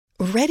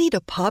Ready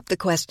to pop the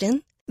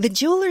question? The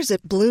jewelers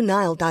at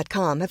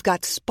BlueNile.com have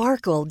got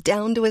sparkle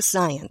down to a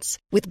science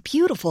with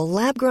beautiful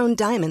lab-grown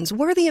diamonds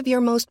worthy of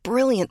your most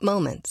brilliant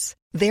moments.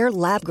 Their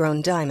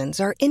lab-grown diamonds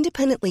are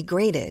independently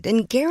graded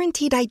and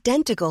guaranteed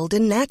identical to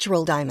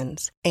natural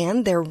diamonds,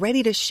 and they're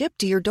ready to ship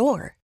to your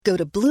door. Go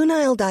to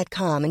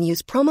BlueNile.com and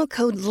use promo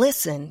code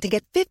LISTEN to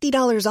get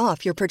 $50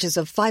 off your purchase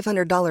of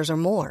 $500 or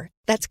more.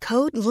 That's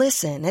code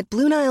LISTEN at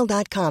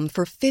BlueNile.com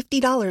for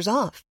 $50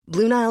 off.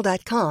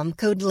 BlueNile.com,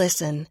 code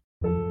LISTEN.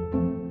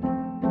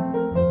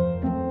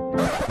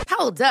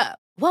 Hold up.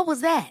 What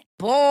was that?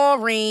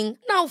 Boring.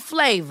 No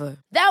flavor.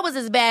 That was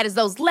as bad as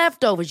those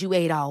leftovers you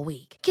ate all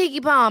week.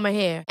 Keke Palmer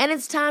here. And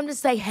it's time to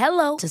say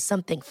hello to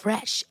something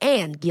fresh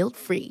and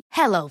guilt-free.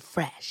 Hello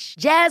Fresh.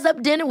 Jazz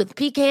up dinner with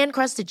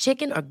pecan-crusted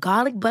chicken or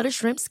garlic butter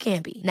shrimp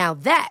scampi. Now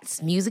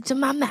that's music to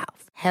my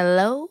mouth.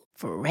 Hello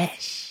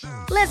Fresh.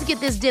 Let's get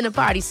this dinner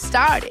party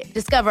started.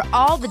 Discover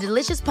all the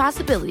delicious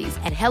possibilities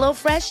at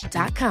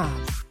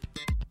HelloFresh.com.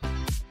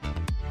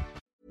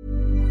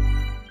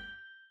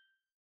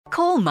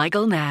 Call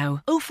Michael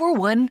now.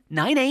 041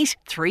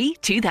 983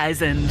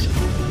 2000.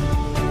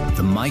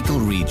 The Michael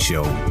Reade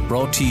Show,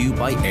 brought to you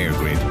by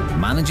AirGrid,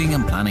 managing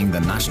and planning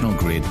the national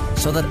grid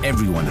so that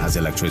everyone has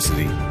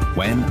electricity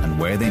when and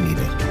where they need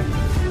it.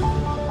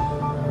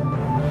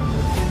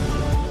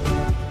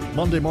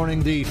 Monday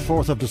morning, the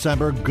 4th of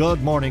December.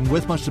 Good morning,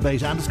 with much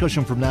debate and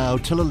discussion from now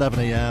till 11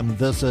 a.m.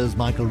 This is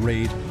Michael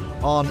Reade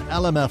on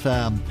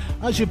LMFM.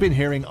 As you've been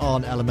hearing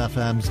on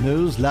LMFM's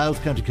news,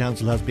 Louth County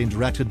Council has been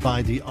directed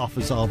by the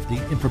Office of the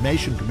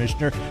Information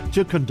Commissioner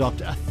to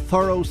conduct a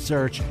thorough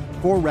search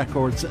for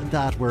records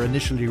that were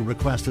initially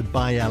requested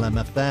by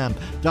LMFM,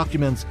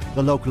 documents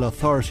the local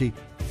authority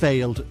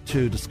failed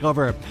to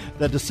discover.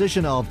 The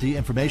decision of the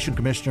Information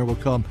Commissioner will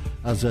come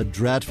as a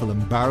dreadful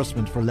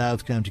embarrassment for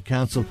Louth County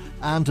Council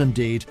and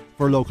indeed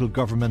for local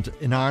government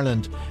in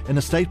Ireland. In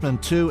a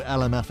statement to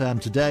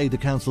LMFM today, the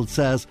Council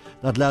says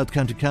that Louth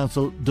County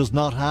Council does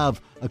not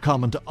have a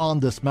comment on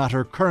this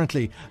matter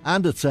currently,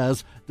 and it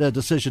says the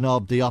decision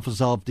of the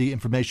Office of the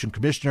Information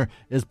Commissioner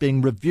is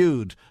being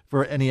reviewed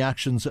for any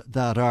actions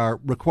that are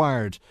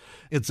required.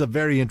 It's a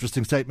very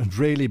interesting statement,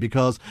 really,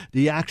 because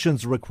the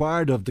actions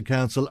required of the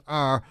Council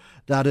are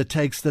that it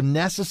takes the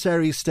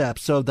necessary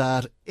steps so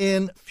that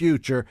in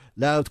future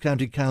Louth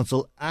County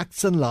Council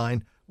acts in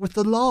line with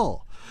the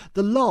law.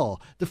 The law,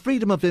 the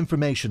Freedom of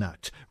Information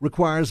Act,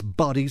 requires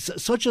bodies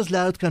such as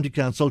Louth County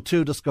Council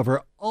to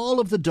discover all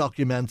of the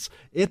documents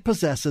it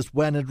possesses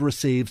when it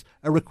receives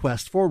a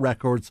request for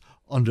records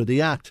under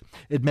the Act.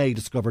 It may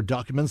discover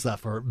documents that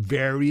for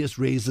various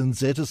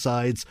reasons it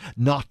decides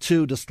not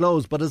to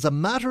disclose, but as a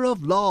matter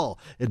of law,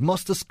 it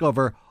must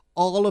discover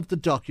all of the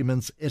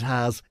documents it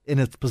has in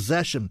its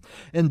possession.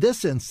 In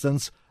this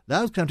instance,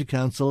 Louth County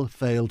Council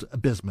failed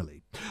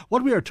abysmally.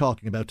 What we are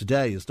talking about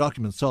today is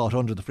documents sought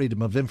under the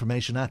Freedom of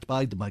Information Act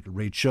by The Michael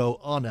Reade Show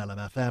on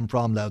LMFM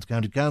from Louth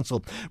County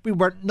Council. We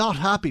were not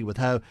happy with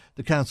how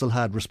the Council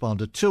had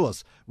responded to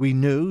us. We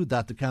knew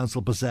that the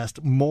Council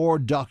possessed more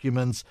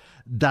documents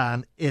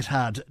than it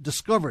had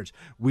discovered.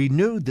 We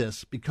knew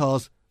this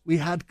because we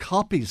had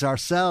copies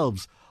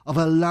ourselves of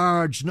a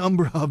large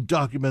number of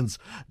documents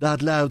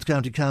that Louth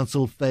County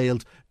Council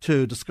failed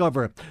to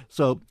discover.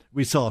 So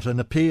we sought an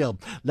appeal.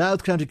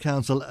 Louth County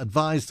Council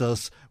advised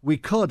us we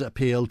could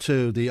appeal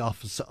to the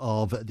Office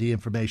of the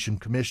Information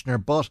Commissioner,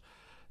 but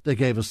they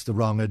gave us the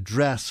wrong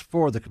address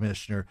for the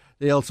Commissioner.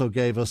 They also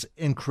gave us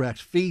incorrect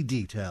fee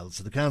details.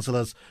 The Council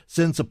has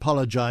since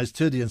apologised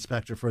to the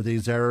Inspector for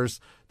these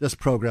errors. This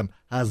programme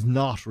has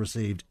not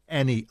received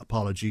any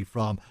apology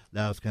from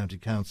Louth County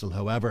Council,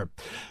 however.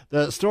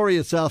 The story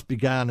itself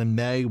began in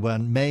May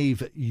when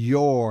Maeve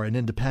Yore, an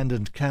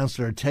independent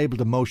councillor, tabled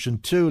a motion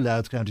to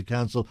Louth County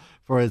Council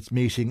for its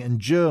meeting in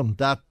June.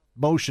 That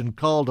motion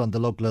called on the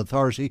local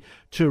authority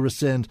to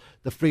rescind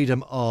the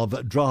freedom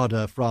of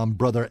Drogheda from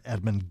Brother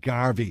Edmund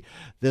Garvey.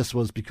 This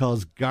was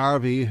because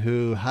Garvey,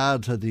 who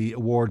had the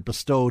award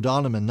bestowed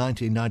on him in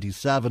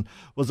 1997,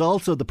 was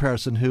also the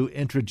person who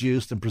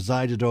introduced and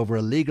presided over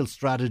a legal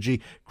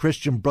strategy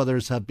Christian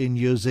Brothers have been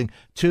using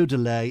to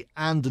delay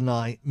and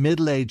deny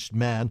middle-aged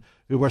men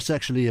who were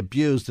sexually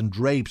abused and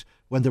raped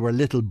when they were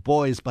little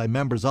boys by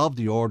members of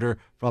the order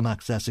from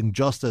accessing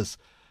justice.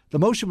 The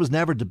motion was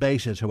never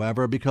debated,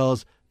 however,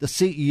 because the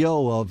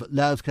CEO of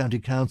Louth County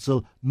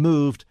Council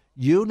moved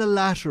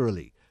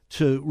unilaterally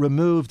to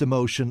remove the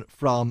motion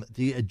from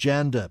the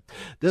agenda.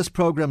 This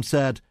programme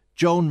said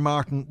Joan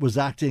Martin was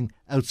acting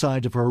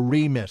outside of her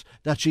remit,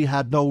 that she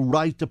had no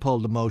right to pull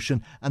the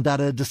motion, and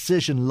that a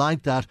decision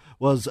like that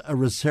was a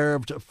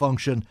reserved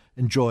function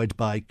enjoyed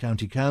by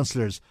county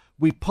councillors.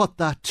 We put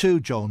that to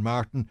Joan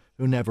Martin,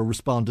 who never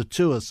responded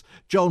to us.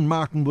 Joan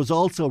Martin was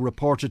also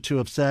reported to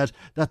have said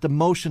that the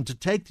motion to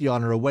take the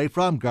honour away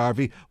from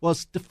Garvey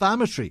was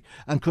defamatory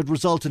and could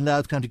result in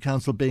Louth County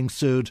Council being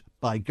sued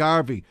by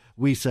Garvey.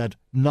 We said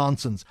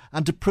nonsense.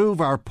 And to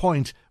prove our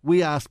point,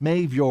 we asked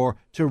Maeve Yore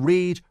to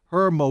read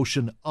her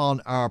motion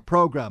on our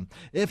programme.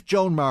 If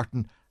Joan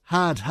Martin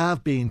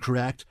had been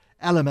correct,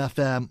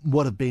 LMFM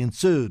would have been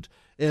sued.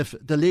 if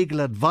the legal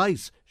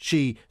advice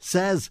she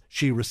says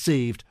she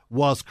received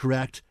was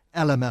correct,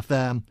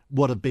 LMFM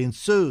would have been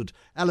sued.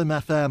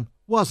 LMFM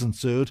wasn't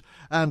sued,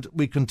 and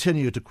we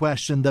continue to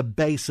question the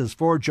basis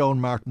for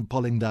Joan Martin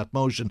pulling that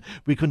motion.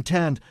 We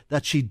contend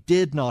that she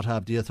did not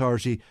have the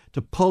authority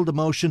to pull the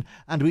motion,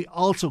 and we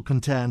also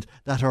contend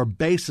that her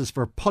basis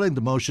for pulling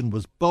the motion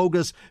was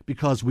bogus,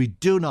 because we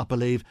do not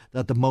believe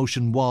that the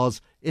motion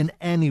was in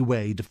any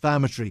way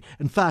defamatory.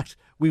 In fact,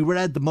 we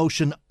read the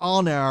motion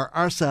on air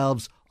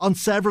ourselves on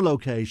several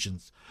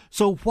occasions.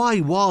 So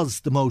why was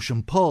the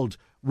motion pulled?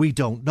 We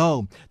don't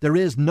know. There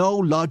is no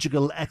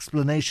logical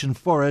explanation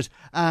for it,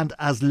 and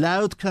as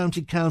Louth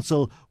County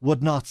Council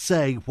would not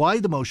say why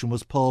the motion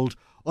was pulled,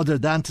 other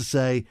than to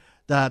say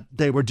that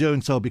they were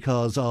doing so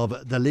because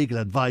of the legal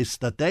advice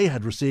that they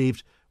had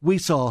received, we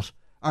sought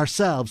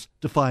ourselves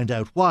to find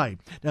out why.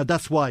 Now,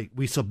 that's why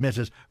we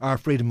submitted our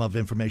Freedom of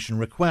Information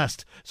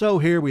request. So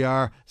here we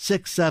are,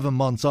 6-7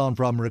 months on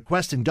from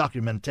requesting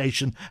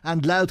documentation,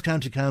 and Louth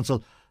County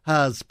Council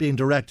has been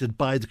directed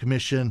by the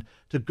Commission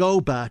to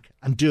go back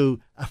and do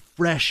a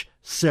fresh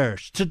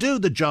search, to do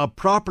the job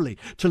properly,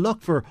 to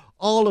look for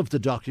all of the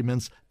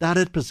documents that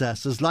it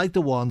possesses, like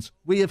the ones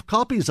we have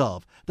copies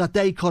of, that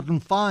they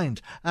couldn't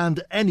find,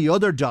 and any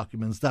other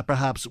documents that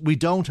perhaps we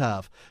don't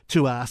have,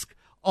 to ask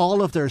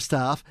all of their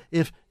staff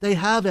if they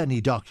have any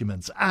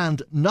documents,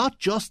 and not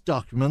just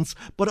documents,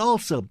 but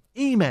also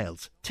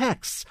emails,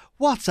 texts,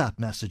 WhatsApp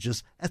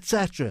messages,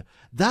 etc.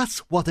 That's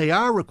what they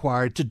are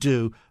required to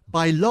do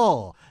by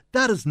law.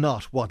 That is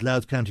not what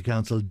Louth County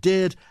Council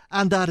did,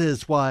 and that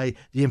is why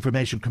the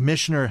Information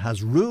Commissioner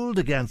has ruled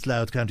against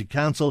Louth County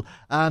Council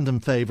and in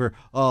favour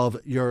of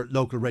your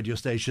local radio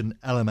station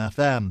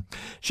LMFM.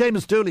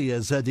 Seamus Dooley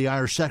is the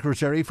Irish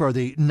Secretary for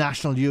the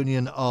National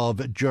Union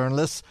of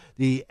Journalists,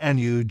 the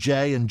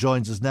NUJ, and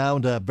joins us now.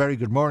 And a very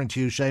good morning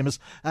to you, Seamus,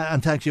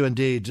 and thank you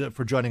indeed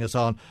for joining us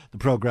on the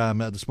programme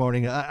this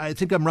morning. I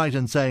think I'm right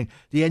in saying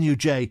the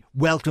NUJ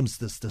welcomes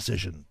this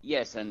decision.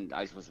 Yes, and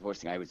I suppose the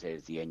first thing I would say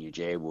is the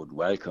NUJ would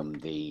welcome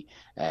the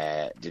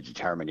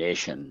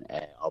determination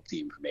of the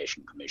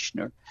Information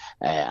Commissioner,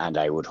 and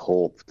I would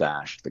hope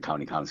that the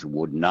County Council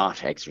would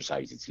not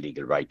exercise its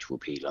legal right to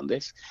appeal on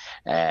this.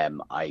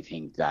 I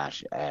think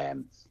that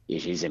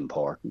it is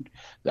important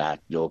that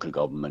local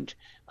government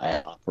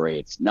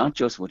operates not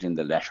just within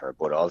the letter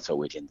but also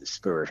within the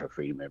spirit of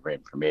freedom of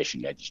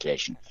information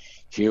legislation.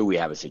 Here we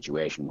have a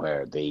situation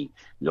where the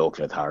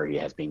local authority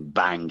has been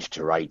banged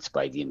to rights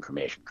by the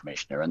Information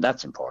Commissioner, and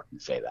that's important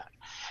to say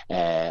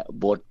that.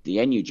 But the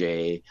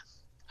NUJ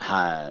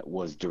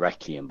was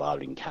directly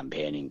involved in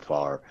campaigning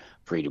for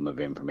Freedom of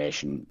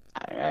Information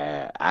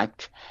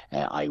Act.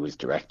 I was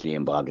directly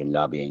involved in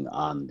lobbying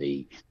on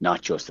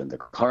not just on the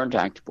current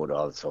act, but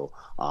also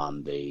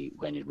on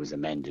when it was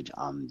amended,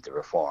 on the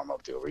reform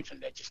of the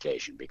original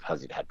legislation,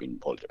 because it had been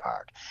pulled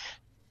apart.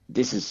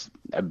 This is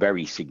a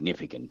very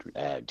significant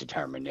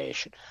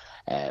determination,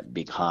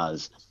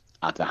 because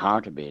at the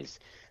heart of it,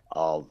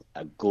 of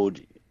a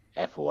good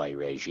FOI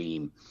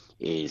regime,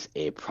 is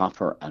a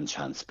proper and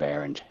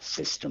transparent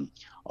system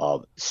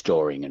of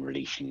storing and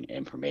releasing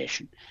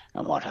information.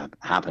 And what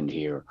happened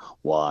here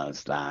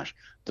was that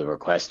the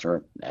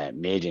requester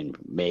made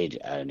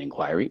an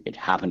inquiry. It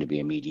happened to be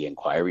a media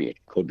inquiry.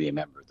 It could be a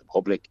member of the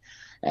public,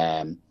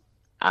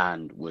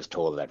 and was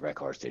told that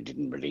records they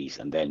didn't release,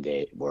 and then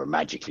they were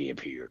magically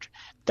appeared.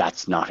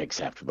 That's not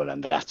acceptable,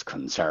 and that's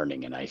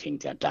concerning, and I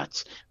think that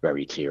that's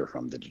very clear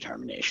from the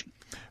determination.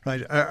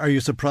 Right. Are you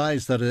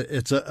surprised that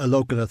it's a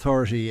local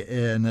authority,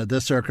 in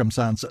this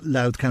circumstance,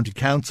 Louth County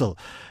Council,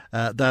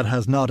 that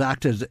has not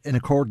acted in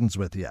accordance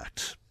with the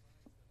Act?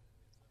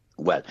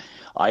 Well,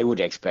 I would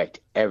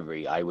expect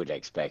every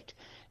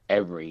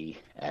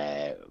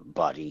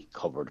body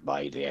covered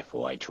by the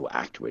FOI to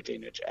act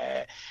within it.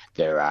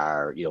 There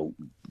are,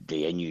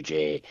 the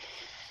NUJ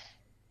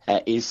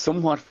is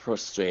somewhat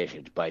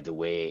frustrated by the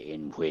way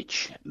in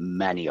which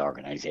many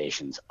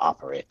organisations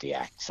operate the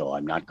Act. So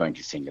I'm not going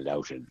to single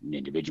out an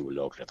individual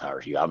local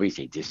authority.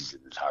 Obviously, this is an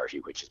authority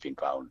which has been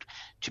found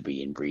to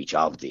be in breach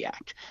of the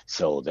Act.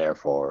 So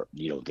therefore,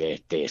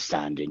 they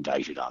stand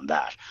indicted on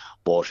that.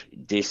 But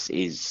this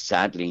is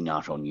sadly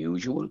not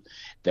unusual.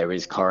 There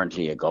is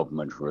currently a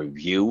government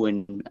review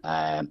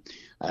of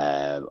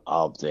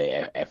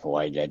the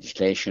FOI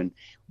legislation.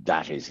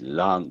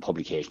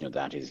 Publication of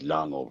that is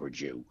long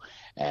overdue.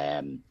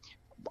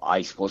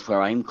 I suppose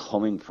where I'm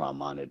coming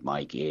from on it,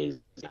 Mike, is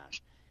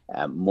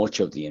that much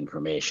of the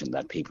information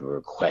that people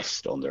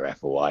request under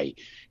FOI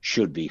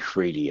should be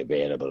freely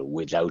available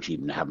without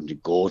even having to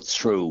go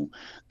through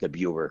the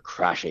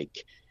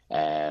bureaucratic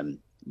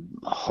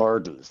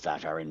hurdles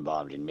that are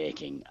involved in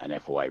making an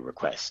FOI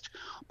request.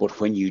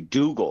 But when you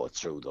do go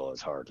through those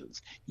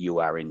hurdles, you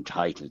are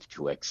entitled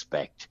to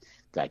expect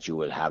that you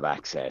will have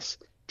access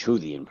to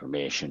the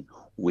information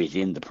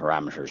within the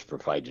parameters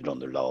provided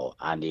under law,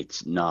 and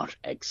it's not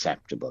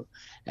acceptable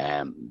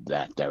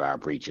that there are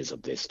breaches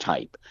of this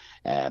type.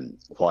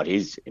 What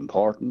is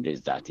important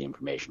is that the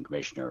Information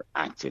Commissioner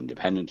acts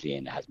independently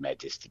and has made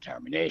this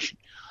determination.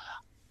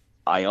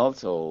 I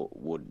also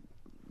would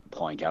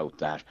point out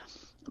that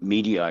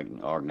media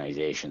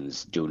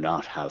organisations do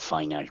not have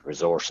finite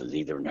resources,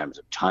 either in terms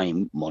of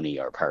time, money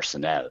or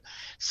personnel.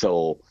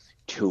 So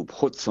to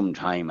put some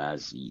time,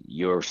 as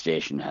your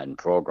station and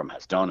programme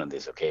has done on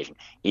this occasion,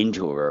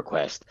 into a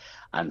request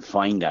and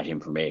find that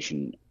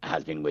information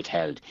has been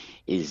withheld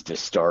is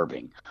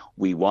disturbing.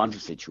 We want a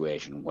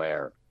situation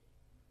where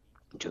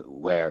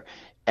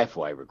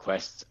FOI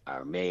requests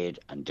are made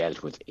and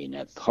dealt with in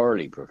a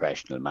thoroughly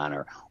professional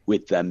manner,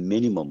 with the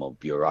minimum of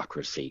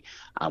bureaucracy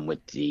and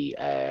with the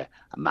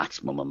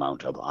maximum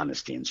amount of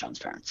honesty and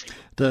transparency.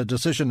 The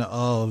decision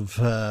of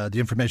the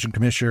Information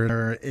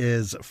Commissioner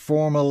is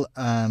formal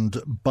and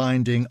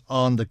binding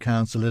on the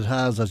Council. It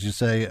has, as you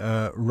say,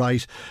 a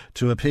right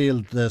to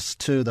appeal this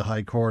to the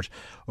High Court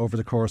over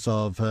the course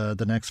of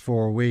the next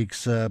 4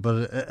 weeks.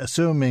 But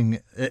assuming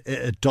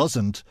it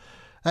doesn't,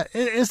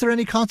 is there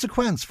any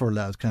consequence for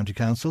Louth County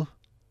Council?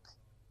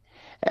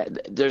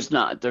 There's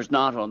not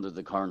under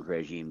the current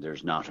regime.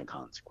 There's not a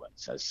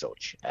consequence as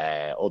such,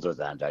 other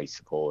than, I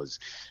suppose,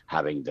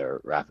 having their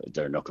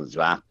knuckles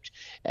rapped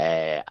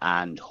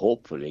and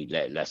hopefully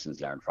lessons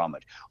learned from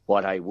it.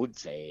 What I would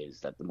say is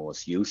that the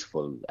most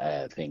useful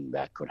thing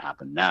that could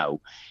happen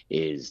now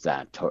is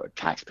that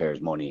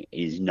taxpayers' money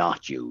is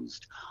not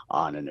used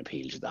on an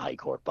appeal to the High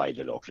Court by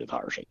the local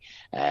authority.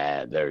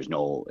 There's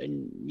no,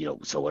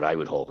 so what I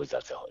would hope is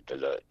that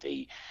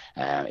the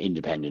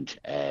independent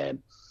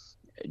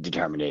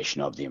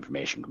determination of the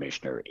Information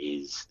Commissioner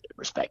is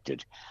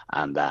respected,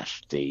 and that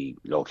the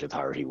local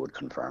authority would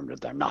confirm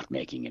that they're not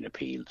making an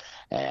appeal.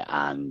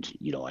 And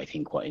I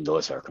think in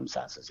those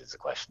circumstances it's a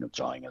question of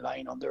drawing a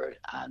line under it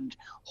and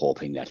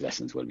hoping that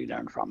lessons will be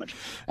learned from it.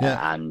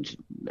 Yeah.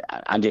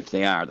 And if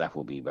they are, that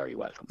will be very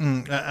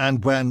welcome.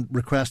 And when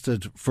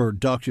requested for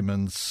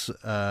documents,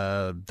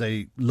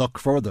 they look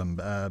for them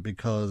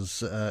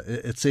because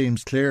it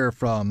seems clear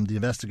from the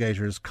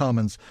investigators'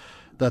 comments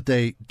that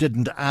they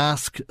didn't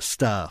ask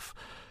staff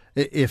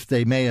if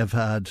they may have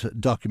had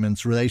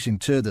documents relating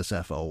to this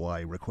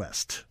FOI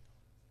request.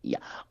 Yeah,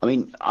 I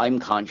mean, I'm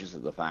conscious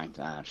of the fact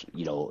that,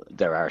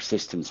 there are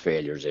systems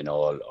failures in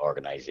all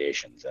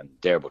organisations, and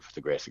there, but for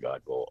the grace of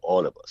God, go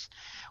all of us.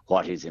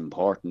 What is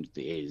important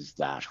is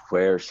that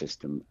where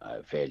system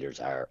failures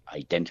are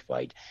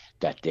identified,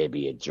 that they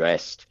be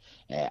addressed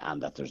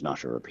and that there's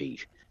not a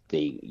repeat.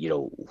 I'm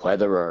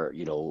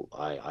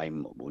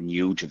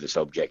new to the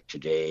subject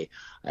today.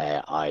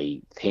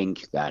 I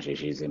think that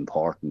it is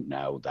important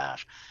now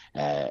that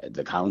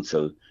the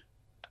council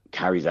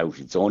carries out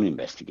its own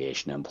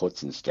investigation and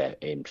puts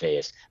in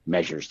place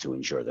measures to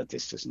ensure that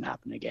this doesn't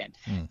happen again.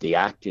 The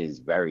Act is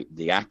very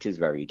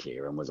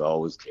clear and was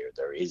always clear.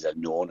 There is a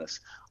onus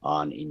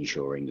on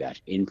ensuring that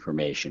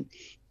information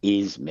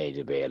is made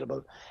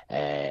available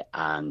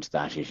and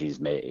that it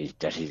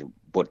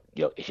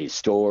is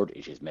stored,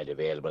 it is made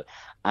available,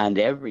 and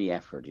every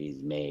effort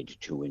is made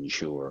to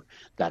ensure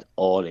that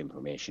all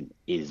information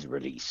is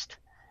released.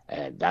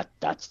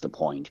 That's the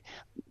point.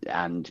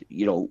 And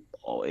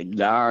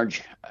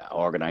large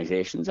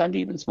organisations and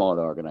even small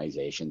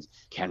organisations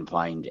can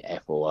find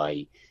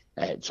FOI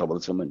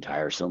troublesome and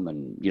tiresome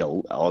and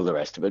all the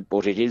rest of it,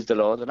 but it is the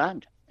law of the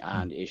land,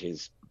 and it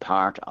is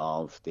part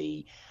of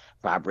the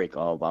fabric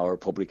of our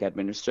public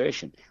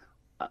administration.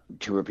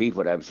 To repeat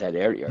what I've said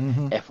earlier,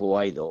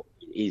 FOI though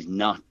is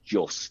not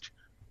just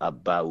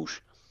about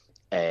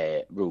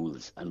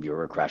rules and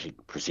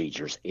bureaucratic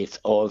procedures. It's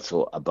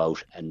also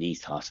about an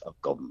ethos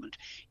of government.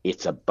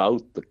 It's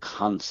about the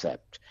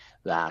concept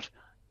that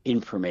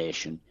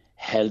information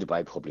held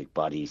by public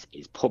bodies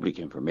is public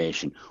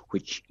information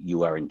which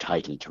you are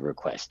entitled to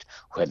request,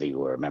 whether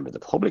you are a member of the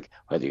public,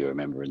 whether you're a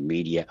member of the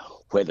media,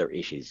 whether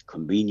it is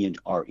convenient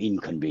or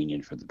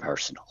inconvenient for the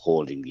person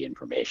holding the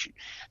information.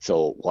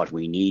 So what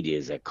we need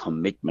is a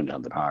commitment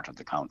on the part of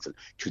the council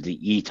to the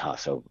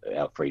ethos of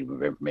freedom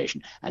of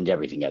information, and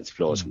everything else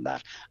flows from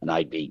that. And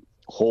I'd be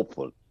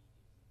hopeful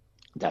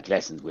that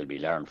lessons will be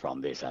learned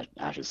from this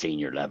at a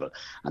senior level,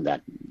 and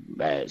that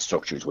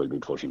structures will be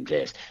put in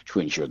place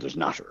to ensure there's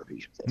not a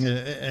repeat of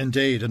this.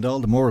 Indeed, and all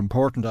the more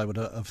important, I would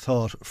have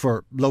thought,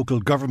 for local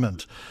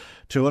government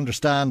to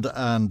understand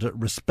and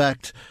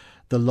respect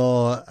the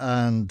law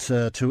and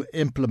to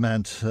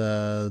implement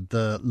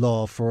the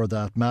law for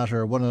that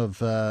matter. One of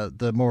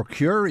the more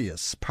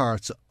curious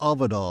parts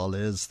of it all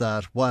is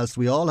that whilst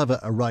we all have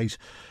a right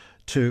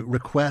to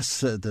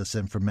request this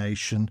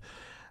information,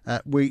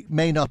 we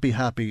may not be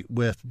happy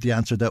with the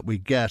answer that we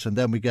get, and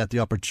then we get the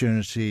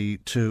opportunity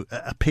to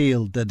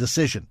appeal the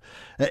decision.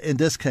 In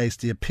this case,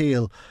 the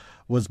appeal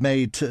was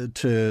made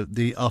to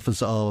the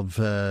Office of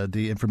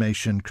the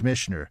Information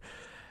Commissioner.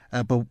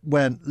 But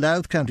when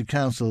Louth County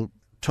Council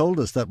told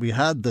us that we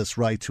had this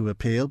right to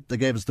appeal, they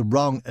gave us the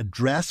wrong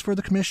address for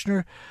the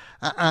Commissioner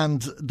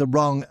and the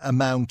wrong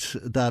amount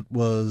that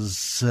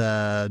was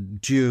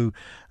due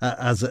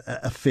as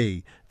a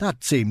fee.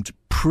 That seemed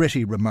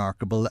pretty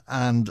remarkable,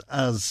 and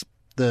as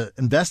the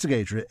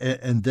investigator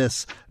in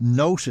this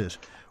noted,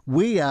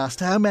 we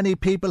asked how many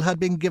people had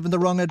been given the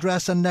wrong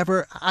address and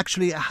never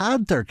actually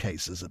had their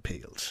cases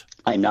appealed.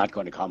 I'm not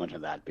going to comment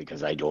on that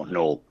because I don't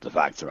know the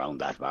facts around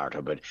that,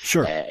 Martha, but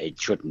sure. It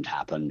shouldn't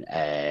happen.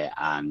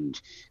 And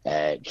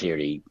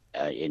clearly,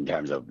 in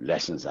terms of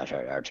lessons that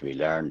are to be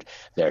learned,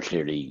 they're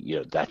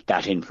clearly,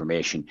 that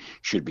information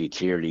should be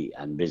clearly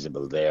and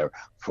visible there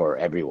for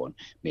everyone.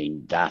 I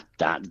mean,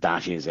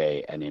 that is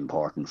an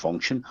important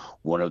function.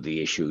 One of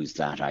the issues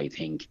that I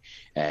think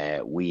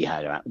we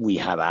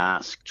have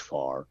asked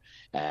for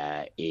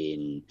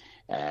in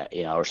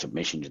our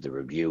submission to the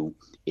review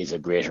is a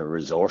greater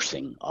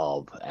resourcing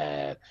of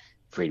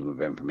freedom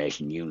of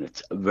information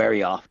units.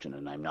 Very often,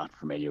 and I'm not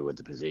familiar with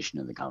the position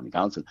in the County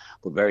Council,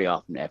 but very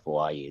often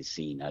FOI is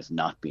seen as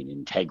not being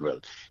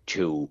integral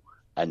to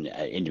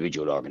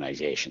individual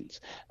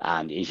organisations,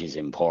 and it is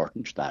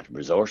important that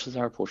resources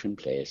are put in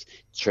place,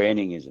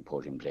 training is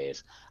put in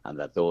place, and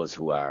that those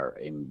who are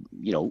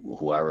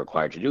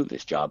required to do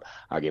this job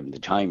are given the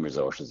time,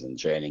 resources, and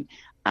training,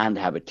 and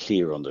have a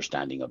clear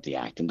understanding of the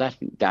Act, and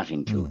that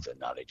includes a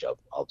knowledge of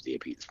the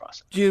appeals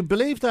process. Do you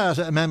believe that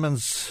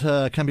amendments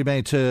can be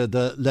made to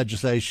the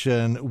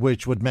legislation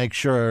which would make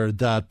sure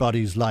that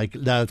bodies like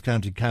Louth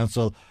County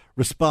Council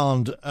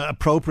respond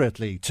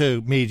appropriately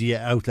to media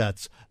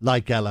outlets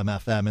like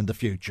LMFM in the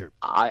future?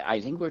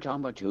 I think we're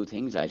talking about two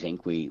things. I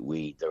think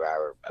there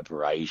are a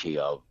variety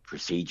of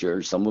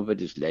procedures. Some of it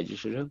is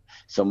legislative,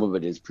 some of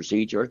it is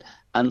procedural,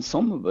 and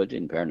some of it,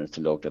 in fairness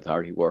to local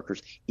authority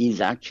workers, is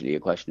actually a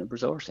question of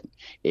resourcing.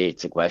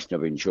 It's a question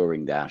of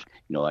ensuring that,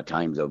 at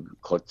times of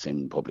cuts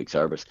in public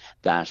service,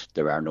 that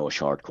there are no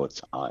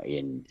shortcuts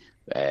in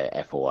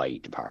FOI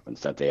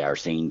departments, that they are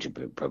seen to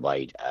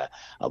provide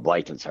a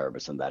vital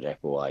service, and that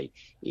FOI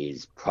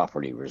is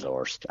properly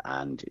resourced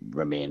and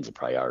remains a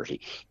priority.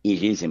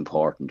 It is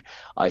important.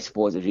 I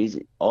suppose it is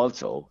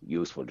also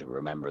useful to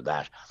remember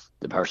that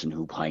the person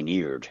who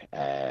pioneered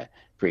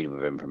freedom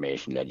of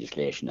information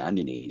legislation, and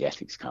indeed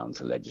ethics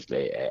council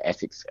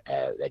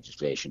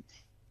legislation,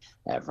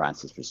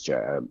 Francis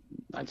Fitzgerald,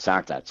 I'll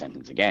start that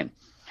sentence again.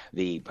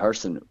 The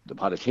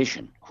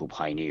politician who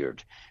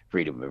pioneered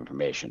freedom of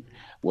information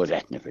was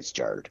Etna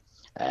Fitzgerald,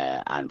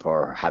 and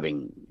for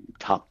having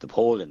topped the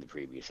poll in the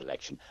previous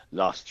election,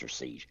 lost her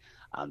seat,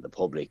 and the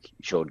public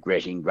showed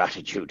great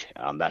ingratitude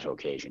on that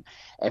occasion.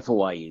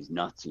 FOI is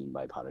not seen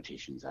by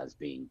politicians as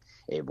being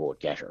a vote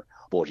getter,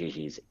 but it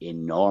is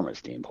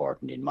enormously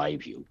important, in my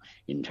view,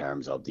 in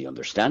terms of the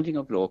understanding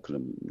of local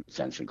and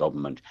central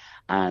government,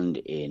 and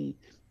in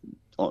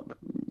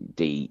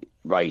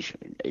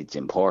it's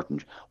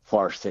important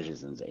for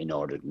citizens in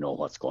order to know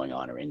what's going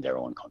on in their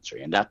own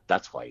country, and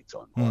that's why it's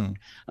so important,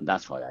 and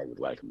that's why I would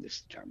welcome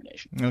this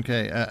determination.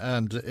 Okay,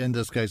 and in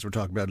this case we're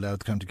talking about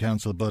Louth County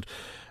Council, but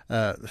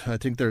I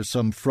think there's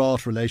some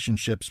fraught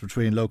relationships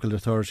between local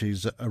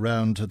authorities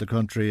around the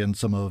country and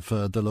some of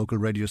the local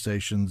radio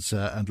stations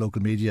and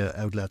local media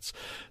outlets,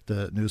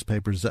 the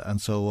newspapers and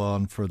so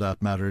on, for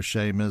that matter.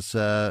 Seamus,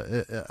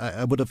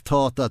 I would have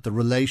thought that the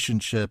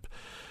relationship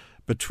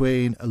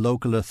between a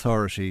local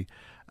authority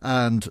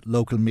and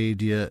local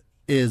media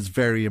is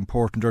very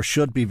important, or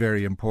should be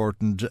very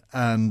important,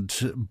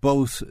 and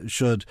both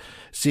should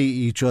see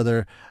each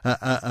other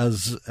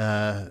as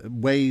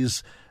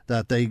ways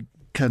that they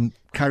can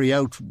carry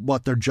out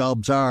what their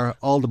jobs are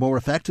all the more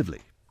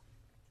effectively.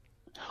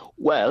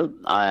 Well,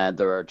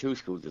 there are two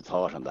schools of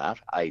thought on that.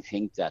 I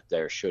think that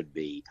there should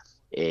be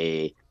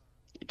a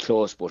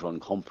close but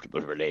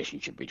uncomfortable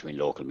relationship between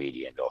local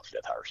media and local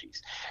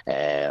authorities.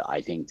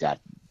 I think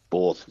that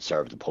both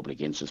serve the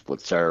public interest,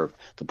 but serve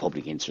the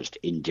public interest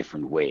in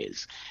different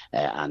ways.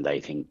 And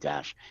I think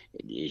that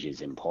it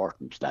is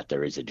important that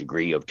there is a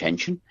degree of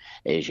tension.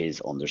 It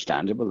is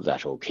understandable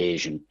that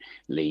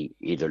occasionally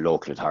either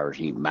local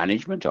authority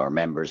management or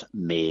members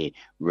may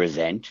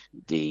resent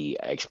the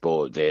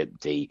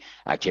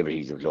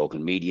activities of local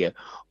media,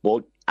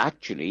 but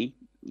actually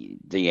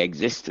the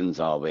existence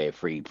of a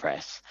free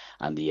press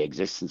and the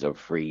existence of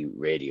free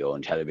radio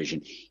and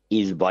television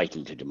is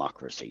vital to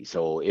democracy.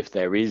 So if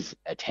there is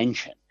a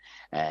tension,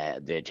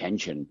 the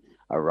tension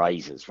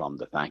arises from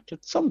the fact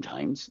that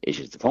sometimes it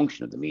is the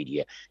function of the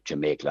media to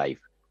make life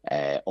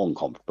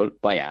uncomfortable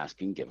by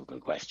asking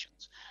difficult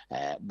questions.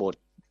 But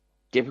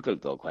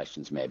difficult though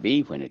questions may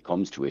be when it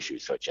comes to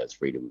issues such as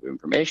freedom of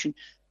information,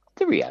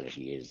 the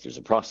reality is there's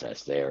a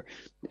process there.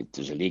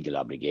 There's a legal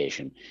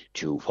obligation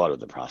to follow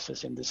the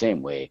process in the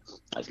same way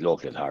as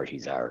local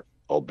authorities are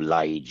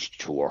obliged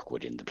to work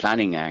within the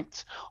planning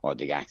acts or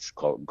the acts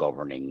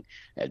governing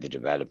the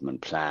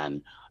development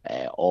plan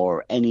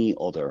or any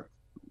other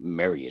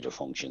myriad of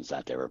functions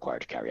that they're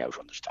required to carry out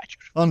under statute.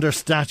 Under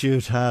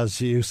statute, as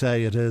you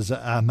say, it is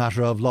a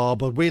matter of law,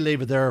 but we'll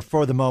leave it there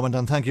for the moment,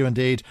 and thank you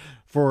indeed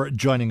for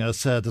joining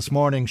us this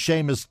morning.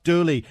 Seamus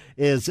Dooley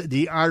is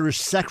the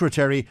Irish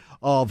Secretary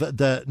of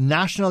the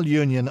National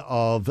Union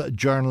of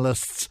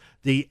Journalists,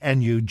 the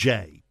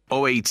NUJ.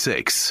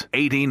 086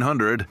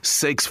 1800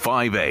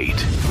 658.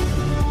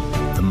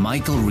 The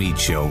Michael Reade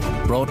Show,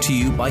 brought to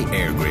you by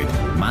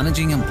EirGrid,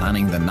 managing and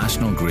planning the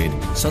national grid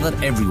so that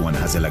everyone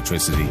has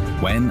electricity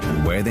when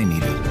and where they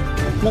need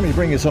it. Let me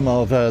bring you some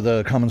of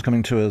the comments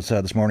coming to us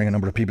this morning. A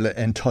number of people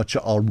in touch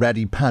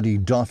already. Paddy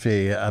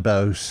Duffy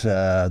about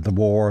the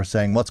war,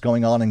 saying what's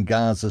going on in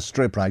Gaza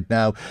Strip right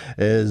now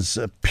is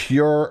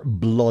pure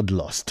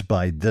bloodlust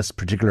by this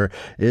particular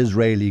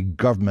Israeli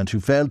government, who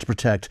failed to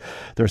protect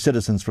their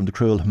citizens from the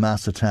cruel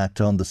Hamas attack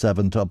on the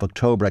 7th of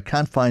October. I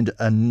can't find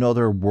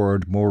another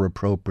word more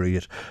appropriate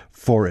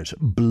for it.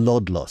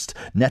 Bloodlust.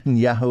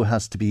 Netanyahu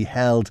has to be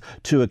held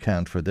to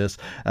account for this,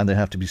 and they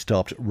have to be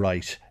stopped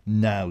right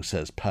now,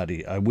 says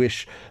Paddy. I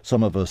wish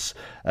some of us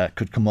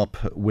could come up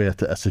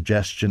with a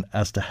suggestion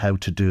as to how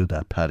to do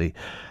that, Paddy.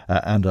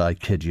 And I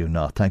kid you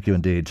not. Thank you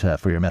indeed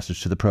for your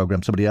message to the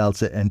programme. Somebody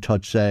else in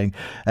touch saying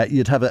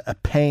you'd have a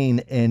pain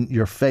in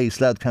your face.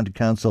 Louth County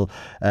Council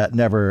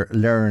never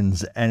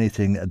learns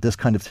anything. This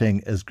kind of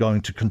thing is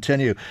going to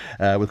continue.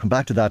 We'll come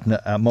back to that in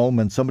a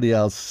moment. Somebody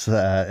else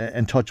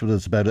in touch with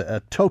us about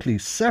a totally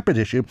separate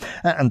issue,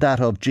 and that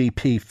of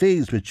GP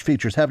fees, which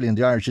features heavily in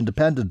the Irish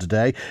Independent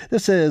today.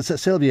 This is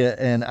Sylvia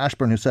in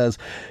Ashburn, who says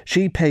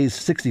she pays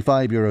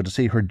 €65 to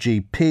see her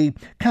GP.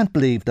 Can't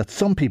believe that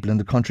some people in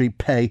the country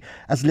pay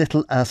as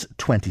little as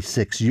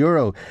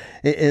 €26.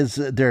 Is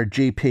their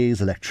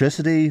GP's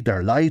electricity,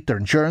 their light, their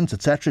insurance,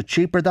 etc.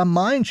 cheaper than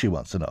mine, she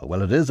wants to know.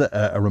 Well, it is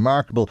a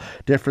remarkable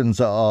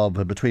difference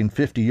of between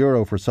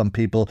 €50 for some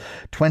people,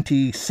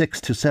 €26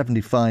 to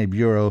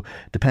 €75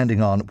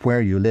 depending on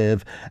where you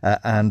live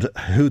and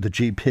who the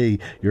GP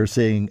you're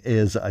seeing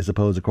is, I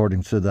suppose,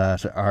 according to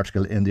that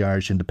article in the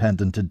Irish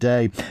Independent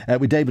today.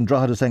 With David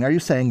Drogheda saying, are you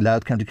saying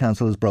Louth County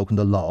Council has broken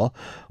the law?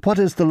 What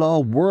is the law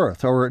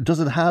worth, or does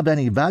it have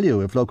any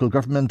value if local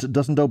government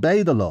doesn't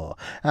obey the law?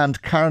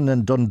 And Karen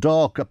in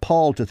Dundalk,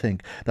 appalled to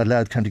think that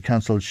Louth County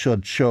Council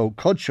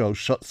could show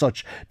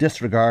such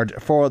disregard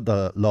for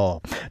the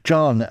law.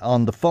 John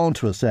on the phone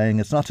to us saying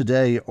it's not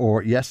today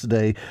or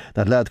yesterday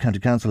that Louth County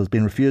Council has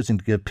been refusing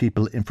to give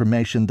people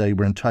information they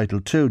were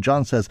entitled to.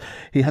 John says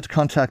he had to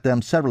contact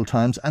them several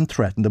times and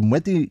threaten them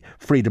with the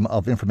Freedom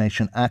of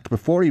Information Act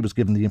before he was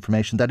given the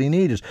information that he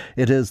needed.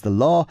 It is the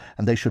law,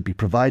 and they should be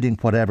providing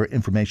whatever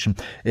information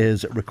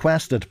is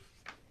requested.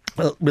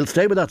 Well, we'll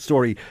stay with that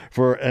story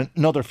for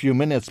another few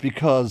minutes,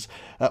 because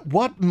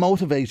what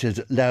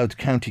motivated Louth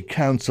County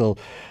Council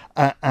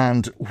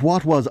and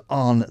what was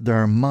on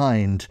their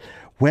mind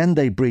when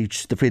they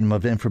breached the Freedom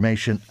of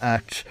Information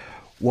Act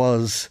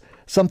was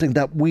something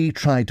that we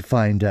tried to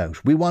find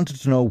out. We wanted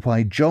to know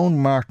why Joan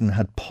Martin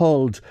had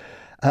pulled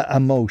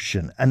a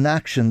motion, an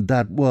action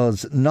that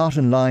was not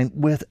in line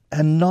with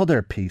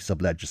another piece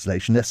of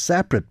legislation, a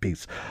separate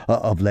piece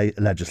of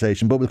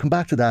legislation. But we'll come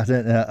back to that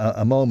in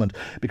a moment,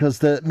 because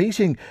the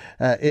meeting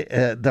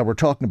that we're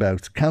talking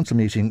about, council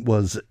meeting,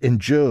 was in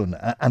June,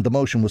 and the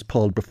motion was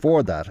pulled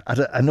before that at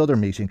another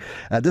meeting.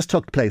 This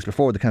took place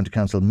before the County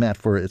Council met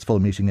for its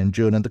full meeting in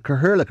June, and the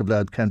Cathaoirleach of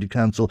Louth County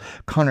Council,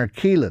 Conor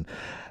Keelan,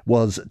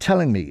 was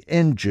telling me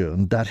in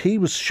June that he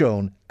was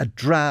shown a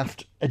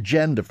draft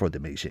agenda for the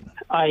meeting.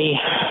 I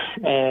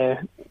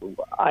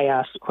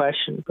asked a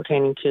question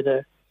pertaining to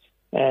the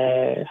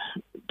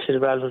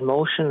relevant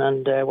motion,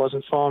 and was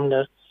informed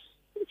that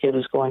it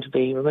was going to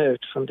be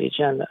removed from the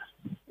agenda.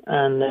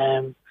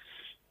 And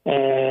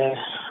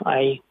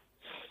I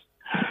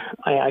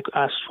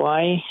asked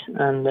why,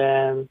 and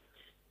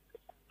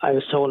I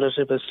was told that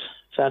it was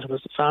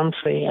the farm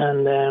tree,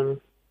 and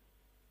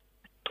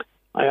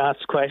I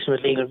asked a question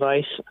with legal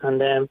advice,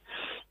 and I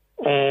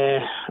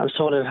was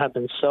told it had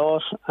been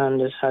sought and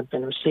it had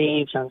been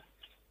received,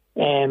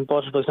 and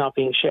but it was not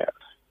being shared.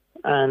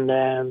 And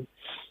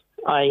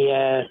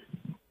I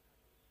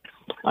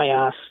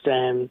asked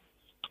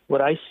would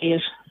I see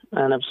it,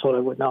 and I was told I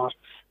would not,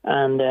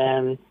 and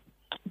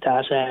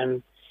that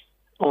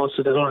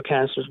also the other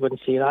councillors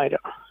wouldn't see it either,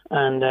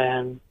 and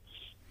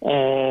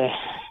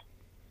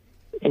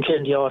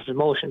including the audit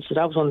motion. So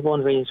that was one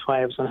of the reasons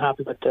why I was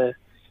unhappy with the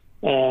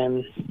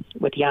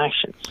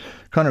actions.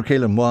 Conor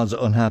Keelan was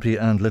unhappy,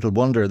 and little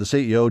wonder. The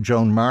CEO,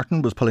 Joan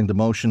Martin, was pulling the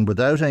motion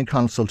without any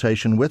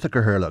consultation with the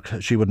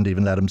Cathaoirleach. She wouldn't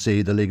even let him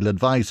see the legal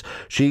advice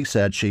she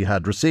said she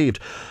had received.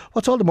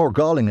 What's all the more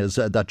galling is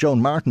that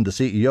Joan Martin, the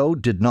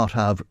CEO, did not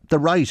have the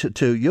right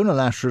to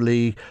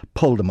unilaterally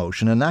pull the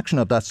motion. An action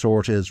of that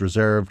sort is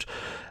reserved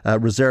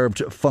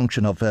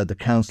function of the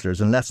councillors.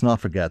 And let's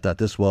not forget that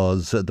this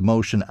was the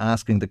motion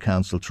asking the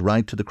council to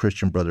write to the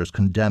Christian Brothers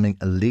condemning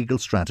a legal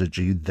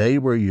strategy they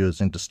were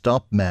using to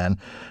stop men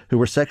who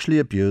were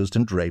sexually abused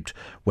and raped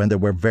when they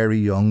were very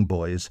young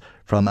boys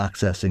from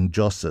accessing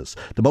justice.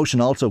 The motion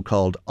also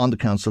called on the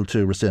council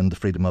to rescind the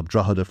freedom of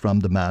Drogheda from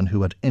the man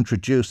who had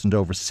introduced and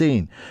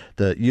overseen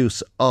the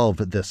use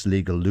of this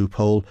legal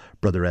loophole,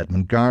 Brother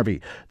Edmund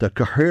Garvey. The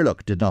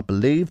Cathaoirleach did not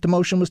believe the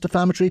motion was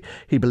defamatory.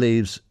 He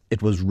believes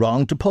it was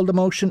wrong to pull the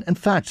motion. In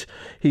fact,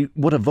 he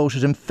would have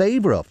voted in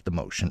favour of the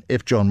motion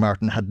if Joan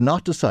Martin had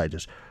not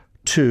decided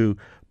to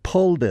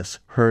pull this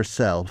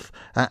herself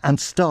and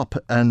stop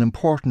an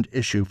important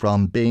issue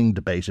from being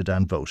debated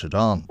and voted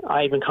on?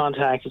 I've been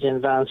contacted in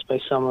advance by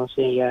some of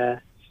the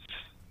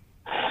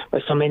by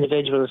some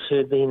individuals who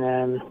had been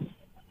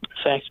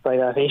affected by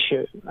that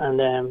issue,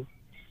 and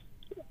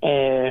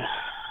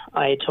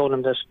I told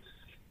them that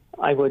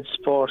I would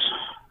support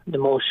the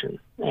motion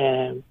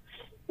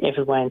if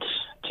it went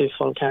to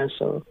full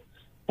council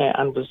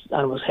and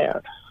was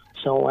heard.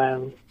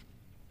 So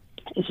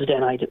this is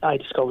then I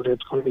discovered it was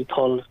going to be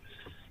pulled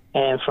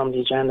from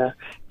the agenda.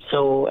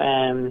 So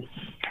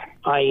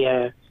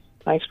I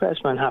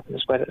expressed my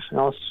unhappiness with it, and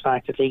also the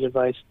fact that legal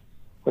advice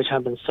which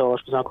had been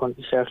sought was not going to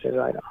be circulated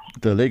either.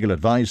 The legal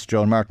advice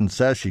Joan Martin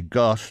says she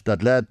got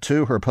that led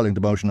to her pulling the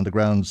motion on the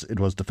grounds it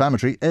was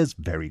defamatory is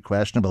very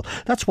questionable.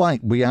 That's why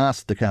we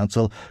asked the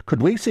council,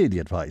 could we see the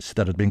advice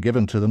that had been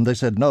given to them? They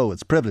said no,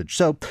 it's privileged.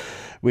 So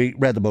we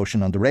read the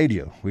motion on the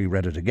radio. We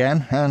read it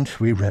again, and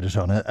we read it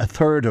on a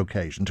third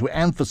occasion to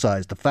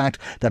emphasise the fact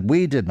that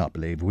we did not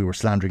believe we were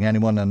slandering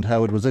anyone, and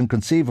how it was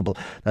inconceivable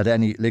that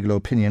any legal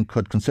opinion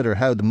could consider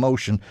how the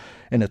motion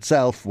in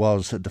itself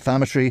was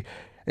defamatory.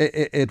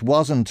 It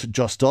wasn't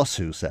just us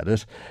who said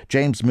it.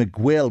 James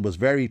McGill was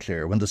very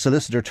clear when the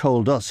solicitor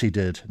told us he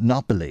did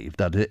not believe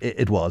that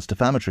it was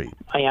defamatory.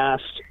 I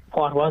asked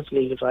what was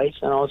legal advice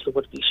and also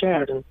would it be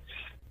shared, and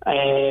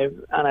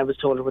I was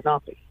told it would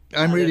not be.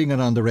 I'm reading it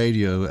on the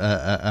radio,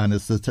 and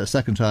it's the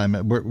second time.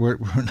 We're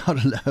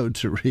not allowed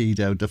to read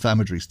out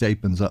defamatory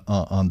statements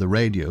on the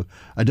radio.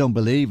 I don't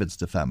believe it's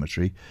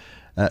defamatory.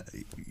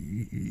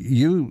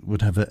 You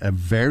would have a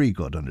very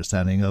good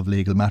understanding of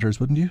legal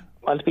matters, wouldn't you?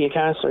 Well, to be a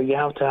counsellor, you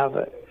have to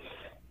have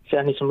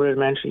certainly some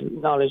rudimentary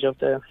knowledge of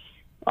the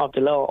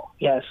law.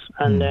 Yes,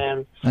 and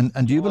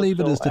do you believe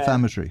it is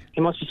defamatory?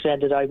 It must be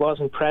said that I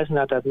wasn't present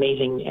at that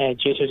meeting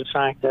due to the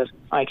fact that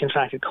I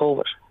contracted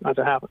COVID, as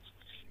it happens.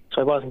 So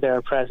I wasn't there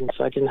present,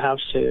 so I didn't have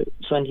to.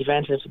 So in the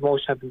event that the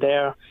motion had been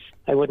there,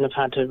 I wouldn't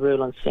have had to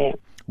rule on the same.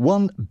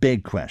 One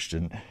big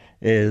question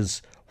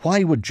is,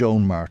 why would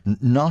Joan Martin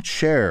not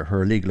share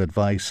her legal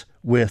advice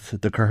with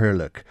the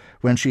Cathaoirleach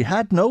when she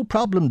had no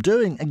problem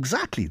doing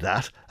exactly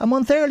that a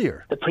month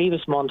earlier? The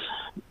previous month,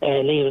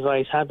 legal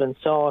advice had been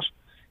sought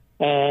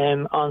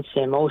on the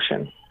same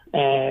motion,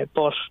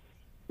 but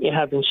it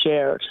had been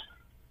shared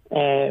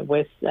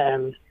with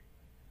it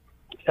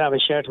had been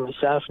shared to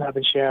myself and had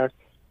been shared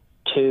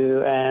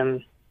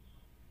to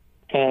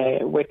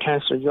with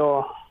Councillor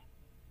Yaw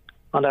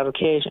on that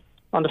occasion.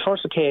 On the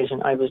first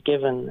occasion, I was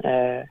given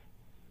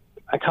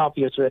a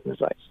copy of the written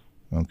advice.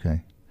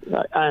 Okay.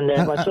 And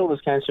myself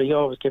was Councillor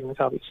Yaw was given a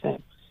copy of the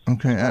same.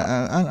 Okay.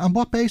 And on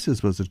what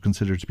basis was it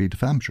considered to be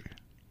defamatory?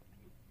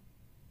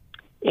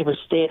 It was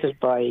stated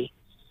by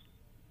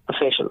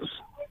officials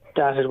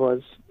that it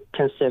was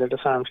considered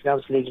defamatory. That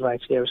was the legal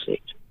advice they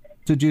received.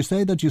 Did you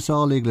say that you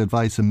saw legal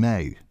advice in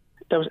May?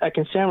 There was a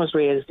concern was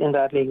raised in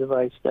that legal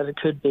advice that it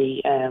could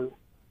be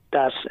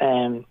that,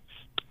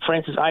 for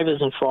instance, I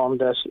was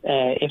informed that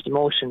if the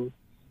motion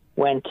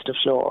went to the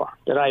floor,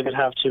 that I would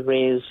have to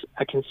raise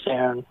a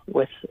concern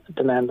with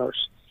the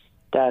members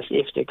that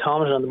if they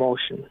commented on the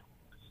motion,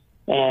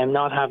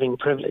 not having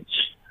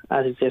privilege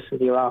as exists in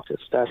the office,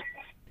 that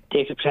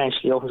they could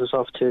potentially open us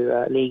up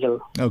to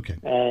legal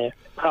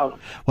problem.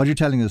 What you're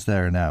telling us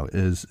there now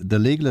is the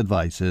legal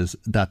advice is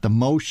that the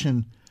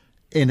motion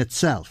in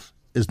itself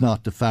is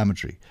not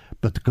defamatory,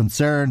 but the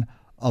concern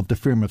of the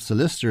firm of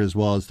solicitors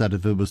was that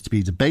if it was to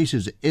be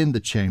debated in the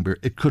chamber,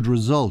 it could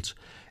result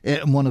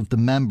in one of the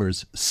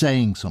members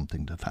saying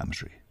something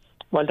defamatory.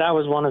 Well, that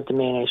was one of the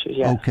main issues,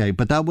 yeah. Okay,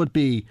 but that would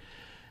be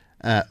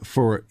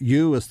for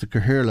you as the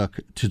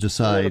Cathaoirleach to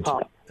decide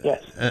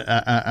yes.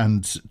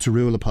 And to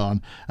rule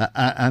upon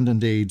and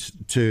indeed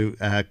to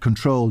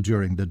control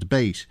during the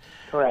debate.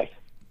 Correct.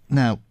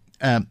 Now,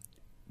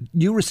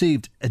 you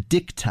received a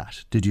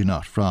diktat, did you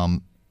not,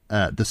 from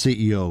the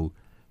CEO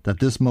that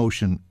this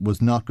motion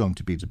was not going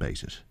to be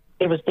debated?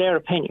 It was their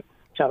opinion,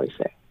 shall we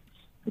say,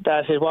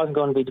 that it wasn't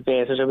going to be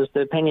debated. It was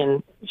the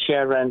opinion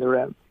shared around the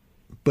room.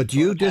 But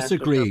you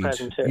disagreed.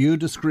 You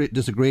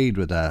disagreed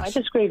with that. I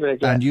disagreed with it,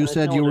 yes. And you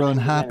said you were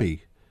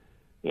unhappy.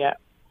 Yeah.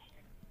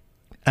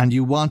 And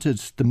you wanted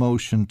the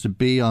motion to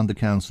be on the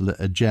council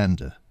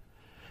agenda.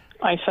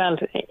 I felt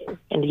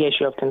in the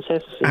issue of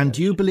consistency. And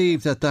do you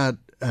believe that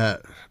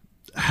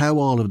how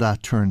all of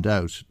that turned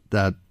out,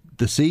 that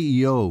the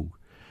CEO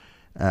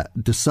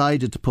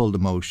decided to pull the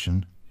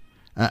motion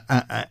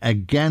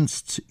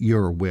against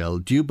your will?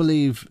 Do you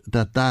believe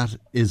that that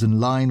is in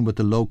line with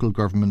the Local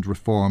Government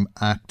Reform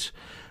Act,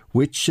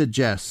 which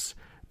suggests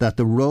that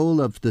the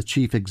role of the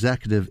chief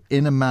executive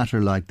in a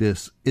matter like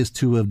this is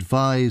to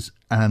advise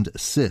and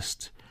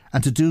assist,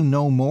 and to do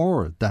no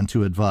more than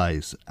to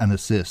advise and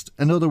assist?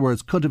 In other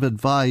words, could have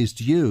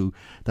advised you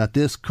that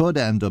this could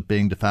end up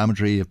being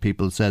defamatory if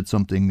people said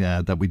something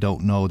that we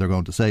don't know they're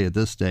going to say at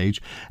this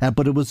stage,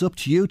 but it was up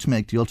to you to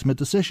make the ultimate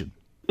decision.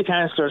 The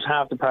councillors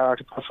have the power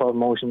to put forward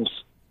motions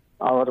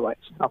or otherwise,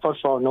 or put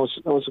forward notice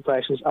of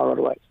questions or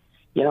otherwise.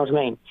 You know what I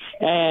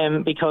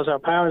mean? Because our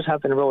powers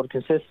have been eroded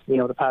consistently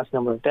over the past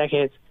number of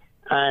decades,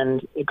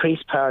 and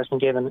increased power has been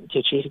given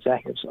to chief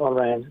executives all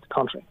around the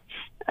country,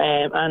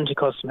 and to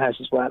Custom House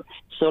as well.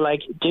 So,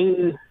 like,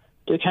 do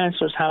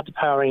councillors have the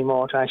power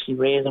anymore to actually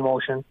raise a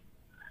motion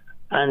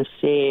and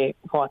say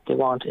what they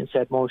want in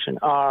said motion,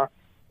 or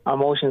our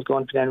motion is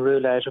going to be then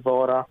ruled out of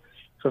order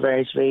for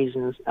various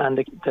reasons, and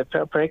the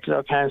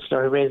particular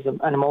councillor who raises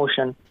an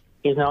emotion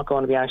is not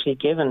going to be actually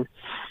given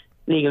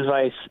legal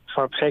advice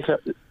for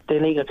the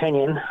legal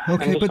opinion,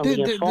 okay, and just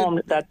be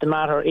informed that the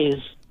matter is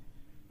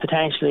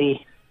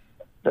potentially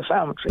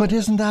defamatory. But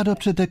isn't that up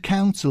to the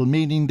council,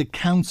 meaning the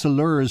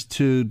councillors,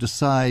 to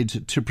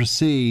decide to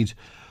proceed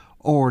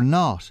or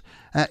not?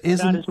 That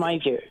is my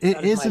view.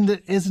 Isn't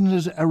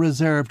it a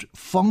reserved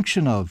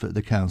function of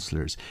the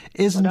councillors?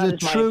 Isn't that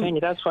it is true? My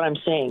opinion. That's what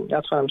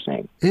I'm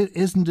saying.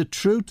 Isn't it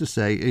true to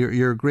say,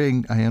 you're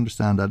agreeing, I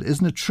understand that,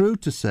 isn't it true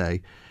to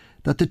say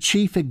that the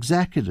chief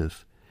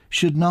executive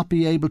should not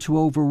be able to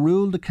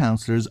overrule the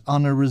councillors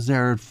on a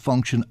reserved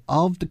function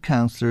of the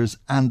councillors,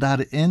 and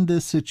that in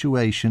this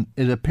situation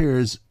it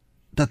appears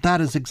that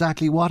is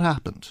exactly what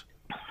happened?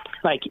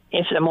 Like,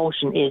 if a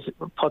motion is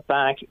put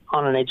back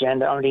on an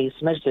agenda, or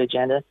submitted to the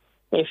agenda,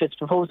 if it's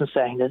proposed and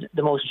seconded,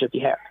 the motion should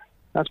be heard.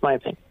 That's my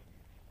opinion.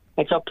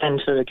 It's up then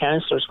to the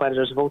councillors whether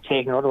there's a vote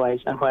taken or otherwise,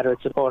 and whether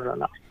it's supported or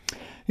not.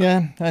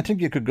 Yeah, I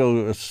think you could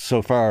go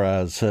so far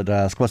as to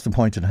ask, what's the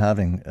point in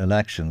having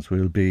elections?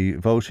 We'll be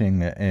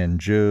voting in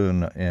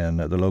June in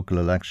the local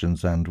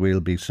elections, and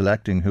we'll be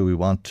selecting who we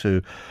want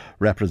to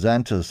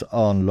represent us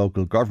on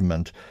local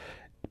government.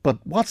 But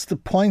what's the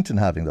point in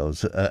having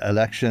those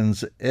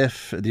elections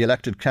if the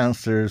elected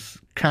councillors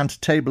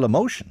can't table a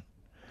motion?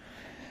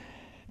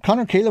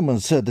 Conor Keelan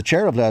was the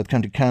chair of Louth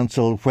County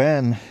Council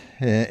when,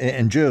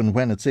 in June,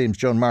 when it seems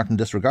Joan Martin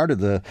disregarded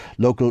the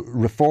Local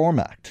Reform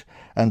Act,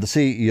 and the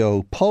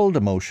CEO pulled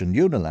a motion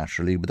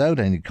unilaterally without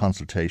any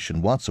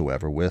consultation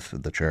whatsoever with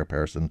the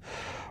chairperson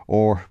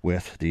or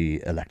with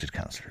the elected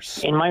councillors.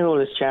 In my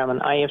role as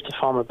chairman, I have to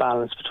form a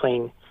balance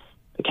between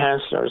the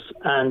councillors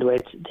and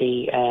with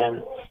the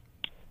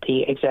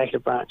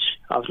executive branch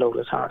of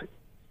local authority.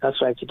 That's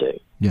what I have to do.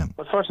 Yeah.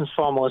 But first and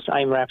foremost,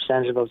 I'm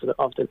representative of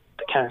the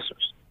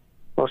councillors.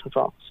 First and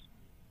foremost.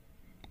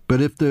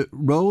 But if the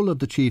role of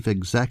the chief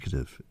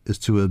executive is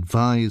to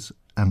advise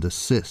and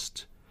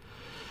assist,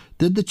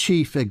 did the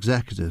chief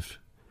executive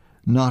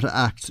not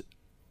act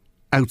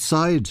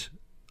outside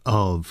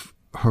of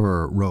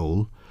her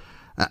role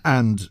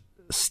and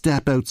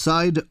step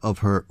outside of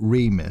her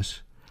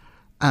remit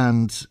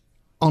and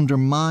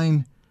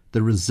undermine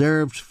the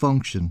reserved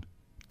function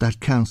that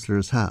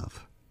councillors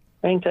have?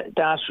 I think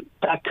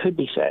that could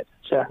be said,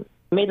 certainly.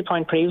 I made the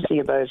point previously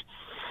about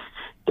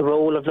the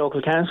role of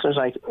local councillors,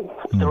 like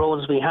the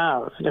roles we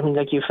have. I mean,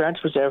 like, you referred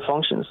to reserve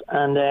functions,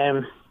 and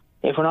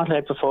if we're not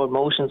allowed to put forward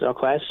motions or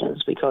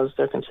questions because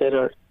they're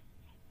considered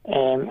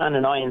an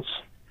annoyance,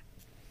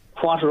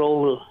 what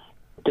role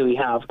do we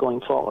have going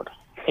forward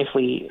if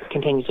we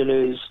continue to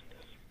lose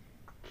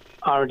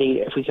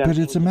already? If we but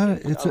it's a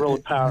matter.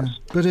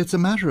 But it's a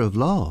matter of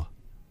law.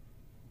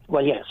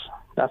 Well, yes,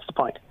 that's the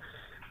point.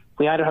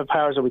 We either have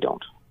powers or we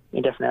don't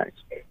in different areas.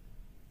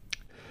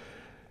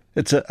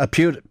 It's a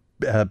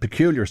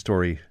peculiar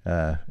story.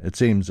 It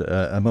seems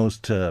a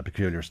most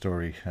peculiar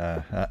story.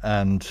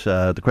 And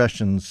the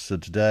questions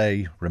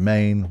today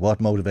remain: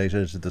 what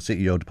motivated the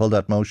CEO to pull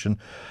that motion?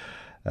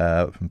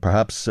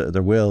 Perhaps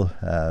there will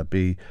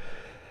be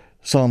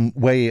some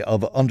way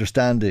of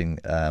understanding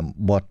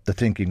what the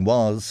thinking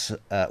was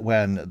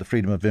when the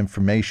Freedom of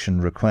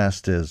Information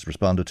request is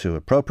responded to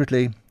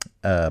appropriately.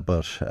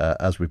 But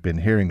as we've been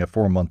hearing, a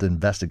 4-month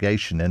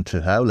investigation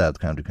into how Louth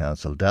County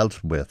Council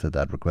dealt with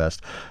that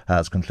request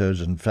has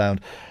concluded and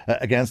found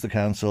against the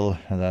council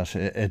that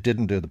it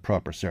didn't do the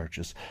proper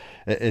searches.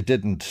 It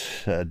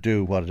didn't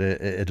do what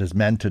it is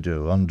meant to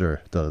do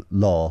under the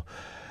law,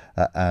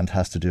 and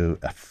has to do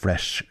a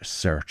fresh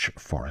search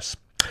for us.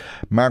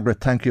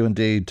 Margaret, thank you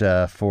indeed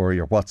for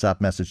your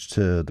WhatsApp message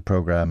to the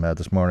programme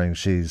this morning.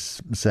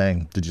 She's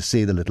saying, did you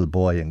see the little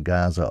boy in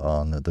Gaza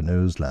on the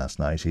news last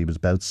night? He was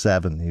about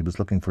 7. He was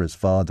looking for his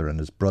father and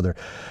his brother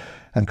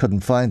and couldn't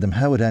find them.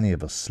 How would any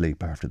of us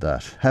sleep after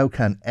that? How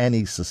can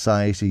any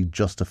society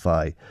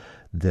justify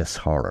this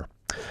horror?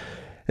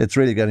 It's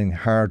really getting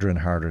harder and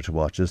harder to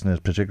watch, isn't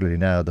it? Particularly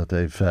now that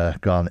they've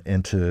gone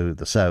into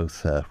the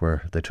south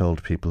where they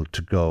told people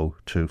to go,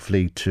 to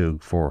flee to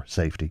for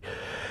safety.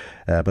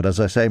 But as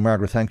I say,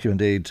 Margaret, thank you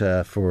indeed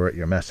for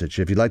your message.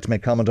 If you'd like to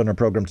make comment on our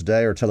programme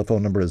today, our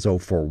telephone number is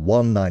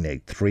 041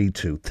 983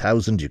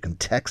 2000. You can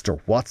text or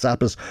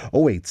WhatsApp us.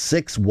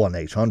 086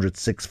 1800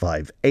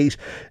 658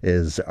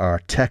 is our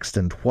text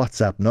and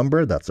WhatsApp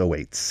number. That's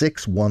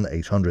 086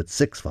 1800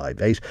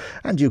 658.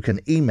 And you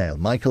can email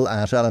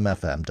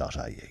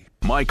michael@lmfm.ie.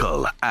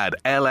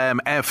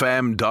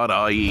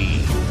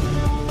 michael@lmfm.ie.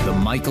 The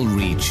Michael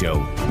Reade Show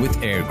with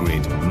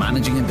EirGrid,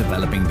 managing and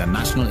developing the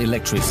national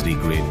electricity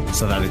grid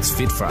so that it's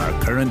fit for our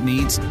current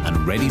needs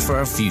and ready for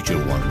our future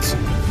ones.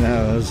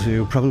 Now, as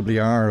you probably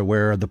are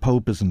aware, the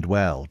Pope isn't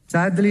well.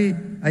 Sadly,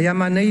 I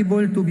am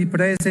unable to be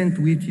present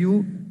with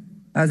you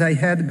as I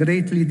had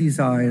greatly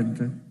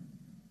desired.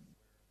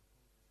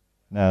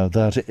 Now,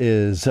 that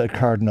is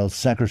Cardinal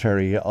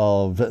Secretary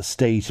of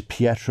State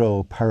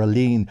Pietro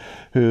Parolin,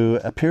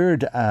 who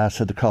appeared at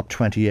the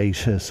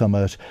COP28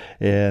 summit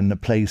in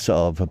place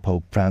of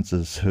Pope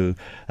Francis, who,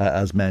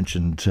 as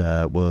mentioned,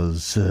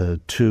 was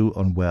too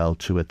unwell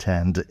to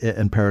attend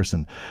in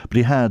person. But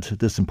he had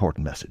this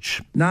important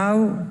message.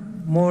 Now,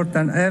 more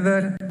than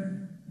ever,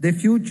 the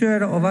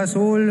future of us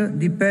all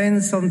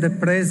depends on the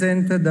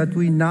present that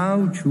we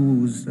now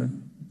choose.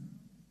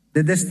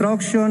 The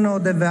destruction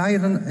of the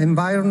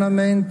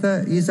environment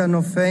is an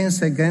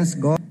offense against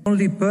God, not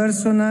only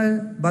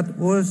personal but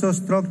also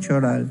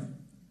structural,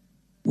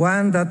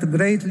 one that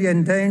greatly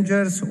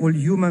endangers all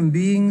human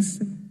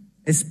beings,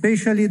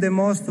 especially the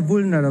most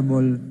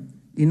vulnerable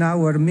in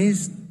our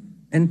midst,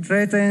 and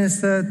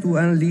threatens to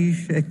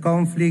unleash a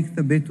conflict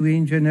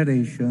between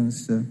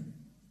generations.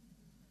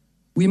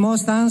 We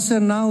must answer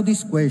now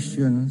these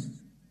questions.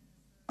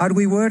 Are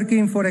we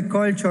working for a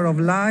culture of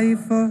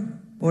life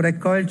or a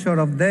culture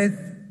of death?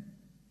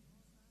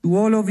 To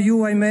all of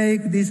you, I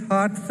make this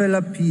heartfelt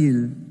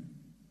appeal.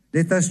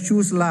 Let us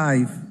choose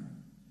life.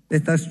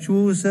 Let us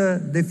choose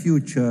the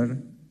future.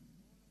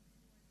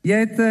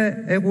 Yet,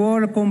 a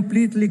world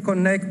completely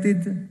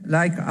connected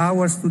like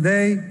ours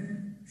today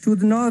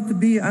should not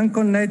be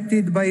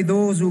unconnected by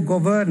those who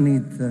govern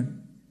it,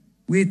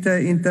 with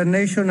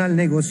international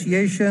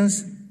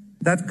negotiations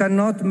that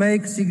cannot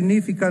make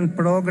significant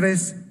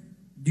progress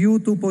due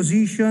to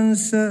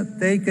positions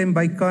taken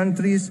by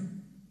countries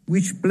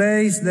which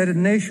place their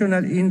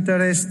national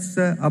interests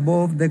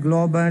above the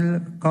global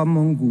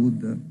common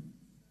good.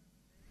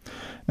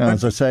 Now,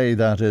 as I say,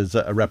 that is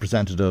a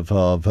representative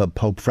of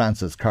Pope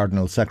Francis,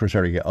 Cardinal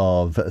Secretary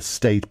of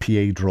State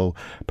Pietro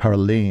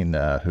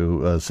Parolin, who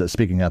was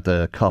speaking at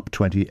the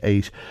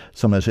COP28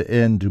 summit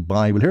in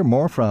Dubai. We'll hear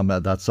more from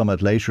that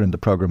summit later in the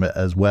programme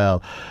as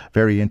well.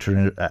 Very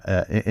interesting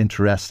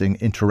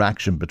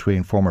interaction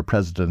between former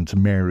President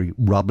Mary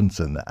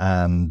Robinson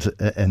and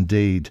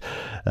indeed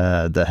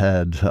the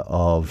head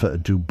of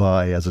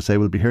Dubai. As I say,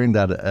 we'll be hearing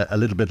that a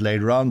little bit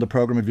later on the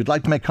programme. If you'd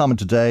like to make comment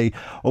today,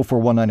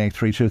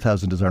 041983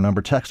 2000 is our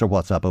number. Text or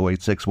WhatsApp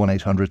 086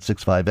 1800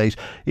 658.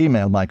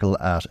 Email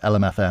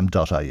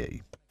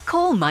michael@lmfm.ie.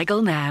 Call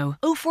Michael now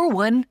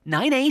 041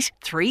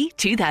 983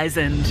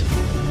 2000.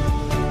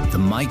 The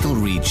Michael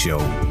Reade Show,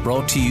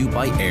 brought to you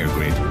by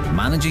EirGrid,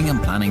 managing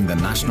and planning the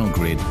national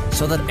grid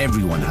so that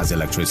everyone has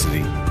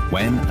electricity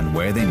when and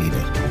where they need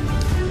it.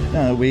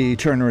 Now we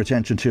turn our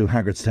attention to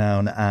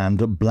Haggardstown and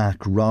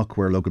Blackrock,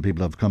 where local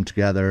people have come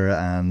together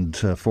and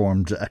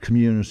formed a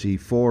community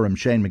forum.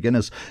 Shane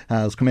McGuinness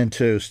has come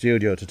into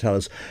studio to tell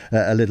us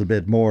a little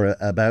bit more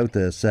about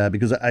this,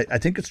 because I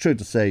think it's true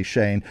to say,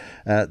 Shane,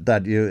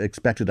 that you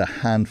expected a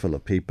handful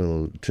of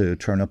people to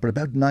turn up, but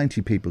about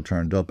 90 people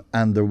turned up,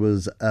 and there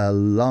was a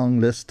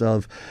long list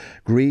of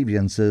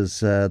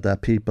grievances that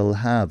people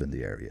have in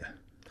the area.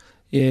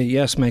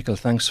 Yes, Michael,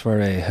 thanks for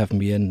having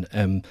me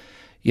in.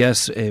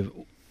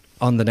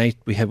 On the night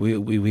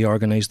we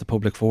organised the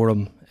public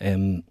forum.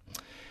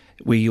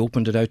 We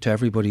opened it out to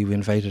everybody. We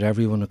invited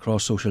everyone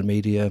across social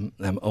media,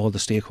 all the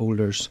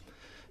stakeholders,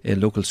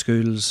 local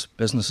schools,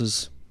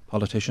 businesses,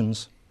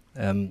 politicians,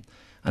 and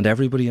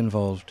everybody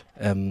involved.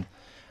 And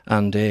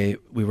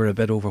we were a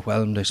bit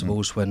overwhelmed, I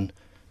suppose, when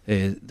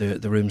the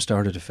room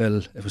started to fill.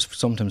 It was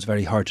sometimes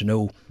very hard to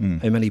know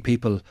how many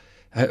people,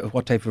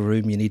 what type of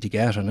room you need to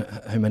get, and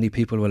how many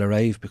people will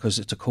arrive, because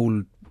it's a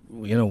cold,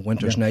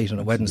 winter's night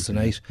and a Wednesday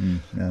night.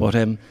 But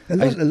a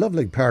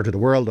lovely part of the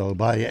world, though,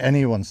 by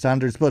anyone's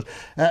standards. But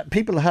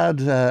people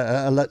had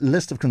a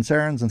list of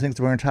concerns and things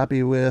they weren't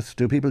happy with.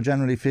 Do people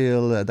generally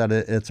feel that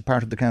it's a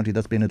part of the county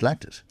that's been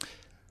neglected?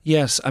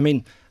 Yes, I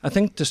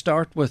think to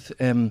start with,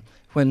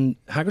 when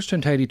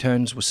Haggardstown Tidy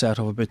Towns was set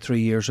up about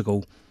 3 years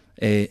ago,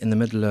 in the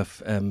middle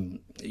of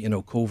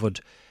COVID,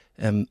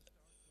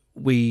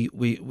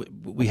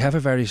 we have a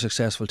very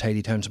successful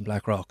Tidy Towns in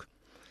Blackrock.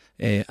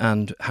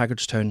 And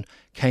Haggardstown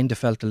kind of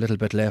felt a little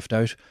bit left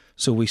out,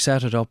 so we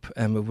set it up,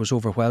 and it was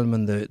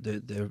overwhelming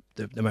the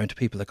amount of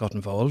people that got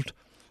involved.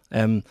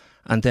 And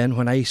then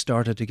when I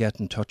started to get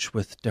in touch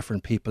with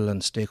different people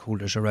and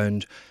stakeholders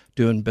around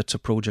doing bits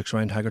of projects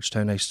around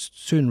Haggardstown, I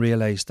soon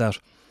realised that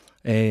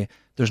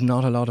there's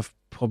not a lot of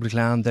public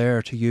land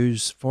there to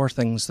use for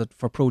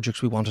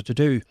projects we wanted to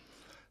do.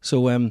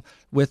 So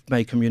with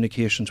my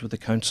communications with the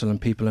council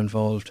and people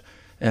involved,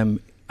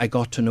 I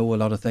got to know a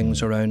lot of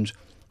things around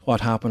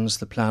what happens,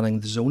 the planning.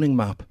 The zoning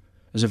map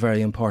is a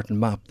very important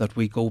map that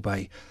we go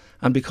by.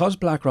 And because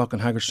Blackrock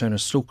and Haggardstown are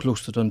so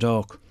close to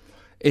Dundalk,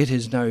 it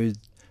is now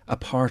a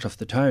part of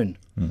the town.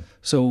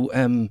 So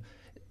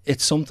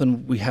it's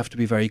something we have to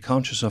be very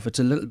conscious of. It's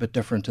a little bit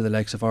different to the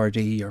likes of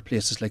RD or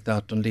places like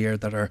that, Dunleer,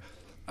 that are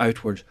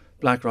outward.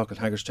 Blackrock and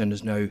Haggardstown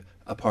is now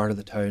a part of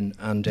the town.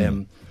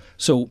 And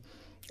so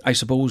I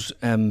suppose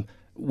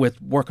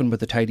with working with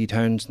the Tidy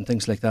Towns and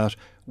things like that,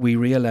 we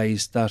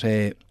realised that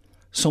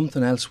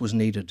something else was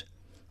needed.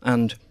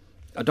 And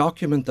a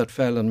document that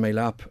fell in my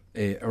lap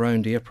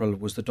around April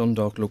was the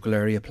Dundalk Local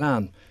Area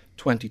Plan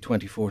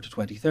 2024 to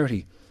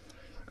 2030.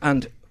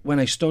 And when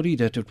I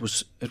studied it, it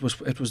was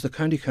the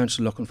county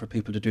council looking for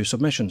people to do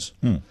submissions,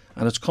 and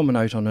it's coming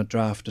out on a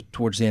draft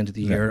towards the end of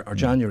the year or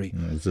January.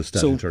 There's a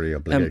statutory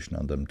obligation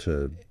on them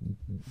to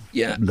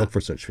look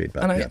for such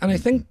feedback. And I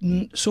think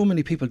so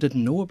many people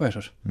didn't know about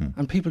it,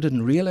 and people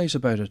didn't realise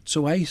about it.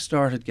 So I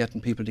started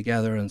getting people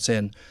together and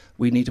saying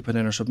we need to put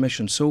in our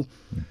submissions. So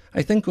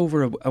I think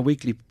over a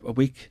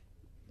week,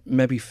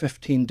 maybe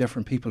 15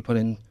 different people put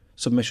in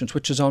submissions,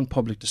 which is on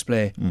public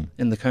display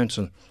in the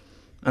council.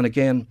 And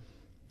again,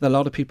 a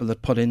lot of people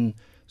that put in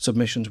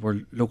submissions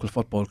were local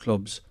football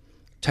clubs,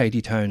 tidy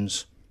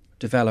towns,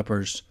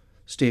 developers,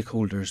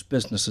 stakeholders,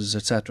 businesses,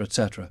 etc.,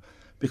 etc.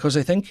 Because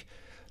I think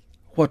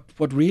what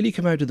really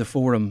came out of the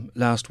forum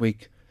last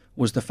week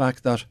was the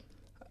fact that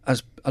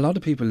as a lot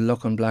of people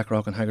look on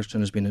Blackrock and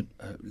Haggardstown as being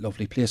a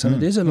lovely place, and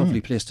it is a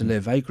lovely place to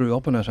live. I grew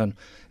up in it, and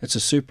it's a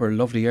super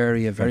lovely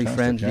area, very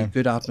friendly,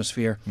 good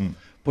atmosphere.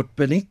 But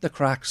beneath the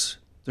cracks,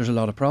 there's a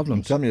lot of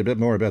problems. Tell me a bit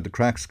more about the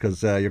cracks,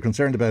 because you're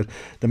concerned about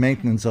the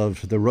maintenance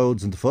of the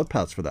roads and the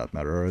footpaths, for that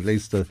matter, or at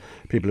least the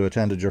people who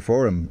attended your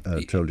forum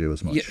told you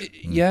as much.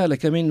 Yeah,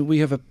 like, I mean, we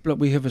have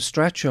a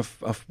stretch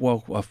of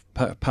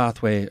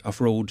pathway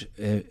of road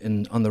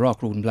on the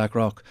Rock Road in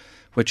Blackrock,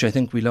 which I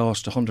think we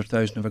lost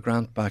 100,000 of a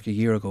grant back a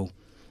year ago,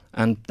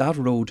 and that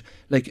road,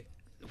 like,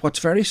 what's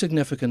very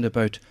significant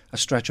about a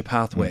stretch of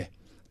pathway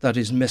that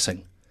is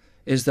missing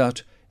is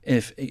that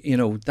if, you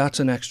know, that's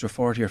an extra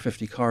 40 or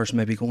 50 cars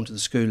maybe going to the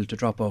school to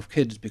drop off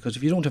kids, because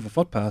if you don't have a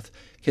footpath,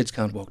 kids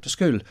can't walk to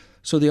school.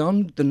 So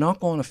the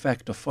knock-on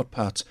effect of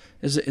footpaths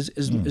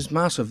is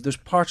massive. There's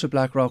parts of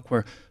Blackrock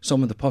where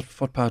some of the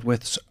footpath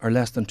widths are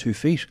less than 2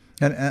 feet.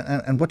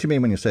 And what do you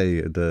mean when you say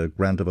the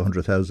grant of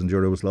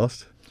 €100,000 was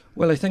lost?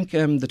 Well, I think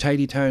the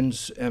Tidy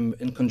Towns,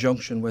 in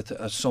conjunction with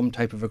some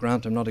type of a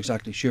grant, I'm not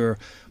exactly sure,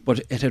 but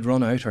it had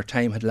run out, or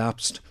time had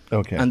lapsed,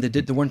 and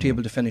they weren't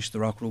able to finish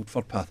the Rock Road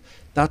footpath.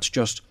 That's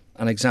just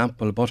an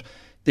example, but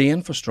the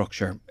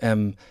infrastructure,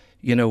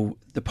 you know,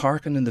 the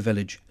parking in the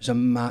village is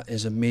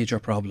a major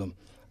problem.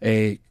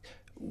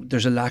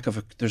 There's a lack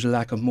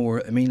of more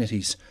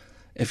amenities.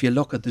 If you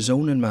look at the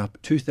zoning map,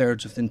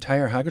 2/3 of the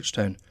entire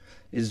Haggardstown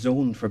is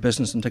zoned for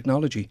business and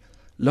technology.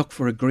 Look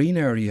for a green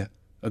area,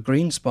 a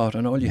green spot,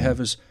 and all you have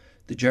is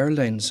the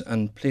Geraldines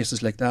and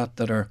places like that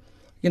are,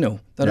 you know,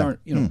 aren't,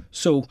 you know,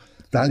 so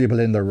valuable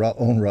in their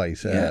own right,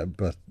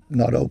 but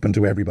not open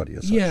to everybody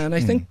as such. Yeah, and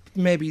I think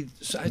maybe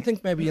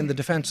in the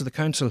defence of the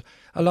council,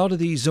 a lot of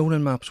these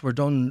zoning maps were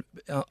done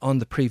on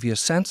the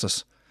previous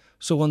census.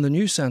 So on the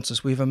new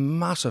census, we have a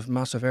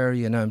massive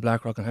area now in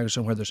Blackrock and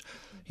Haggardstown where there's,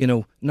 you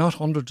know, not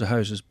hundreds of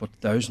houses but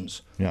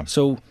thousands. Yeah.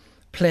 So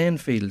playing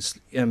fields,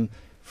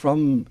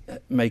 from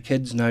my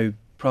kids now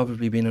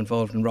probably being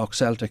involved in Rock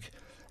Celtic,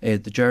 the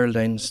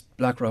Geraldines,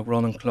 Blackrock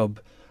Running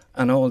Club,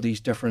 and all these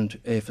different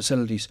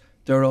facilities,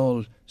 they're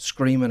all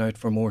screaming out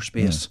for more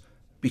space.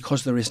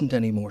 Because there isn't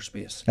any more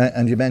space.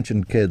 And you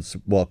mentioned kids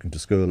walking to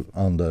school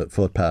on the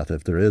footpath,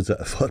 if there is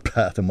a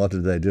footpath, and what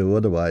do they do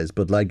otherwise?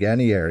 But like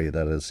any area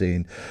that has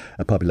seen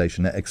a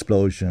population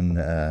explosion,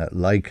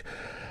 like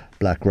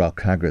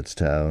Blackrock,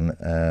 Haggardstown,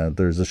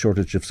 there's a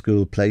shortage of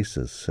school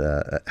places.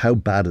 How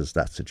bad is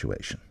that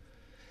situation?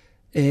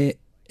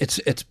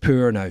 It's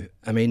poor now.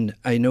 I mean,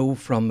 I know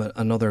from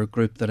another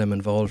group that I'm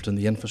involved in,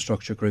 the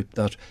infrastructure group,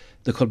 that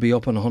there could be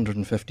up on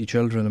 150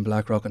 children in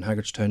Blackrock and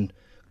Haggardstown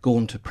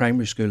going to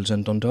primary schools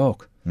in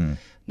Dundalk.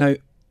 Now,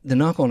 the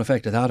knock-on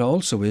effect of that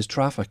also is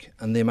traffic,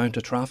 and the amount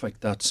of traffic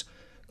that's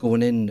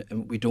going in.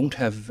 We don't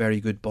have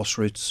very good bus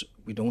routes.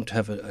 We don't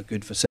have a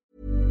good facility.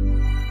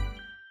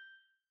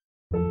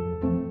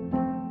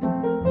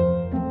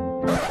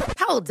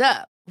 Hold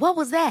up. What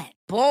was that?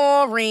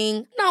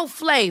 Boring. No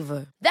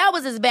flavor. That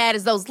was as bad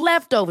as those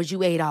leftovers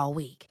you ate all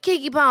week.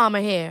 Keke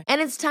Palmer here.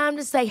 And it's time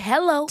to say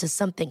hello to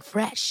something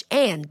fresh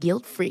and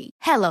guilt-free.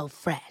 Hello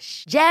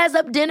Fresh. Jazz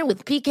up dinner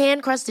with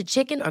pecan-crusted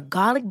chicken or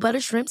garlic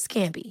butter shrimp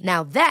scampi.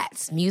 Now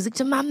that's music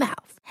to my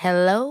mouth.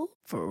 Hello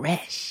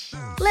Fresh.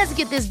 Let's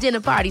get this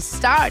dinner party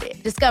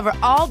started. Discover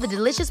all the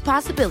delicious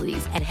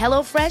possibilities at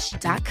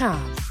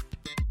HelloFresh.com.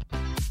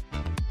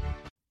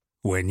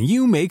 When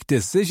you make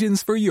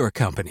decisions for your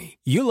company,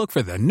 you look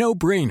for the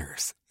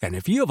no-brainers. And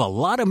if you have a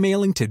lot of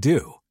mailing to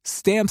do,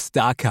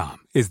 Stamps.com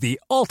is the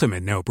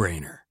ultimate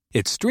no-brainer.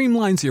 It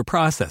streamlines your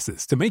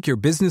processes to make your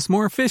business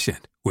more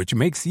efficient, which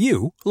makes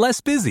you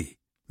less busy.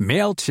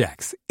 Mail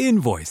checks,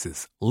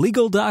 invoices,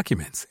 legal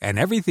documents, and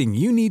everything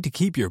you need to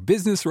keep your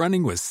business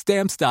running with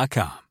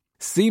Stamps.com.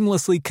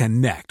 Seamlessly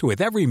connect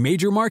with every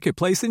major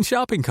marketplace and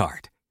shopping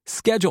cart.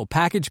 Schedule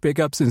package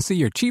pickups and see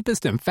your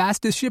cheapest and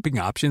fastest shipping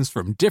options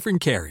from different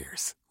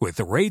carriers, with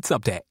rates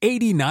up to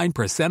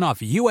 89% off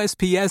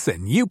USPS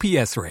and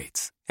UPS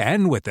rates.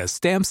 And with the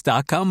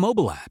Stamps.com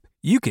mobile app,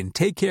 you can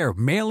take care of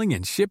mailing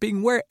and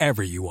shipping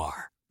wherever you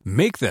are.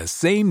 Make the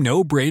same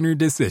no-brainer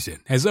decision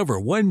as over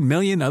 1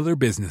 million other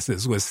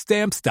businesses with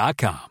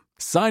Stamps.com.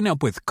 Sign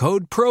up with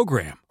code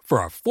PROGRAM for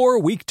a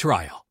 4-week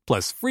trial,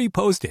 plus free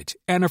postage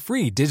and a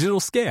free digital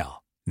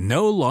scale.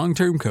 No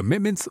long-term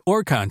commitments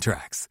or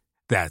contracts.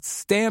 That's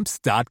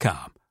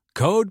Stamps.com.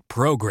 Code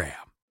PROGRAM.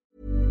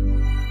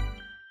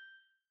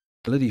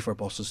 for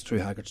buses through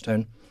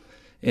Haggardstown.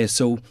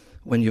 So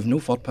when you've no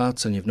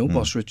footpaths and you've no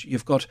bus routes,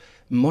 you've got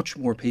much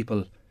more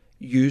people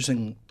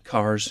using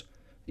cars,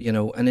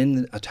 and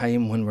in a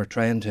time when we're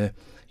trying to,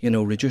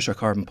 reduce our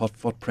carbon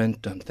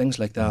footprint and things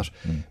like that,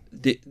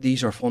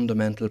 these are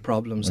fundamental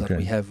problems that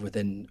we have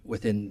within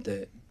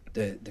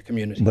the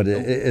community. But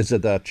is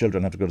it that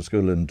children have to go to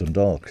school in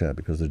Dundalk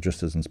because there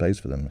just isn't space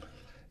for them?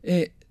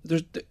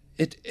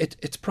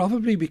 It's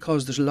probably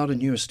because there's a lot of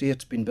new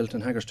estates being built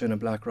in Haggardstown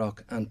and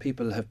Blackrock, and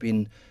people have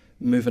been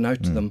moving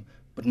out to them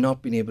but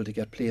not being able to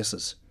get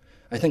places.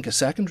 I think a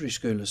secondary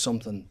school is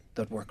something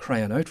that we're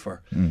crying out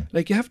for.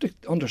 Like, you have to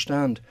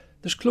understand,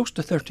 there's close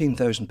to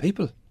 13,000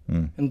 people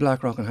in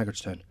Blackrock and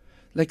Haggardstown.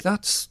 Like,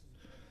 that's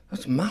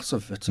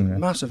massive. It's a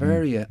massive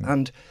area,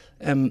 and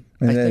I think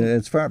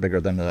it's far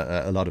bigger than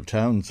a lot of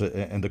towns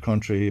in the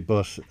country.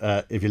 But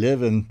if you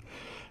live in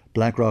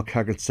Blackrock,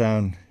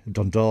 Haggardstown,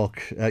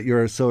 Dundalk,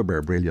 you're a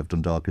suburb really of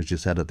Dundalk, as you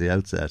said at the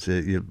outset.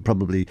 You'll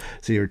probably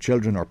see your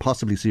children, or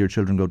possibly see your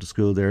children, go to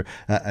school there,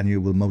 and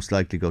you will most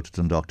likely go to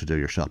Dundalk to do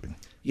your shopping.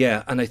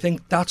 Yeah, and I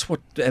think that's what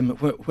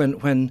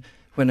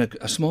when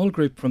a small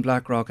group from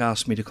Blackrock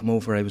asked me to come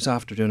over, I was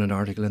after doing an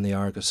article in the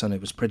Argus, and I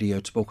was pretty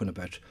outspoken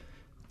about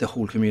the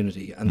whole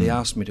community, and they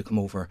asked me to come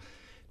over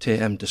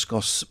to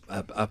discuss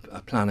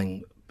a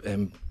planning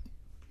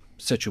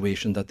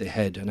situation that they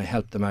had, and I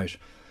helped them out.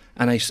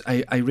 And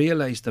I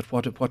realised that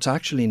what's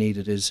actually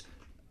needed is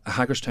a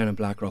Haggardstown and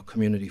Blackrock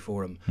community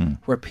forum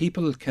where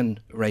people can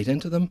write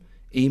into them,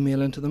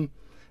 email into them,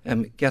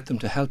 get them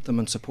to help them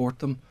and support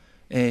them.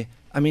 I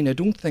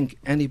don't think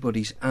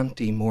anybody's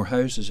anti more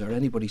houses or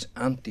anybody's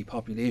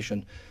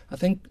anti-population. I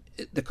think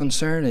the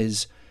concern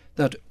is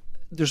that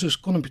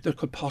there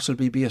could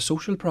possibly be a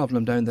social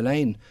problem down the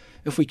line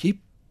if we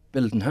keep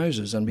building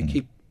houses and we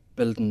keep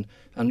building.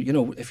 And,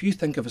 if you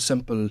think of a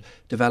simple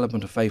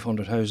development of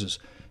 500 houses,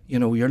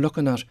 you're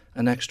looking at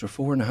an extra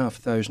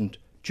 4,500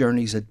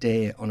 journeys a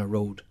day on a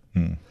road.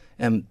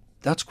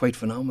 That's quite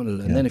phenomenal.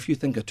 And then if you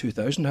think of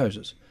 2,000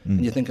 houses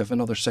and you think of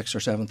another 6,000 or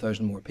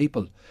 7,000 more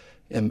people,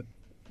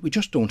 we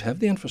just don't have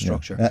the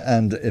infrastructure. Yeah.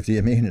 And if the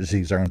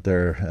amenities aren't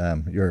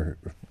there, you're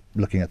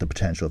looking at the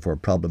potential for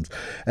problems.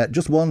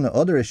 Just one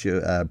other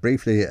issue,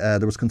 briefly,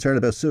 there was concern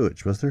about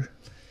sewage, was there?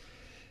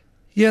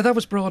 Yeah, that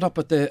was brought up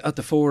at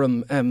the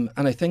forum, and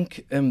I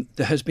think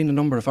there has been a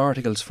number of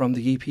articles from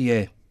the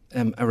EPA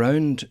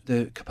around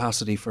the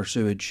capacity for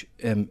sewage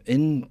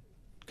in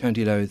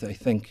County Louth, I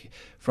think,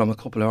 from a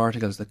couple of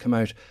articles that come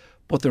out.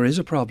 But there is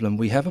a problem.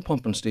 We have a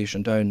pumping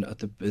station down at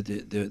the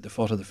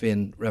foot of the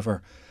Fane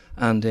River,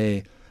 and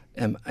it's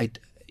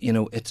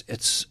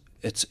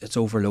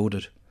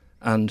overloaded.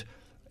 And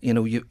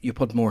you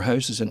put more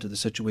houses into the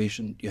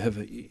situation,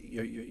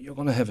 you're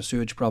going to have a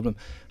sewage problem.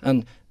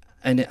 And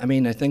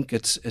I think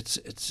it's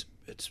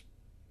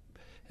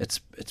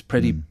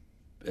pretty.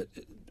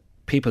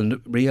 People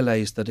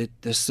realise that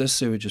this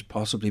sewage has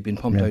possibly been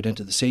pumped out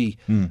into the sea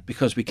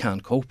because we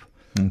can't cope,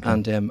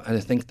 and I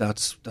think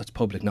that's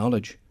public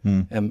knowledge.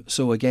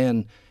 So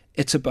again,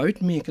 it's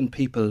about making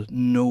people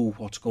know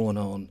what's going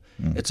on.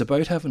 It's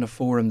about having a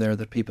forum there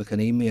that people can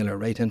email or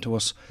write into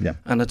us,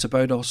 and it's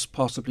about us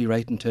possibly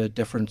writing to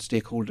different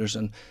stakeholders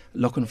and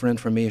looking for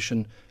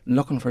information,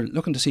 looking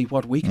to see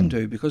what we can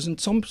do. Because in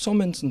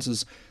some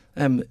instances,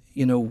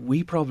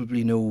 we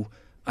probably know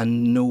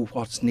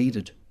what's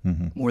needed.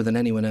 More than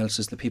anyone else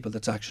is the people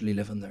that's actually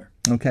living there.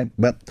 Okay,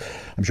 well,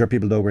 I'm sure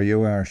people know where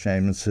you are,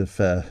 Seamus, if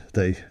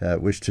they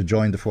wish to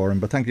join the forum.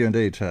 But thank you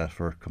indeed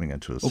for coming in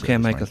to us. Okay,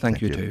 Michael, thank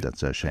you too.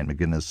 That's Shane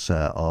McGuinness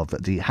of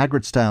the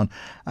Haggardstown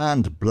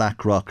and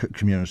Blackrock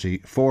Community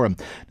Forum.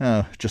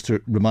 Now, just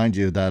to remind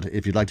you that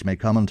if you'd like to make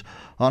comment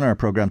on our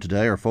programme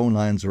today, our phone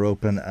lines are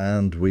open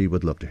and we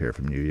would love to hear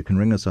from you. You can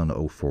ring us on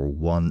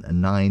 041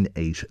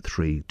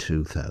 983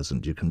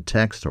 2000. You can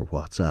text or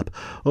WhatsApp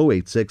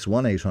 086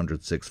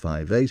 1800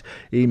 658.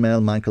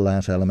 Email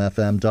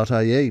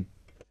michael@lmfm.ie.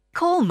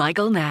 Call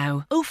Michael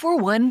now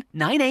 041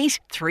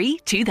 983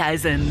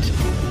 2000.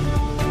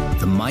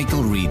 The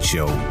Michael Reade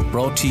Show,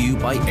 brought to you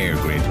by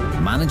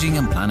EirGrid, managing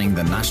and planning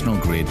the national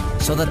grid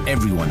so that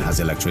everyone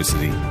has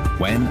electricity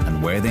when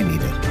and where they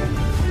need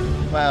it.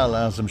 Well,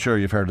 as I'm sure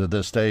you've heard at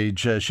this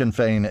stage, Sinn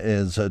Féin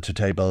is to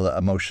table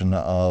a motion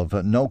of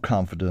no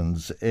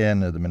confidence in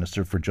the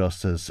Minister for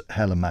Justice,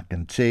 Helen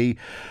McEntee.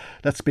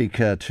 Let's speak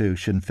to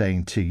Sinn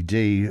Féin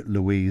TD,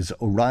 Louise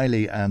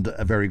O'Reilly, and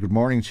a very good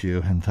morning to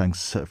you, and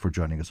thanks for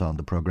joining us on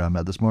the programme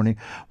this morning.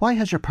 Why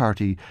has your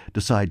party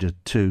decided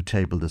to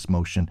table this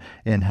motion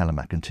in Helen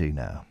McEntee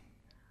now?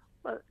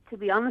 Well, to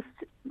be honest,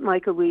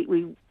 Michael,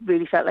 we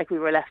really felt like we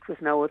were left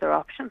with no other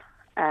option,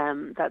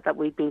 that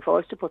we'd been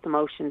forced to put the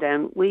motion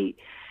down.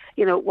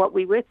 What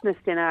we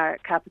witnessed in our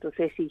capital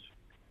city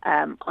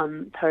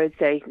on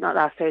Thursday, not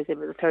last Thursday,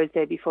 but the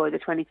Thursday before, the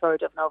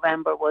 23rd of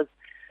November, was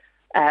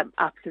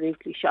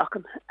absolutely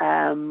shocking,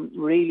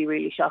 really,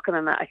 really shocking.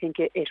 And I think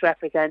it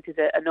represented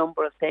a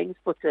number of things.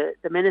 But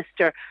the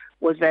Minister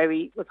was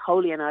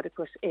wholly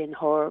inadequate in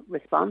her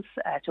response.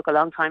 It took a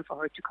long time for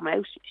her to come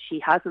out.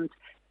 She hasn't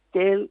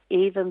still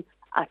even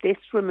at this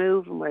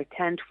remove, and we're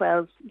 10,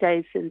 12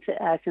 days since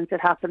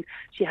it happened,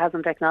 she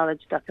hasn't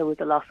acknowledged that there was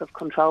a loss of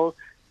control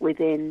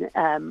within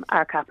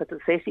our capital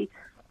city.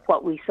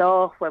 What we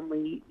saw when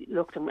we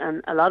looked,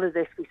 and a lot of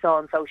this we saw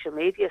on social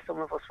media, some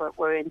of us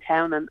were in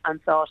town and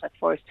saw it at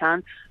first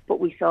hand, but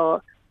we saw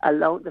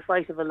the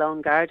fight of a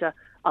lone Garda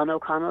on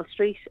O'Connell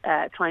Street,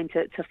 trying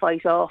to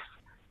fight off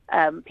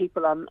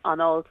people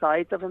on all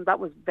sides of him. That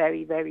was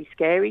very, very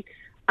scary.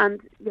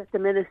 And yet the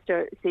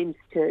minister seems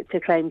to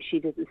claim she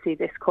didn't see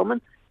this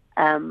coming.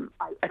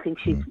 I think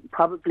she's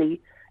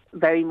probably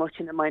very much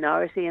in the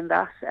minority in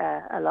that.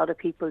 A lot of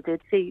people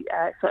did see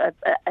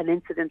an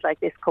incident like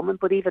this coming,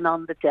 but even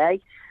on the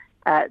day,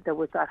 there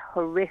was that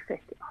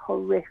horrific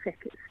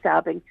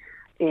stabbing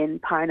in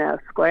Parnell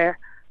Square.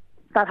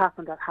 That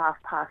happened at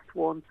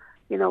 1:30.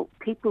 You know,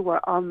 people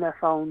were on their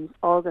phones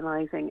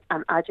organising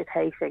and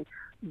agitating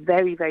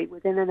very, very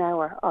within an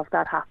hour of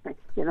that happening,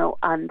 you know,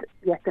 and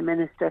yet the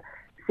minister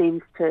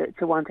seems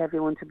to want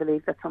everyone to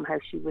believe that somehow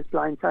she was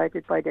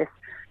blindsided by this.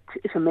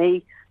 To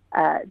me,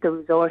 the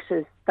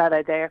resources that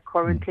are there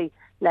currently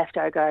left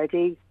our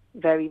Gardaí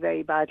very,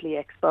 very badly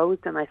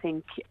exposed, and I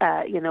think,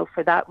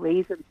 for that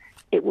reason,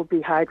 it would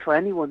be hard for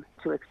anyone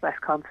to express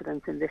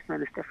confidence in this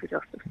Minister for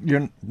Justice.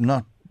 You're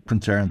not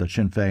concerned that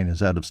Sinn Féin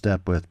is out of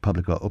step with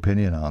public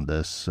opinion on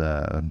this?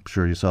 I'm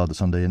sure you saw the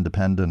Sunday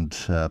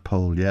Independent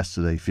poll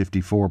yesterday.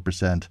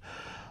 54%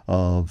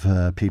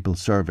 of people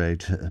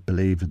surveyed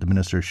believe that the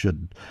Minister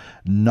should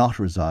not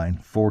resign.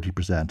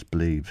 40%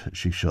 believe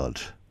she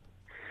should.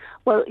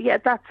 Well, yeah,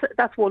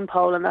 that's one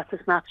poll and that's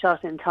a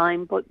snapshot in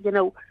time. But, you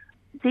know,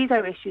 these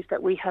are issues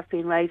that we have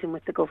been raising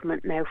with the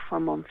government now for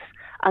months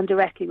and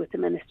directly with the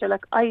Minister.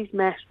 Like, I've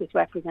met with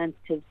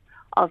representatives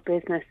of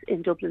business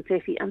in Dublin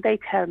City, and they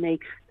tell me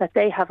that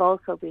they have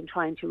also been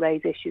trying to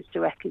raise issues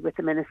directly with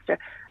the Minister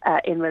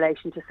in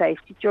relation to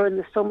safety. During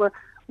the summer,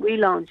 we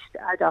launched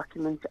a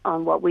document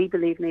on what we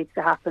believe needs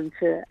to happen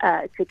to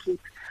keep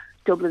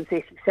Dublin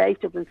City safe,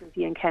 Dublin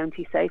City and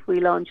County safe. We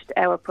launched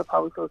our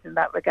proposals in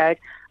that regard,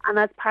 and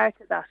as part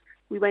of that,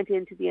 we went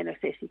into the inner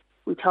city.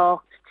 We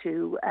talked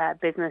to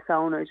business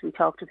owners. We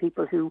talked to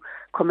people who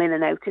come in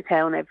and out to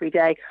town every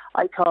day.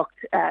 I talked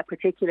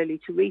particularly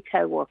to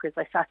retail workers.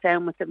 I sat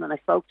down with them and I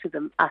spoke to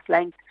them at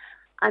length.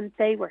 And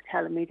they were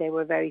telling me they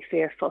were very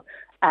fearful.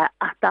 At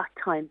that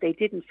time, they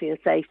didn't feel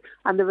safe.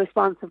 And the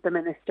response of the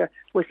Minister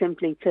was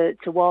simply to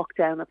walk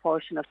down a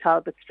portion of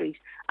Talbot Street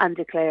and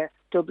declare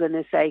Dublin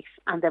is safe.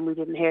 And then we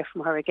didn't hear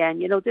from her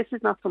again. You know, this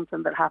is not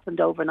something that happened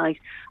overnight.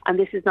 And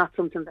this is not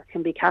something that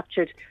can be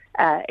captured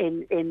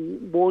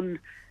in one,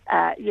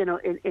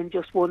 in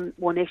just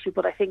one issue.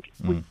 But I think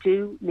we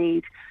do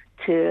need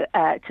to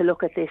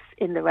look at this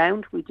in the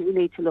round. We do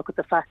need to look at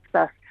the fact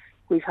that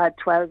we've had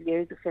 12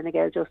 years of Fine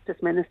Gael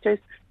Justice Ministers.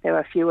 There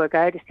are fewer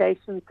Garda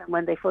stations than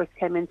when they first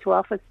came into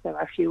office. There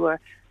are fewer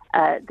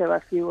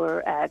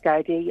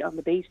Gardaí on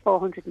the beat,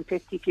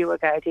 450 fewer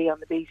Gardaí on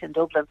the beat in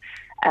Dublin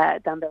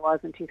than there was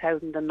in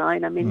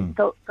 2009. I mean,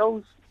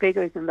 those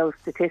figures and those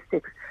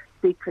statistics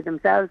speak for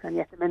themselves, and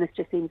yet the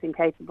Minister seems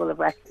incapable of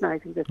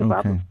recognising there's a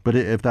problem. But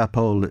if that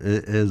poll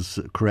is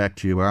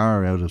correct, you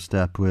are out of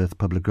step with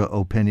public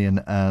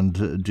opinion, and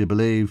do you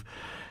believe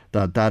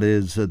that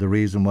is the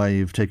reason why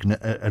you've taken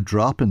a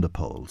drop in the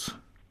polls?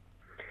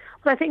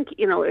 Well, I think,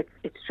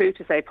 it's true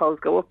to say polls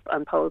go up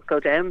and polls go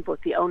down,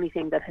 but the only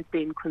thing that has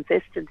been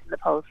consistent in the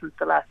polls since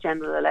the last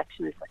general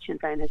election is that Sinn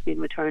Féin has been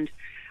returned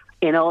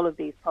in all of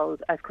these polls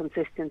as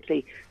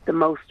consistently the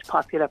most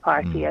popular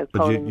party out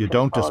polling. But you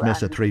don't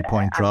dismiss a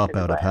 3-point drop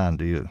out of hand,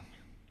 do you?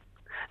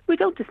 We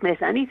don't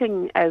dismiss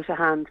anything out of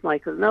hand,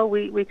 Michael. No,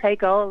 we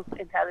take all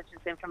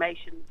intelligence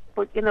information.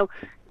 But,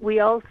 we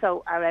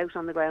also are out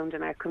on the ground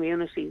in our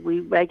community.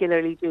 We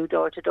regularly do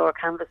door-to-door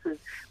canvasses.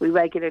 We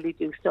regularly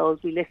do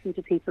stalls. We listen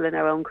to people in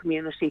our own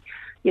community.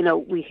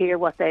 We hear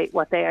what they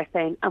are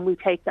saying, and we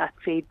take that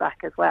feedback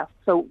as well.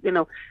 So,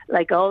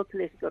 like all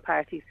political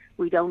parties,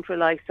 we don't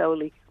rely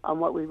solely on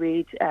what we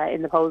read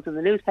in the polls and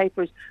the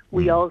newspapers.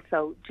 We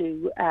also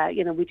do,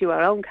 we do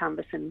our own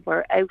canvassing.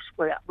 We're out,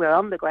 we're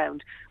on the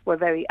ground. We're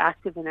very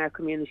active in our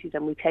communities,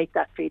 and we take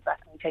that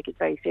feedback and we take it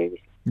very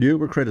seriously. You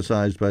were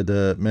criticised by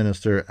the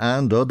Minister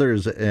and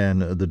others in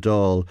the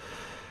Dáil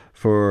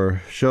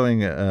for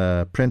showing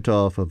a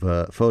print-off of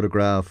a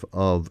photograph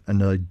of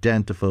an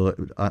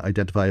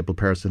identifiable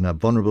person, a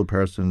vulnerable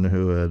person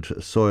who had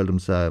soiled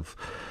himself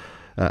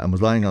and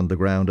was lying on the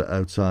ground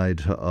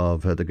outside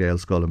of the Gael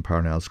Skull in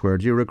Parnell Square.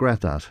 Do you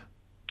regret that?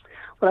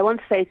 Well, I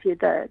want to say to you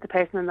that the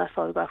person in that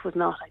photograph was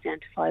not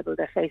identifiable.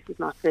 Their face was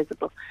not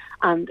visible.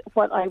 And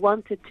what I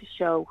wanted to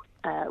show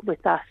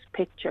with that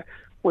picture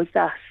was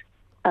that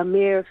a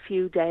mere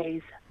few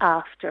days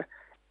after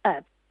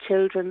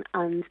children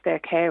and their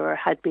carer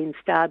had been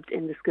stabbed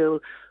in the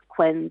school,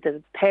 when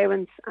the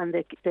parents and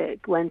they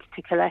went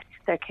to collect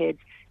their kids,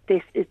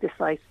 this is the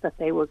sight that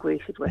they were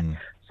greeted with.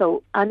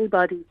 So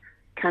anybody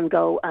can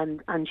go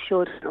and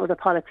should, and other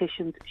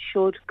politicians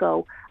should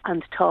go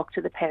and talk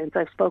to the parents.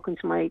 I've spoken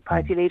to my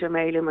party leader,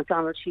 Mary Lou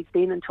McDonald. She's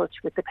been in touch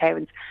with the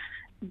parents.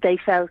 They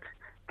felt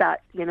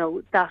that,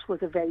 that was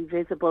a very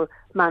visible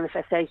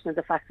manifestation of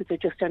the fact that there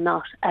just are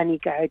not any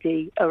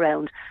Gardaí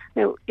around.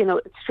 Now,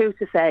 it's true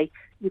to say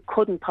you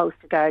couldn't post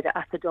a Garda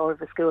at the door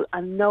of a school,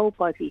 and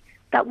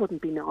that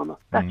wouldn't be normal.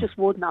 That just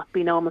would not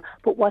be normal.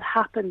 But what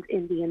happened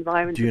in the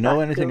environment? Do you know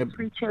anything?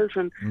 Three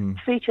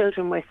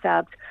children were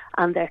stabbed,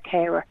 and their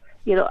carer.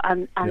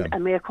 And a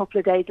mere couple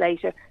of days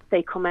later,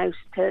 they come out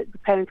the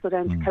parents go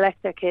down to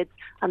collect their kids,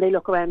 and they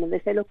look around and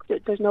they say, "Look,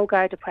 there's no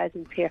Garda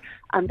presence here,"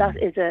 and that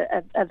is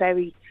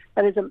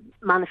a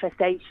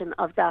manifestation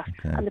of that,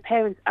 and the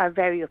parents are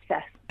very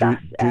upset. Do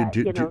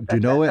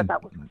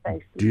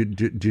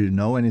you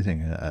know anything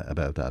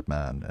about that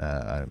man?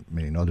 I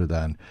mean, other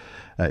than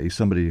he's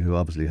somebody who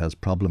obviously has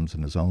problems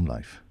in his own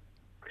life.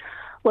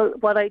 Well,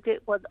 what I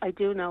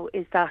do know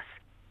is that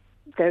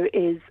there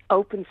is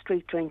open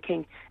street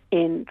drinking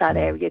in that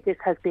area. This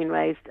has been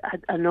raised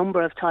a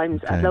number of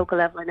times at local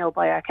level, I know,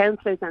 by our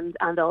councillors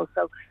and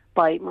also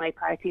by my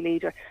party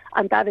leader,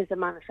 and that is a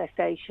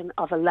manifestation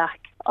of a lack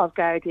of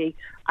Gardaí,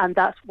 and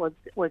that was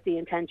the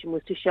intention,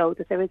 was to show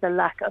that there is a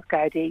lack of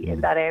Gardaí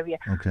in that area.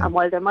 And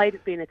while there might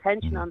have been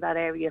attention on that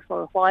area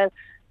for a while,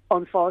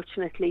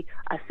 unfortunately,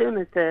 as soon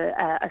as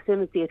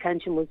the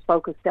attention was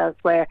focused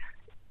elsewhere,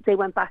 they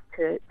went back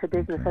to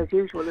business as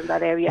usual in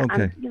that area.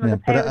 And the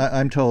parents, but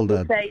I'm told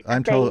that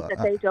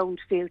they don't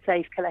feel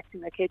safe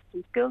collecting their kids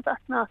from school.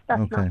 That's not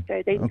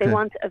fair. They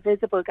want a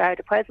visible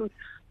Garda presence,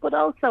 but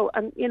also,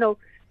 and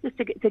just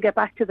to get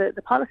back to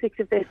the politics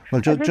of this.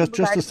 Well, just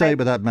to say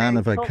with that man,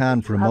 if I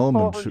can, for a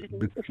moment.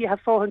 If you have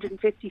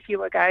 450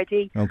 fewer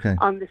Gardaí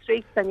on the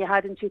streets than you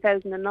had in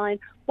 2009,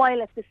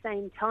 while at the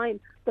same time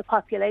the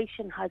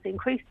population has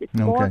increased. It's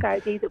more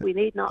Gardaí that we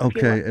need, not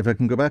fewer. If I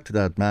can go back to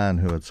that man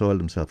who had soiled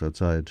himself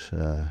outside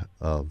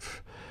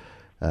of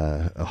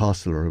a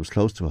hostel, or who was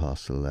close to a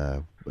hostel.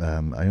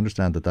 I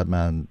understand that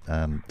man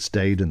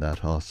stayed in that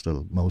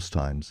hostel most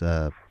times,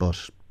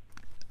 but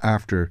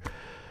after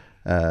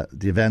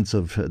the events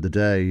of the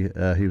day,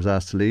 he was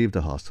asked to leave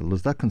the hostel.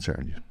 Does that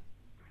concern you?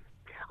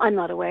 I'm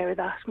not aware of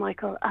that,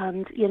 Michael.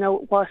 And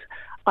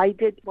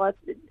what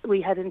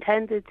we had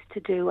intended to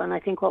do, and I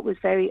think what was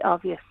very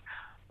obvious,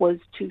 was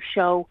to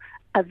show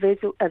a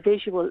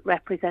visual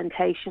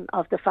representation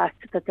of the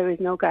fact that there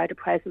is no Garda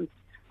presence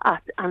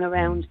at and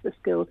around the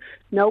school.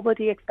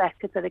 Nobody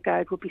expected that a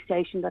guard would be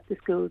stationed at the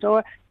school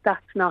door.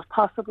 That's not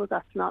possible,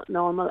 that's not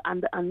normal,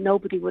 and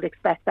nobody would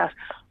expect that.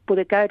 But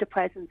a Garda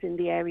presence in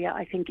the area,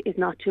 I think, is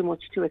not too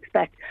much to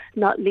expect,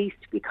 not least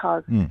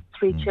because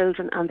three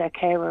children and their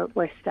carer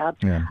were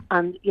stabbed.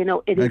 And,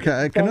 it is...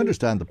 I can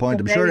understand the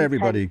point. I'm sure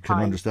everybody can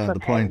understand the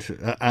point,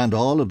 and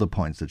all of the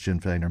points that Sinn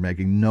Féin are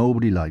making.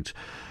 Nobody liked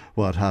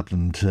what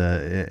happened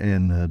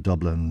in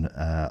Dublin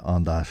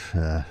on that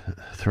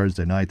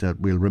Thursday night that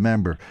we'll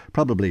remember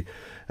probably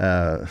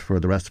for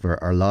the rest of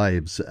our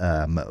lives.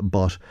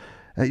 But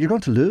you're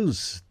going to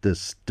lose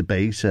this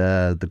debate.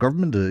 The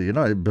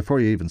government, before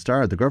you even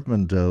start, the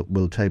government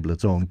will table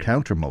its own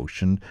counter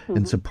motion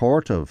in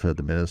support of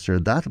the minister.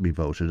 That'll be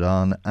voted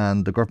on,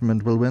 and the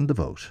government will win the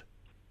vote.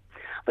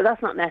 But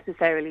that's not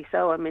necessarily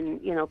so. I mean,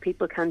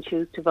 people can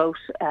choose to vote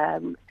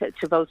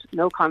to vote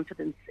no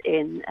confidence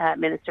in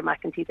Minister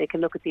McEntee. They can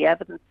look at the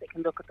evidence, they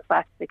can look at the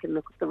facts, they can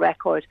look at the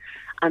record,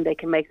 and they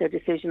can make their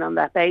decision on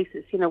that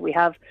basis. We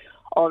have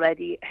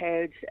already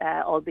heard,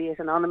 albeit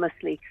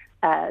anonymously,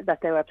 that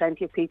there are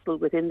plenty of people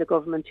within the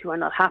government who are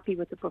not happy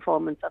with the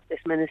performance of this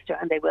minister,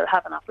 and they will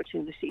have an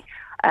opportunity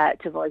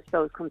to voice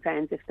those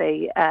concerns if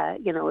they,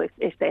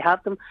 if they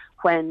have them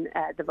when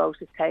the vote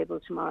is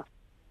tabled tomorrow.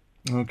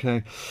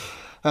 Okay.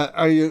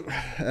 Are you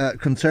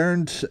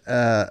concerned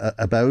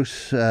about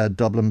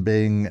Dublin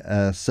being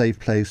a safe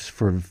place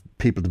for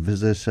people to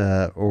visit,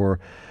 or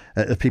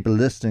if people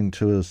listening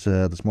to us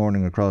this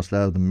morning across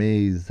Louth and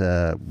Meath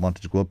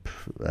wanted to go up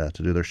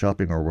to do their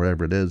shopping or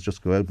wherever it is,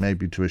 just go out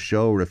maybe to a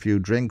show or a few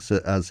drinks,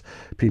 as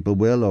people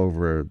will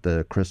over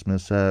the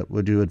Christmas,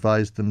 would you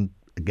advise them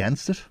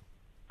against it?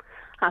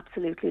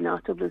 Absolutely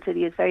not. Dublin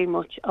City is very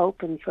much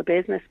open for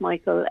business,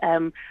 Michael,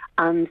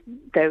 and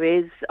there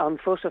is, on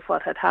foot of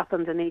what had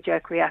happened, a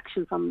knee-jerk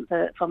reaction from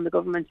the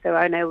government. There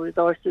are now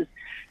resources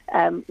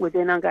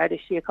within An Garda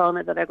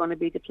Síochána that are going to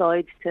be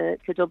deployed to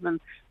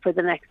Dublin for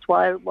the next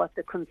while. What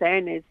the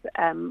concern is,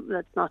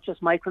 that's not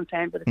just my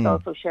concern, but it's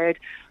also shared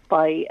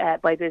by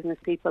business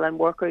people and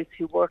workers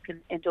who work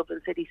in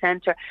Dublin city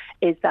centre,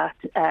 is that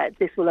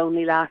this will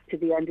only last to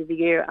the end of the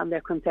year, and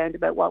they're concerned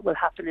about what will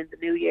happen in the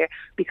new year,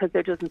 because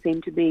there doesn't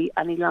seem to be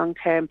any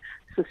long-term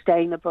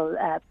sustainable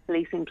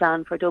policing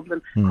plan for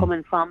Dublin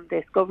coming from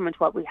this government.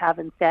 What we have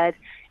instead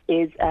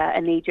is a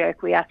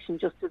knee-jerk reaction,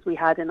 just as we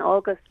had in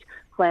August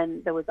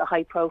when there was a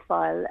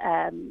high-profile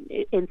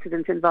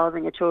incident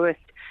involving a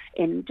tourist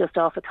in just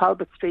off of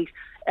Talbot Street.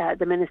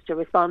 The minister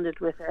responded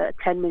with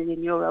 €10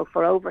 million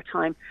for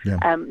overtime.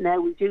 Now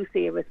we do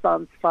see a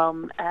response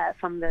from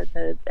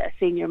the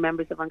senior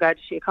members of An Garda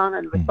Síochána,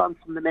 and a response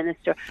from the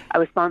minister, a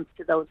response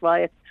to those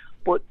riots.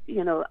 But,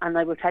 and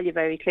I will tell you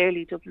very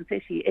clearly, Dublin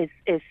City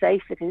is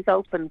safe, it is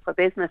open for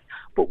business,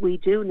 but we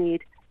do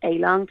need a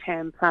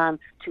long-term plan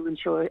to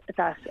ensure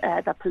that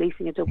that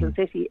policing in Dublin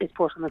City is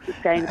put on a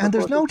sustainable And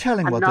there's no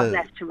telling and what not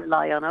left to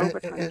rely on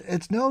overtime.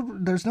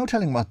 There's no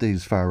telling what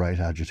these far-right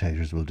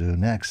agitators will do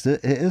next,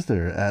 is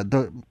there?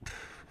 The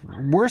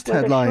worst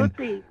headline... There should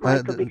be,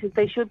 Michael, because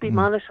they should be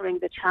monitoring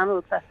the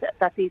channels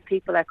that these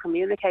people are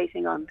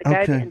communicating on. The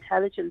Garda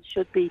intelligence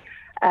should be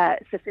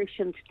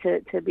sufficient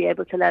to be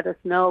able to let us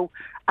know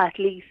at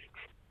least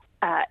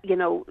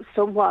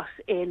somewhat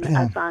in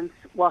advance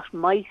what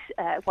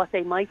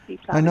they might be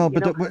planning. I know,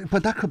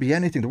 but that could be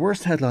anything. The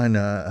worst headline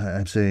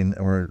I've seen,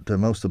 or the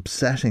most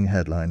upsetting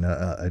headline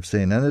I've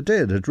seen, and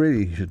it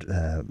really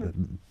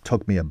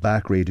took me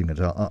aback reading it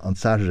on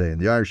Saturday in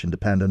the Irish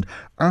Independent.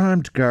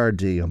 Armed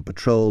Gardaí on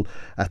patrol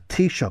at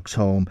Taoiseach's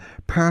home,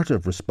 part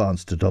of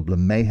response to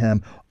Dublin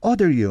mayhem.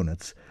 Other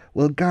units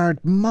will guard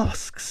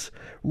mosques,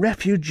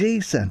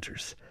 refugee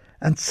centres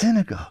and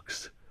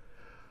synagogues.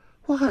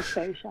 What? That's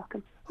very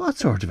shocking. What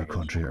sort of a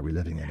country are we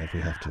living in if we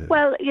have to...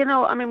 Well,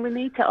 we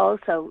need to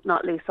also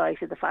not lose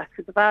sight of the fact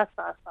that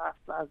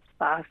the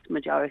vast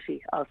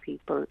majority of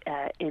people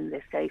in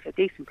this state are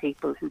decent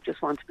people who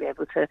just want to be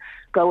able to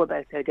go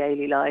about their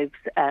daily lives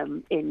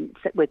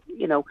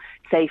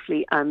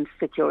safely and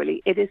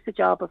securely. It is the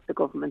job of the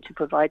government to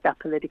provide that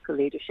political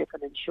leadership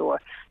and ensure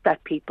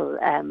that people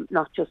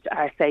not just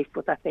are safe,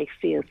 but that they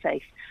feel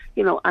safe.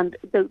 And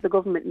the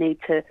government need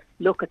to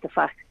look at the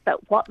fact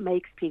that what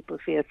makes people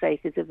feel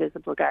safe is a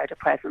visible Garda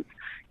presence.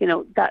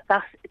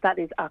 That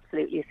is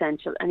absolutely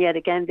essential. And yet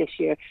again this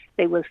year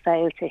they will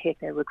fail to hit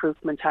their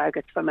recruitment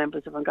targets for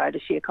members of An Garda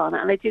Síochána.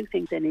 And I do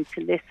think they need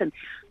to listen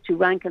to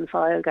rank and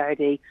file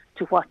Gardaí,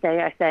 to what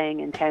they are saying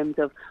in terms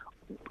of,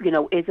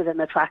 is it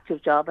an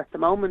attractive job at the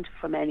moment?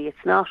 For many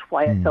it's not.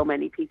 Why are so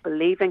many people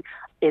leaving?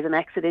 Is an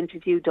exit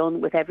interview done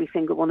with every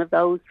single one of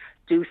those?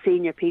 Do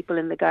senior people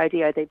in the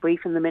Gardaí, are they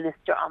briefing the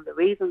Minister on the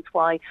reasons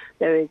why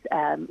there is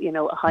a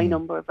high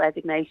number of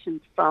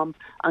resignations from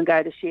An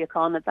Garda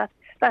Síochána?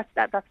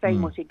 That's very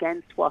much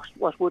against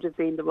what would have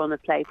been the run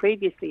of play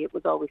previously. It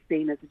was always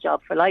seen as a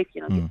job for life.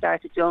 You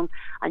started young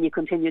and you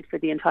continued for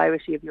the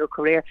entirety of your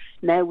career.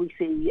 Now we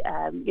see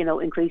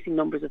increasing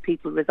numbers of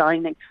people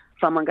resigning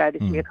from An Garda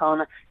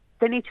Síochána.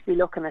 They need to be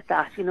looking at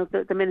that.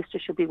 The Minister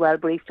should be well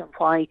briefed on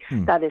why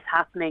that is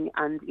happening,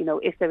 and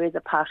if there is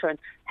a pattern,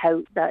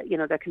 how that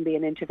there can be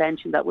an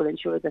intervention that will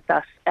ensure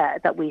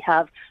that we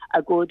have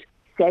a good,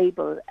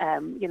 stable,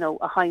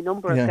 a high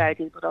number of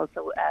Gardaí, but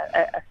also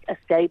a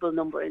stable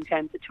number in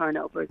terms of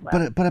turnover as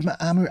well. But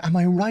am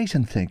I right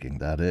in thinking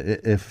that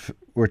if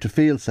we're to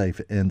feel safe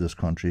in this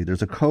country,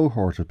 there's a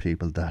cohort of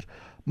people that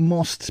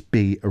must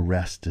be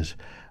arrested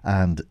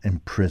and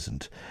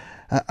imprisoned?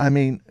 I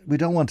mean, we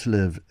don't want to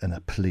live in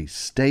a police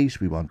state.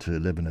 We want to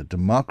live in a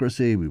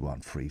democracy. We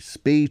want free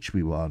speech.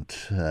 We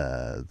want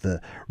the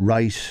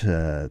right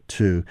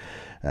to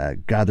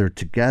gather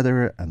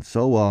together and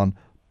so on.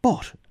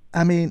 But,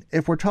 I mean,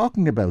 if we're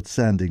talking about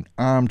sending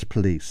armed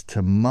police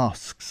to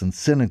mosques and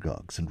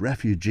synagogues and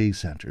refugee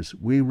centres,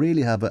 we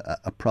really have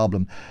a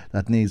problem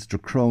that needs a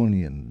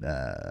draconian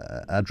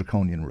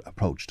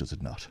approach, does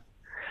it not?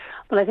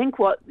 Well, I think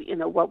what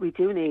we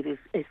do need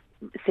is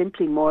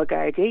simply more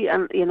Gardaí,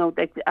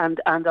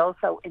 and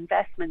also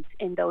investment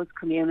in those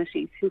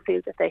communities who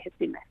feel that they have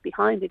been left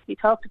behind. If you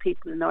talk to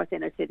people in North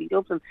Inner City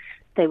Dublin,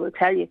 they will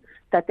tell you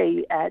that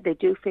they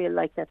do feel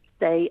like that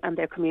they and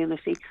their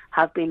community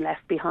have been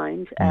left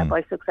behind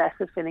by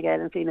successive Fine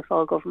Gael and Fianna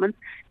Fáil governments.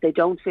 They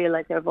don't feel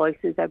like their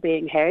voices are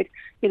being heard.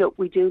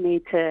 We do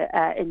need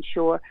to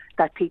ensure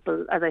that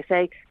people, as I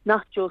say,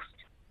 not just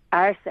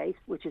are safe,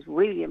 which is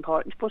really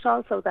important, but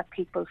also that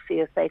people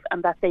feel safe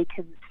and that they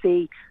can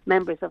see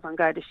members of An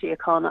Garda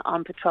Síochána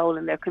on patrol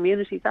in their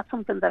communities. That's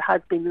something that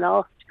has been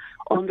lost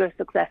under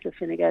successive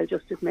Fine Gael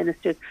Justice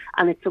Ministers,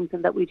 and it's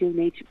something that we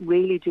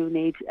really do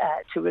need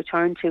to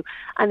return to.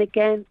 And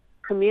again,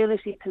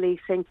 community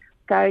policing,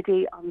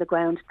 Gardaí on the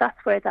ground, that's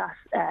where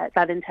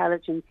that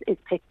intelligence is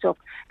picked up.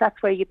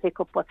 That's where you pick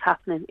up what's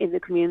happening in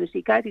the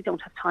community. Gardaí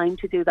don't have time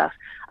to do that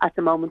at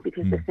the moment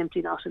because there's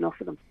simply not enough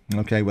of them.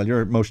 OK, well,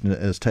 your motion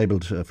is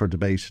tabled for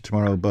debate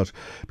tomorrow, but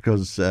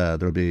because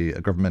there'll be a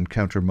government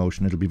counter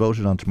motion, it'll be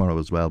voted on tomorrow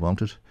as well,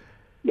 won't it?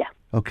 Yeah.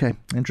 OK,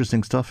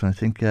 interesting stuff, and I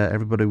think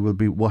everybody will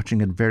be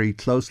watching it very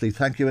closely.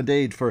 Thank you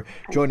indeed for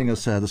joining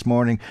us this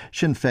morning.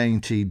 Sinn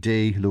Féin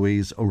TD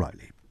Louise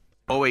O'Reilly.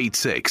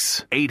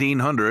 086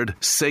 1800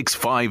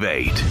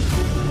 658.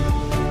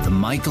 The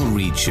Michael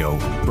Reade Show,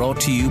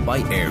 brought to you by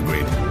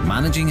EirGrid,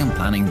 managing and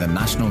planning the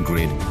national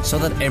grid so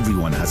that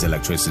everyone has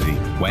electricity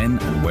when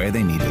and where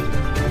they need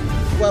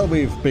it. Well,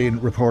 we've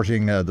been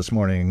reporting this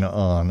morning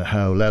on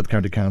how Louth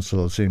County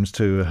Council seems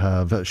to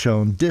have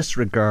shown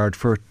disregard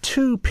for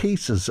two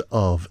pieces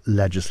of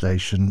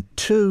legislation,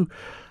 two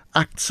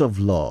acts of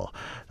law.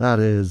 That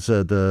is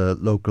the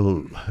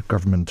Local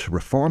Government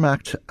Reform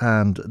Act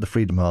and the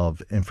Freedom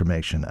of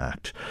Information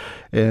Act.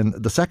 In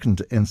the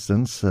second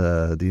instance,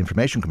 the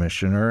Information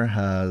Commissioner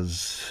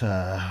has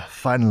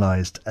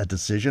finalised a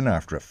decision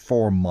after a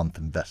 4-month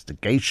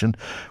investigation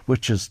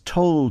which has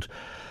told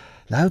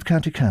Louth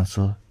County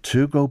Council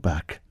to go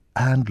back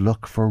and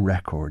look for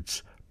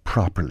records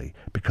properly,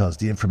 because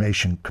the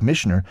Information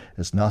Commissioner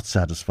is not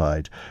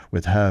satisfied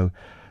with how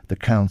the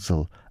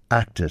council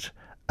acted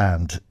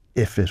and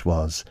if it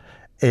was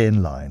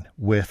in line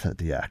with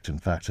the Act. In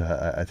fact,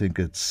 I think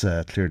it's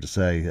clear to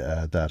say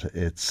that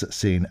it's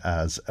seen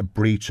as a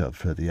breach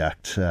of the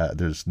Act.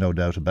 There's no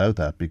doubt about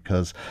that,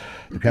 because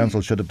the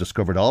council should have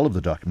discovered all of the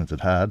documents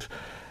it had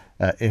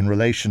in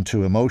relation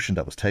to a motion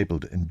that was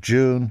tabled in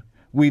June.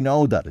 We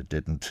know that it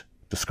didn't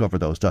discover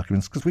those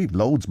documents because we've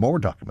loads more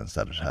documents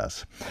that it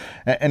has.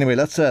 Anyway,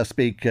 let's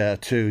speak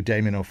to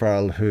Damien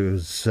O'Farrell,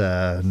 who's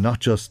not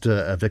just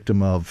a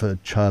victim of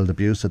child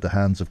abuse at the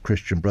hands of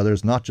Christian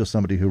Brothers, not just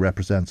somebody who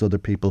represents other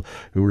people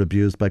who were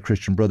abused by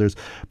Christian Brothers,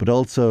 but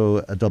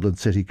also a Dublin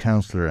City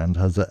councillor and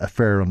has a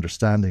fair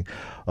understanding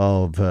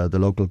of the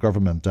Local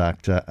Government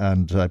Act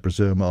and I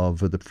presume of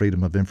the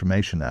Freedom of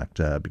Information Act.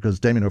 Because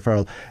Damien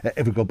O'Farrell,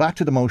 if we go back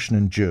to the motion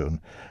in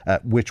June,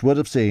 which would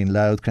have seen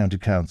Louth County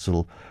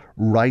Council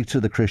write to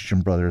the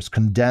Christian Brothers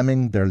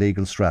condemning their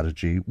legal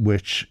strategy,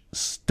 which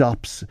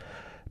stops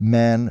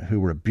men who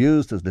were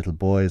abused as little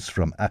boys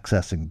from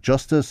accessing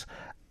justice,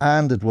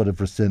 and it would have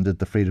rescinded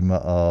the Freedom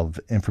of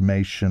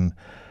Information,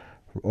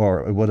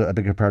 or it would have, I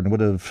beg your pardon, would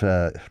have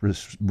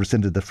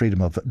rescinded the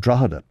freedom of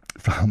Drogheda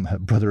from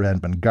Brother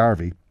Edmund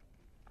Garvey.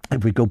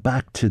 If we go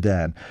back to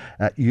then,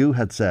 you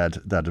had said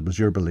that it was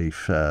your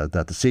belief that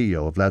the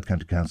CEO of Louth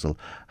County Council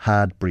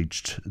had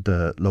breached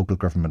the Local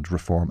Government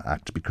Reform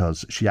Act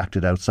because she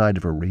acted outside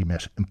of her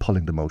remit in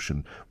pulling the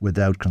motion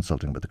without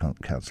consulting with the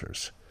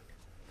councillors.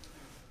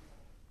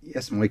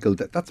 Yes, Michael,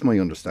 that's my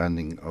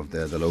understanding of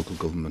the Local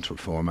Government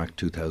Reform Act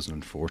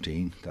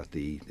 2014, that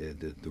the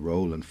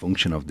role and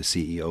function of the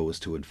CEO is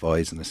to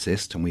advise and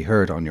assist. And we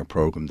heard on your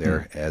programme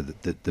there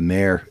the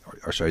mayor,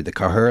 the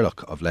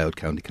Cathaoirleach of Louth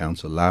County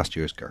Council, last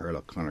year's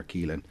Cathaoirleach, Conor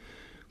Keelan,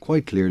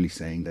 quite clearly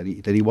saying that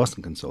he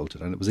wasn't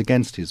consulted and it was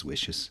against his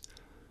wishes.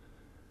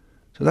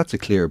 So that's a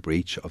clear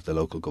breach of the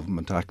Local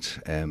Government Act.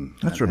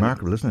 That's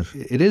remarkable, isn't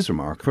it? It is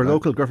remarkable. For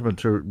local government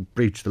to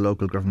breach the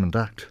Local Government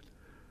Act.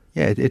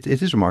 Yeah, it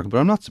is remarkable, but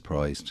I'm not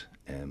surprised.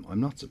 I'm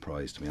not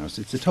surprised, to be honest.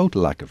 It's a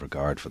total lack of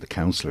regard for the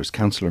councillors.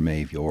 Councillor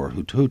Maeve Ure,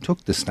 who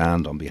took the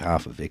stand on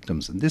behalf of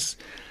victims. And this,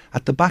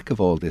 at the back of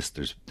all this,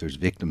 there's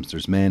victims,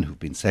 there's men who've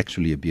been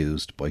sexually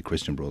abused by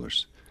Christian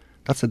Brothers.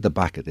 That's at the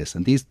back of this.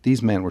 And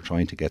these men were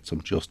trying to get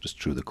some justice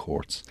through the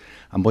courts.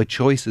 And by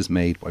choices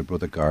made by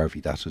Brother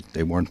Garvey,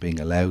 they weren't being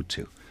allowed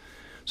to.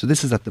 So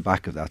this is at the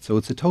back of that. So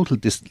it's a total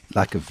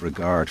lack of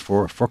regard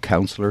for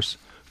councillors,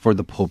 for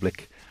the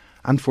public,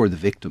 and for the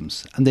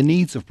victims. And the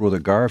needs of Brother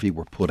Garvey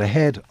were put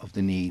ahead of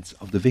the needs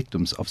of the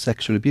victims of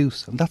sexual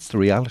abuse. And that's the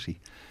reality.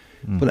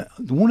 But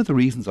one of the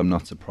reasons I'm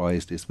not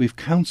surprised is we've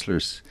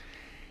councillors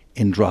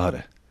in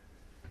Drogheda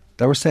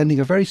that were sending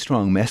a very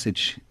strong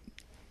message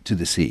to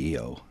the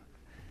CEO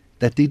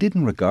that they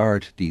didn't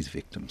regard these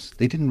victims.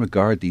 They didn't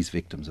regard these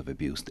victims of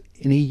abuse.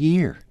 In a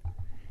year,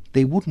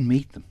 they wouldn't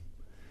meet them.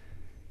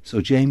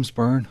 So James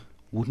Byrne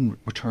wouldn't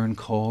return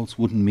calls,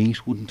 wouldn't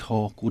meet, wouldn't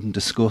talk, wouldn't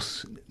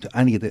discuss to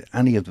any of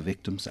the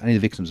victims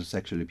of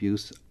sexual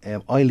abuse.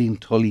 Eileen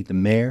Tully, the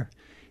mayor,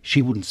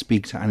 she wouldn't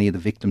speak to any of the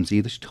victims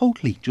either. She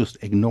totally just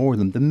ignored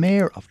them. The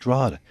mayor of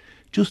Drogheda,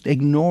 just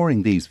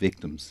ignoring these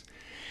victims.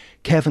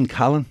 Kevin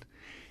Callan,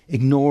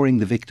 ignoring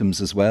the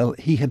victims as well.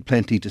 He had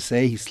plenty to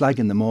say. He's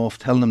slagging them off,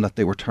 telling them that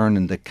they were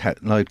turning the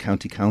Louth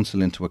County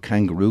Council into a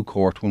kangaroo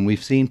court, when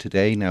we've seen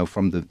today now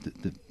from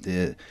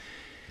the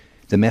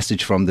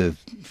message from the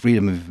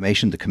Freedom of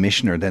Information, the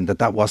Commissioner, then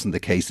that wasn't the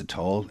case at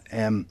all.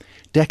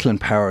 Declan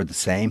Power, the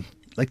same.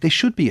 Like, they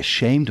should be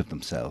ashamed of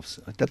themselves.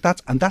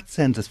 And that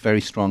sends a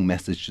very strong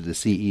message to the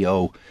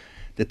CEO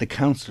that the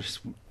councillors,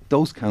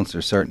 those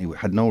councillors certainly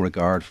had no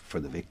regard for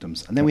the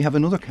victims. And then we have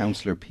another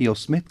councillor, P.O.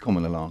 Smith,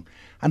 coming along.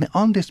 And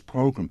on this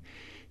programme,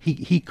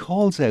 he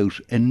called out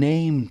and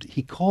named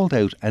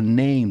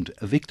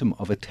a victim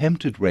of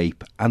attempted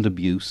rape and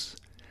abuse.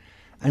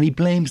 And he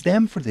blames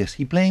them for this.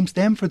 He blames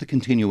them for the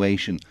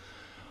continuation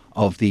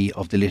of the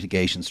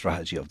litigation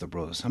strategy of the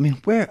brothers.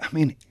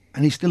 And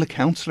he's still a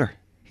councillor.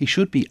 He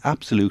should be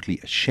absolutely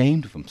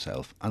ashamed of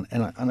himself.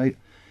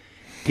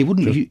 He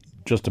wouldn't.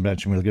 Just to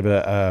mention, we'll give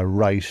a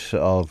right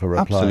of a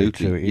reply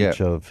to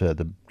each of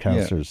the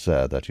councillors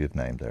that you've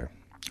named there.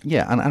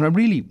 Yeah,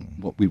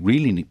 what we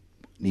really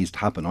needs to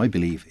happen, I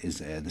believe, is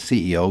the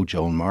CEO,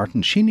 Joan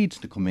Martin. She needs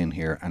to come in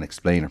here and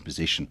explain her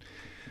position.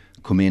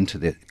 Come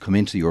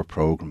into your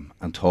programme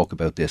and talk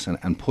about this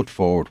and put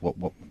forward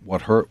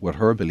what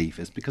her belief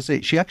is, because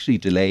she actually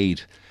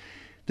delayed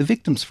the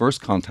victims'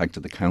 first contact to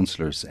the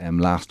councillors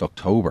last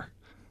October,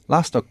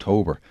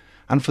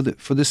 and for the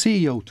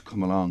CEO to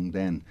come along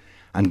then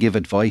and give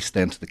advice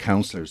then to the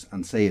councillors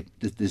and say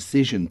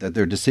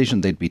their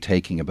decision they'd be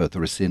taking about the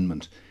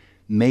rescindment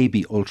may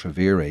be ultra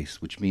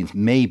vires, which means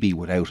may be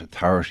without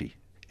authority.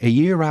 A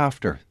year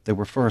after they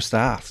were first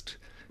asked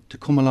to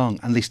come along,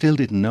 and they still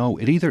didn't know.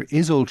 It either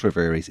is ultra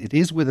vires, it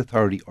is with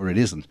authority, or it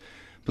isn't.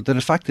 But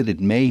the fact that it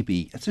may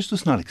be, it's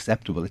just not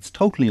acceptable. It's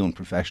totally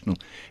unprofessional.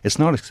 It's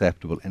not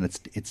acceptable, and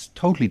it's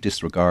totally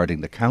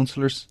disregarding the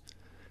councillors,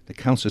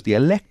 the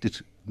elected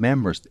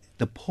members,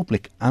 the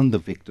public and the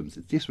victims.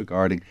 It's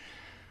disregarding,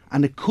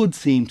 and it could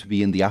seem to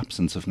be in the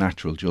absence of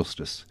natural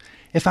justice.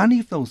 If any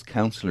of those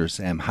councillors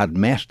had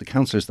met, the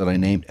councillors that I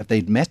named, if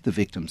they'd met the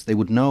victims, they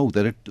would know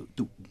that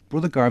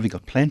Brother Garvey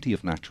got plenty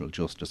of natural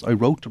justice. I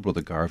wrote to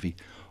Brother Garvey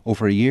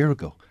over a year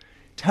ago,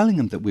 telling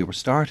him that we were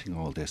starting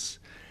all this.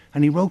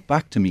 And he wrote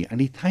back to me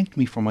and he thanked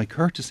me for my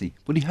courtesy,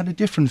 but he had a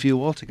different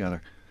view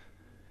altogether.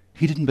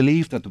 He didn't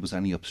believe that there was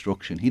any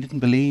obstruction. He didn't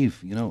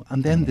believe,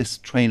 and then this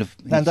train of...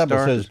 And that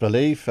was his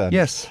belief. And,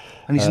 yes,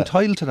 and he's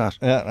entitled to that.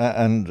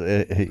 And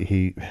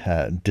he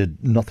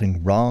did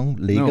nothing wrong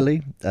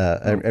legally.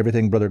 No.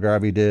 Everything Brother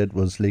Garvey did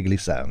was legally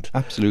sound.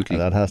 Absolutely.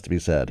 That has to be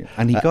said. Yeah.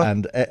 And he got...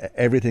 and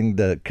everything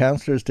the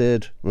councillors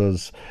did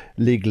was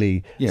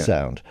legally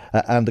sound.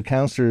 And the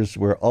councillors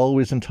were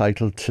always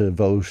entitled to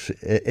vote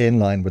in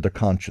line with their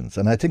conscience.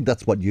 And I think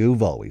that's what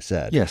you've always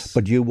said. Yes.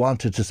 But you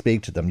wanted to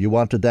speak to them. You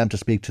wanted them to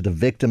speak to the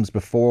victims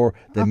before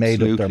they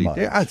made up their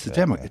minds.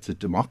 It's a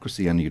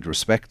democracy, and you'd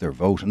respect their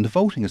vote. And the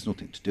voting has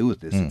nothing to do with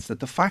this. It's that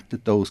the fact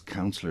that those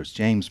councillors,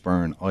 James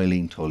Byrne,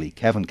 Eileen Tully,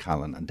 Kevin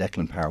Callan and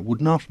Declan Power,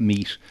 would not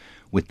meet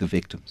with the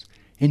victims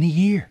in a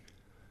year,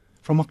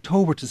 from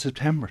October to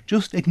September,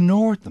 just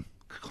ignored them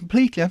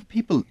completely. And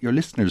people, your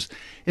listeners,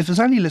 if there's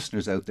any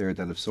listeners out there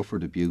that have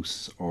suffered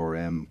abuse or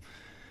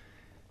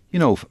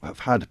have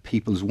had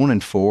people, there's 1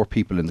 in 4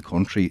 people in the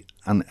country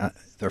and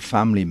their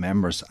family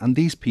members, and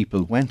these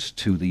people went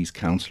to these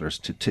councillors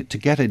to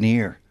get an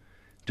ear,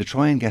 to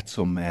try and get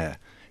some...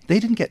 they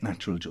didn't get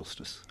natural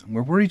justice. And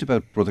we're worried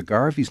about Brother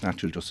Garvey's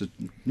natural justice.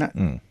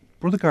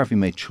 Brother Garvey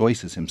made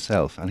choices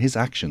himself, and his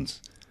actions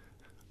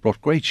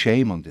brought great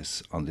shame on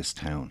this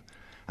town.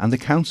 And the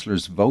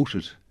councillors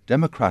voted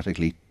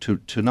democratically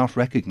to not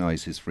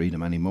recognise his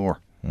freedom anymore.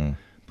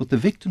 But the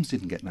victims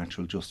didn't get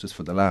natural justice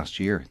for the last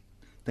year.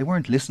 They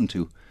weren't listened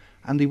to.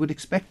 And they would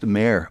expect the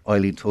mayor,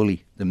 Eileen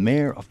Tully, the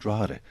mayor of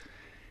Drogheda,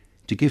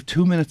 to give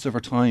 2 minutes of her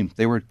time.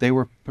 They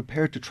were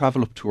prepared to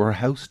travel up to her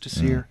house to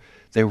see her.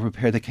 They were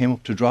prepared. They came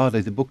up to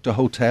Drogheda. They booked a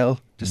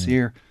hotel to see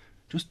her.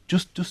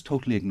 Just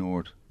totally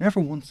ignored. Never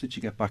once did she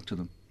get back to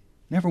them.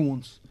 Never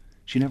once.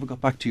 She never got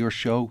back to your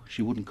show.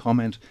 She wouldn't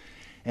comment.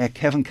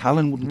 Kevin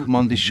Callan wouldn't come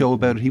on this show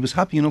about it. He was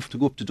happy enough to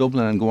go up to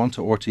Dublin and go on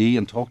to RTE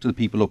and talk to the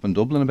people up in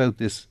Dublin about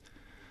this.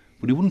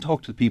 But he wouldn't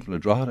talk to the people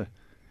of Drogheda.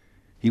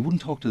 He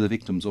wouldn't talk to the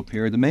victims up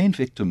here. The main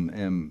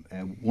victim,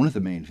 one of the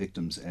main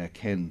victims,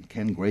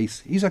 Ken Grace,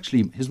 he's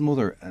actually, his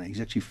mother,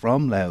 he's actually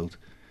from Louth.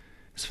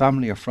 His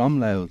family are from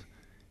Louth.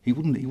 He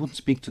wouldn't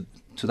speak to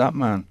that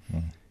man.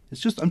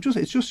 It's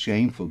just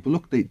shameful. But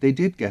look, they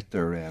did get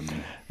their...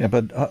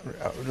 but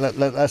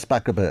let's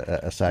back up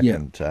a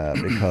second,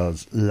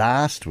 because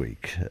last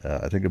week,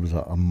 I think it was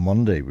on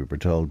Monday, we were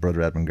told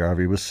Brother Edmund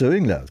Garvey was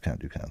suing Louth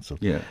County Council.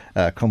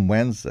 Come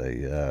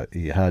Wednesday,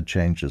 he had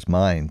changed his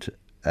mind.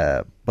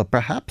 But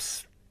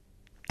perhaps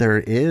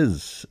there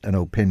is an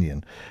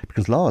opinion,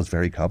 because law is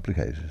very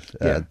complicated,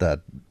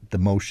 that the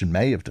motion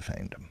may have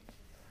defamed him.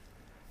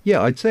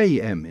 Yeah, I'd say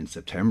in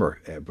September,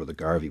 Brother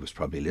Garvey was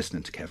probably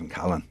listening to Kevin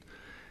Callan,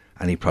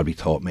 and he probably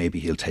thought maybe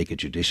he'll take a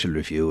judicial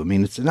review. I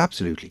mean, it's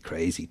absolutely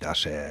crazy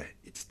that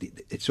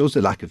it shows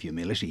the lack of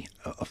humility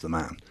of the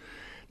man,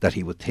 that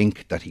he would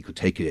think that he could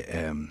take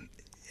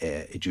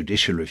a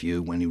judicial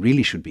review when he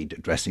really should be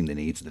addressing the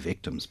needs of the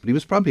victims. But he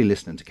was probably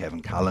listening to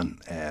Kevin Callan,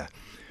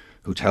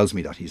 who tells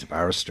me that he's a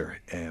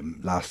barrister,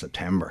 last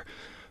September.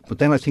 But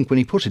then I think when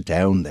he put it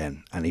down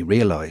then, and he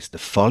realised the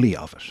folly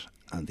of it,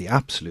 and the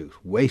absolute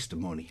waste of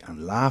money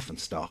and laughing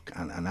stock,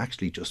 and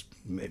actually just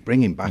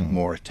bringing back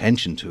more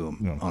attention to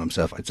him on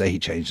himself, I'd say he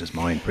changed his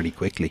mind pretty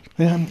quickly.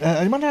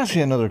 I want to ask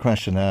you another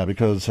question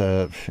because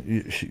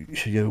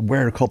you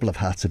wear a couple of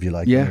hats, if you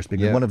like.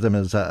 One of them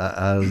is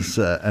as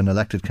an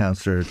elected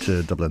councillor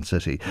to Dublin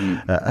City.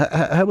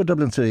 How would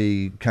Dublin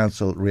City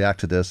Council react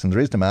to this? And the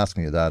reason I'm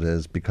asking you that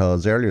is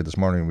because earlier this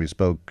morning we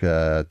spoke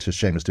to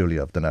Seamus Dooley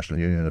of the National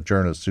Union of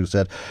Journalists, who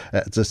said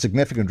it's a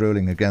significant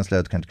ruling against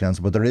Louth County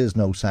Council, but there is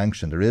no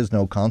sanction. There is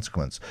no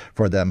consequence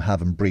for them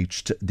having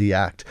breached the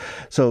Act.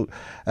 So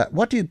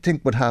what do you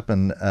think would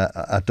happen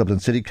at Dublin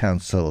City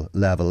Council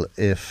level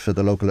if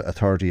the local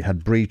authority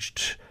had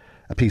breached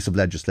a piece of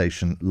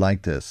legislation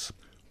like this?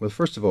 Well,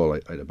 first of all,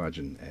 I'd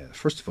imagine,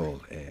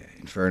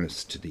 in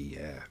fairness to the,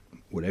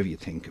 whatever you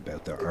think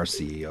about our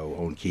CEO,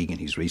 Owen Keegan,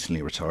 he's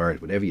recently retired,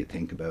 whatever you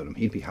think about him,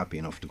 he'd be happy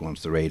enough to go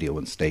onto the radio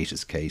and state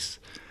his case.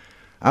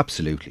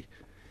 Absolutely,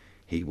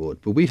 he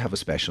would. But we'd have a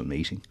special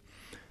meeting,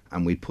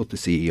 and we'd put the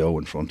CEO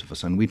in front of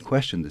us, and we'd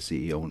question the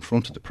CEO in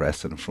front of the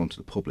press and in front of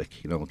the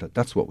public. You know,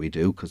 that's what we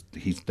do, because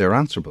they're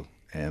answerable,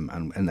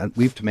 and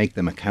we have to make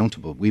them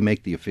accountable. We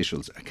make the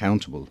officials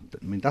accountable.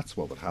 I mean, that's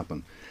what would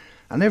happen.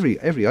 And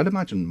I'd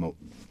imagine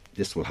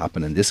this will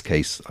happen in this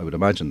case. I would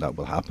imagine that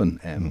will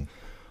happen.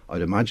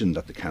 I'd imagine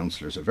that the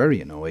councillors are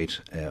very annoyed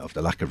of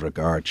the lack of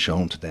regard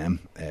shown to them,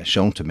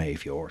 shown to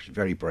Maeve York,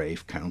 very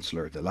brave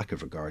councillor, the lack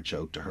of regard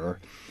shown to her.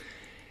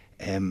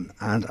 And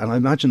I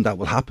imagine that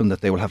will happen,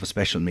 that they will have a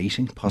special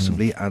meeting,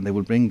 possibly, and they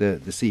will bring the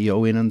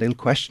CEO in and they'll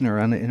question her,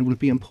 and it will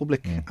be in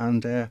public.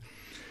 And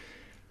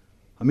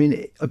I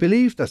mean, I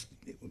believe that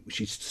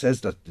she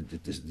says that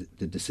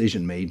the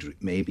decision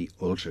may be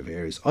ultra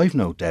various. I've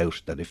no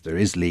doubt that if there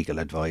is legal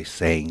advice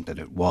saying that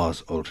it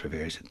was ultra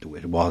various,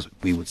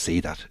 we would see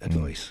that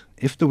advice.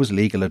 If there was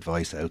legal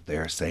advice out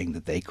there saying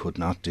that they could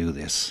not do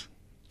this,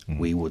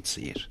 we would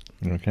see it.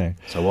 Okay.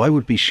 So I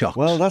would be shocked.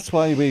 Well, that's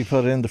why we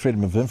put in the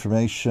Freedom of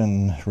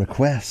Information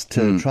request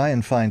to try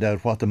and find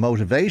out what the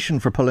motivation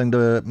for pulling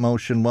the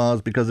motion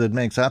was, because it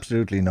makes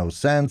absolutely no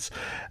sense.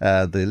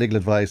 The legal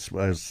advice,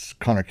 as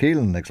Conor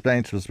Keelan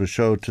explained to us, was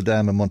showed to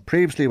them a month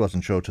previously,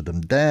 wasn't showed to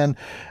them then.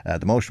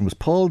 The motion was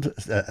pulled.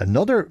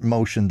 Another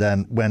motion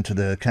then went to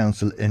the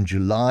council in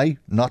July,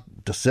 not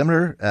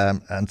dissimilar,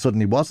 and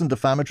suddenly wasn't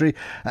defamatory,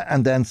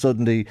 and then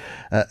suddenly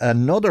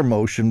another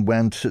motion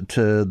went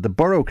to the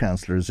borough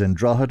councillors in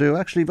Drogheda, who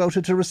actually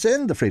voted to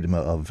rescind the Freedom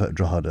of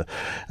Drogheda.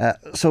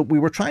 So we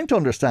were trying to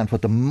understand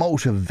what the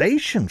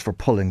motivation for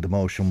pulling the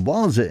motion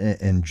was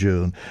in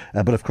June,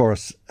 but of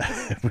course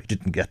we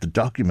didn't get the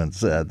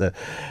documents.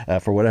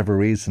 For whatever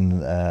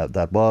reason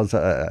that was,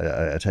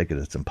 I take it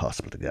it's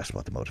impossible to guess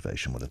what the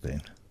motivation would have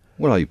been.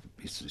 Well,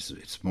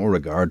 it's more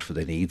regard for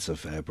the needs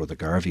of Brother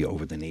Garvey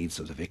over the needs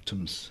of the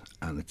victims,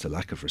 and it's a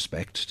lack of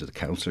respect to the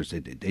councillors.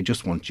 They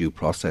just want due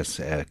process.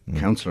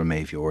 Councillor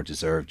Mayvure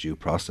deserved due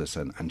process,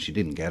 and she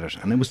didn't get it,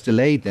 and it was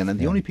delayed then. And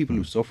the only people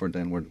who suffered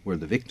then were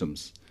the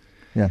victims.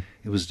 Yeah,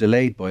 it was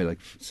delayed by like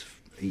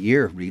a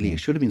year, really. It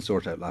should have been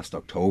sorted out last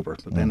October,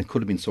 but then it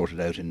could have been sorted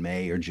out in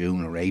May or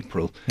June or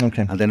April.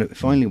 Okay. And then it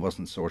finally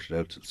wasn't sorted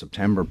out till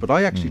September. But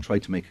I actually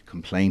tried to make a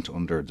complaint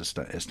under the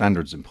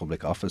Standards in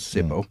Public Office,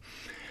 SIPO.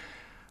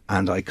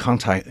 And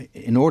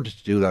in order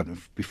to do that,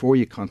 before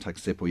you contact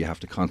SIPO, you have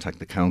to contact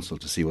the council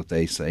to see what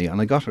they say.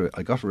 And I got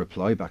a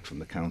reply back from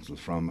the council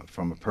from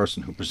a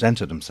person who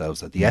presented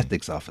themselves as the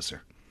ethics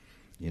officer.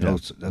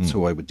 So that's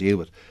who I would deal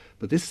with.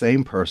 But this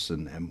same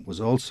person was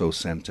also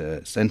sent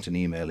an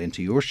email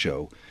into your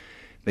show,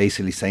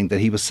 basically saying that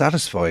he was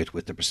satisfied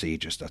with the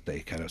procedures that they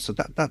kind of. So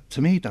that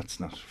to me,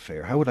 that's not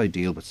fair. How would I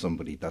deal with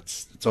somebody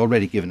that's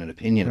already given an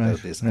opinion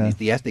about this, and he's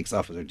the ethics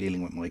officer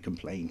dealing with my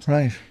complaint?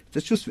 Right.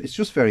 It's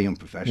just very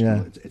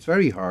unprofessional. Yeah. It's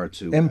very hard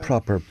to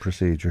improper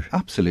procedure.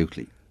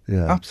 Absolutely.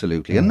 Yeah.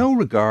 Absolutely. And no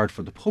regard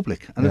for the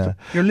public. And if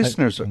your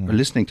listeners are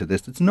listening to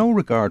this, it's no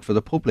regard for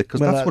the public, because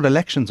that's what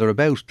elections are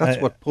about.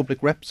 That's what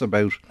public reps are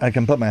about. I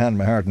can put my hand on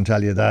my heart and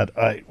tell you that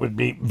I would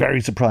be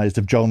very surprised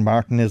if Joan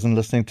Martin isn't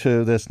listening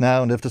to this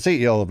now. And if the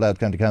CEO of Louth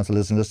County Council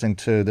isn't listening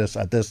to this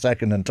at this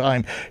second in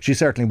time, she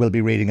certainly will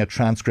be reading a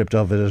transcript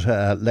of it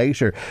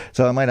later.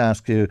 So I might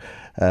ask you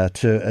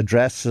to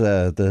address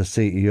the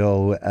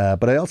CEO.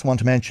 But I also want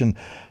to mention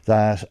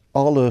that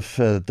all of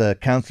the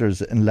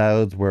councillors in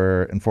Louth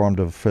were informed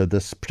of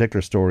this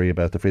particular story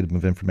about the Freedom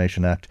of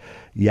Information Act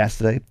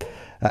yesterday,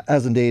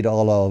 as indeed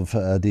all of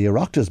the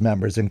Oireachtas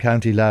members in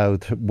County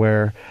Louth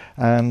were.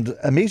 And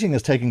a meeting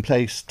is taking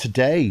place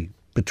today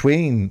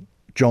between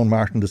Joan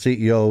Martin, the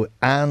CEO,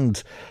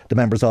 and the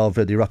members of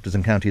the Oireachtas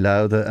in County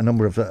Louth. A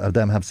number of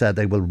them have said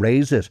they will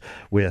raise it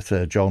with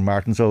Joan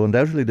Martin. So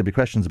undoubtedly there'll be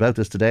questions about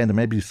this today, and there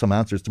may be some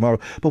answers tomorrow.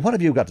 But what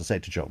have you got to say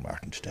to Joan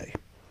Martin today?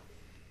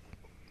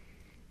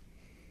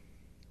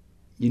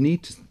 You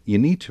need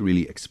to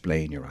really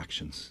explain your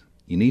actions.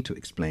 You need to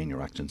explain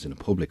your actions in a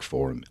public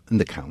forum, in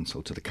the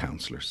council, to the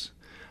councillors.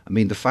 I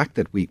mean, the fact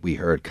that we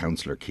heard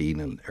Councillor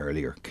Keenan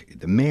earlier,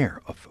 the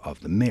mayor of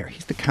the mayor,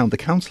 he's the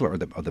councillor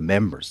or the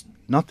members,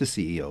 not the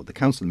CEO, the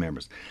council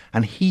members,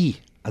 and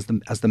he, as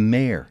the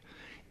mayor,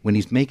 when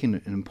he's making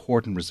an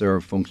important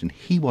reserve function,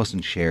 he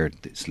wasn't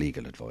shared this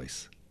legal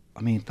advice.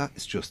 I mean, that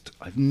is just,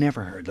 I've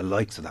never heard the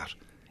likes of that.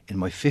 In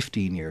my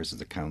 15 years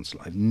as a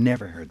councillor, I've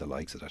never heard the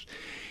likes of that.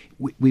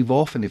 We've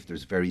often, if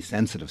there's very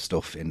sensitive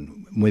stuff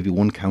in, maybe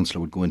one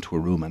councillor would go into a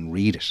room and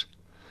read it.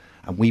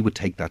 And we would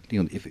take that,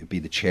 if it be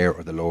the chair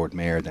or the Lord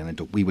Mayor, then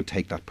we would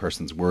take that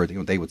person's word.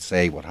 They would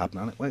say what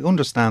happened. And I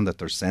understand that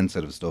there's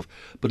sensitive stuff,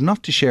 but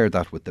not to share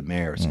that with the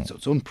mayor. So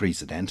it's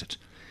unprecedented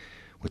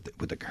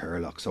with the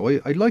Curlock. So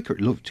I'd like her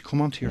to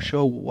come onto your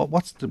show.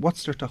 What's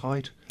there to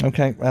hide?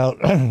 Okay, well,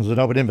 there's an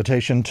open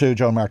invitation to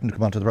Joan Martin to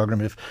come onto the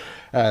programme if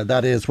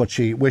that is what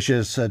she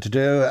wishes to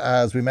do.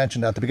 As we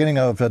mentioned at the beginning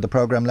of the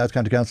programme, Louth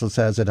County Council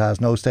says it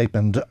has no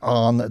statement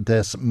on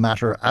this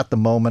matter at the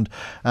moment,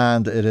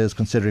 and it is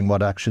considering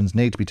what actions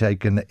need to be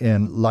taken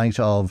in light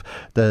of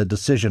the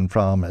decision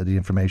from the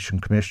Information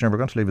Commissioner. We're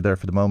going to leave it there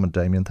for the moment,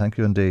 Damien. Thank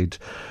you indeed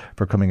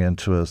for coming in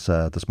to us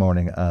this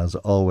morning, as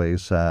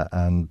always.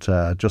 And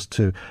just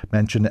to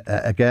mention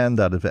again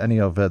that if any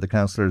of the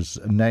councillors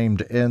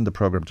named in the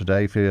programme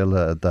today feel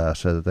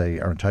that they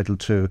are entitled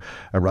to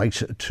a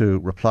right to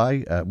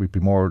reply, we'd be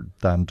more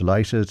than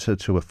delighted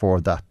to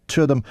afford that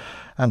to them.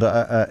 And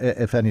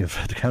if any of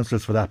the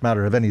councillors, for that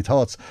matter, have any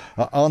thoughts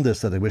on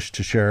this that they wish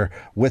to share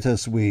with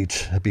us, we'd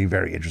be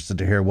very interested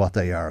to hear what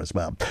they are as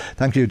well.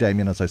 Thank you,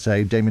 Damien. As I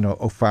say, Damien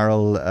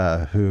O'Farrell,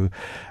 who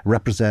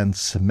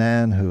represents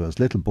men who, as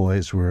little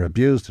boys, were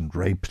abused and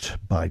raped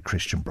by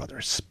Christian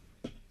brothers.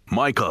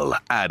 Michael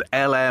at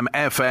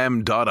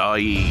lmfm.ie.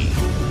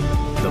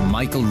 The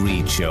Michael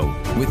Reade Show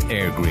with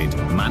Airgrid,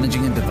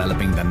 managing and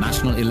developing the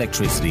national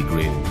electricity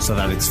grid so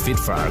that it's fit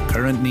for our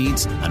current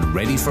needs and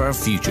ready for our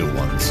future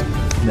ones.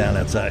 Now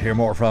let's hear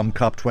more from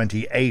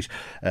COP28.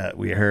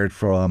 We heard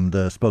from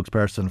the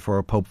spokesperson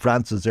for Pope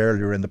Francis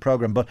earlier in the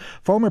programme, but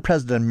former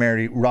President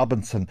Mary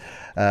Robinson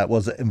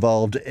was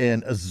involved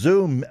in a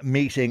Zoom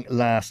meeting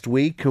last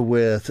week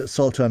with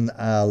Sultan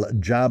Al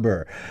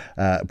Jaber,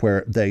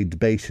 where they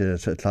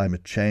debated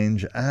climate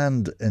change,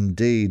 and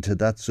indeed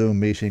that Zoom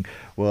meeting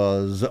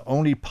was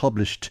only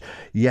published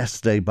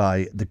yesterday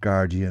by The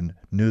Guardian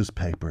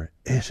newspaper.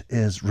 It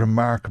is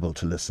remarkable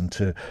to listen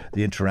to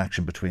the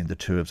interaction between the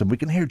two of them. We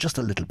can hear just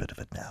a little bit of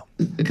it now.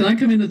 Can I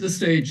come in at this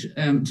stage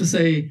to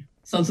say,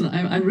 Sultan,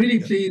 I'm really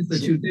pleased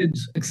that you did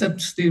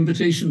accept the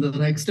invitation that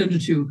I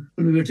extended to you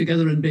when we were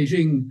together in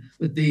Beijing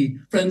with the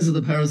Friends of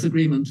the Paris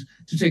Agreement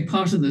to take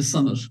part in this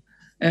summit.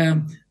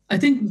 I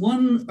think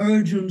one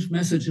urgent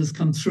message has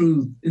come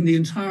through in the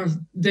entire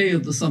day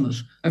of the summit.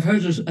 I've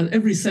heard it at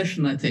every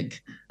session, I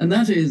think, and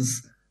that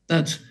is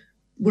that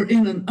we're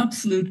in an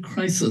absolute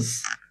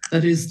crisis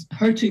that is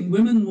hurting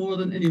women more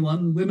than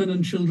anyone, women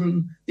and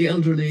children, the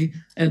elderly,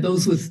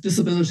 those with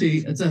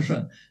disability,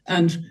 etc.,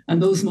 and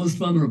those most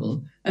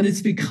vulnerable. And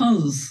it's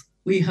because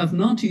we have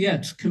not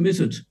yet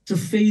committed to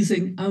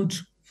phasing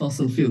out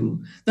fossil fuel.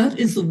 That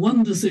is the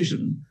one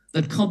decision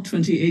that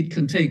COP28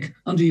 can take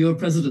under your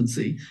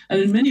presidency.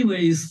 And in many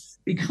ways,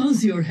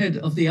 because you're head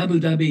of the Abu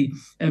Dhabi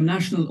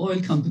National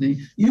Oil Company,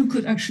 you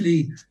could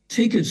actually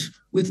take it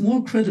with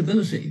more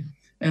credibility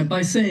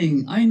by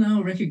saying, I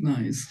now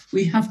recognise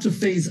we have to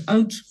phase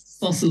out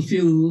fossil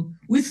fuel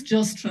with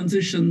just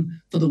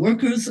transition for the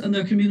workers and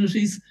their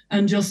communities,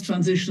 and just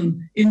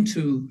transition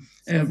into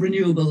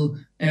renewable,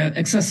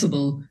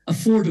 accessible,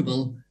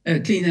 affordable,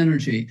 clean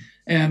energy.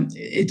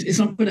 It's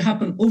not going to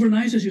happen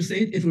overnight, as you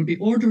say. It will be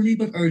orderly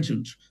but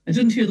urgent. I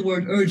didn't hear the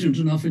word urgent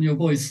enough in your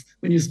voice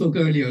when you spoke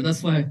earlier.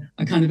 That's why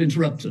I kind of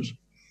interrupted.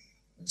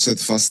 I said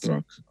fast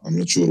track. I'm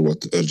not sure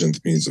what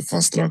urgent means. A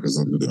fast track is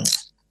not good enough.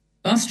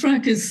 Fast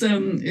track is,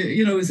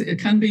 it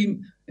can be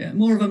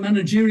more of a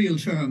managerial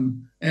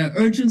term.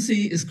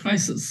 Urgency is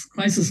crisis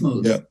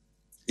mode.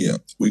 Yeah.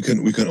 We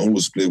can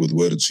always play with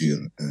words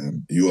here.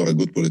 You are a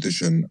good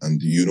politician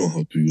and you know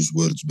how to use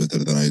words better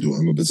than I do.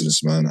 I'm a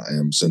businessman. I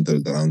am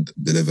centered around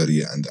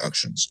delivery and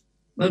actions.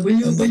 Well, will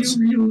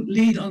you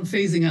lead on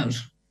phasing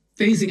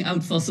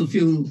out fossil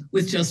fuel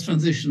with just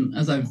transition,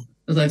 as I've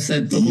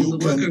said? You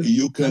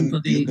can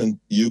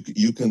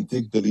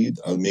take the lead.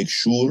 I'll make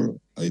sure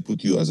I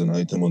put you as an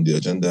item on the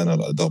agenda and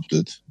I'll adopt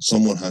it.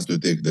 Someone has to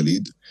take the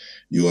lead.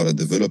 You are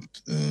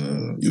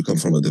you come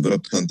from a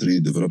developed country.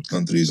 Developed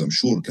countries, I'm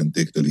sure, can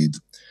take the lead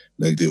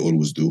like they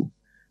always do,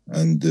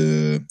 and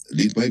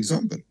lead by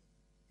example.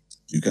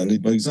 You can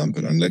lead by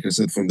example. And like I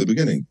said from the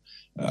beginning,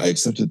 I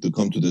accepted to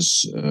come to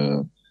this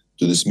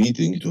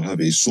meeting to have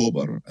a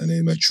sober and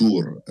a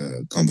mature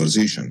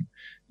conversation.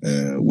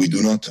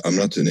 I'm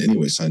not in any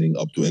way signing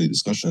up to any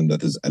discussion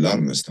that is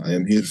alarmist. I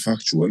am here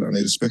factual and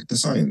I respect the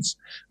science.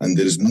 And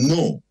there is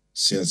no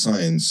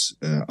science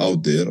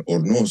out there or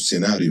no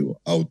scenario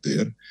out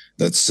there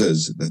that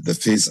says that the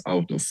phase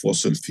out of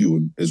fossil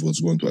fuel is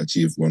what's going to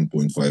achieve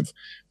 1.5.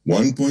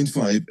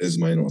 1.5 is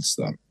my North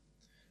Star.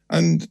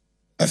 And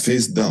a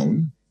phase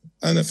down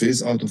and a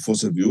phase out of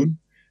fossil fuel,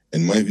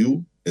 in my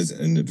view, is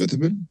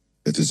inevitable.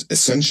 It is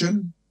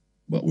essential,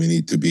 but we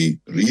need to be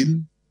real,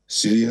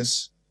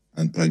 serious,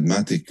 and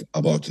pragmatic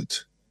about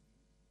it.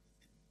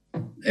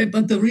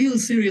 But the real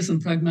serious and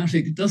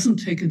pragmatic doesn't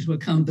take into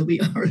account that we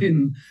are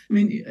in. I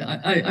mean,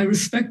 I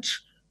respect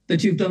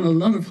that you've done a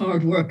lot of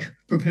hard work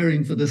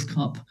preparing for this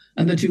COP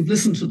and that you've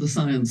listened to the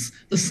science.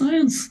 The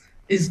science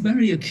is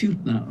very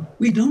acute now.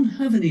 We don't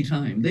have any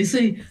time. They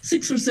say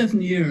 6 or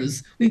 7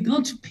 years. We've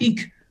got to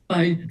peak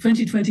by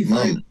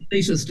 2025,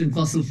 latest in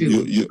fossil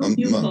fuel.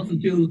 Fossil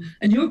fuel,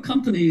 and your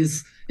company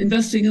is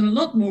investing in a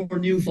lot more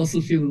new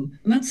fossil fuel,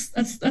 and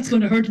that's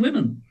going to hurt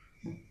women.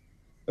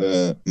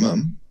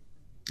 Ma'am,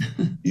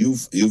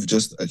 you've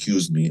just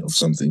accused me of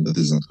something that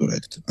is not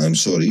correct. I'm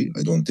sorry,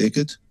 I don't take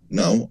it.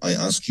 Now I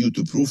ask you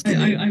to prove to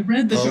me. I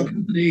read that your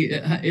company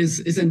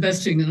is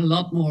investing in a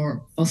lot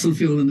more fossil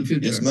fuel in the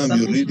future. Yes, ma'am.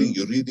 You're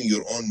reading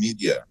your own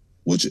media,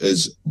 which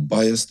is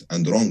biased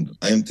and wrong.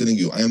 I am telling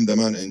you, I am the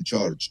man in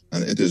charge,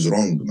 and it is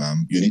wrong,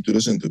 ma'am. You need to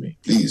listen to me,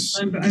 please.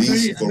 I'm very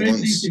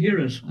pleased to hear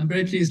it. I'm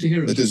very pleased to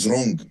hear it. It is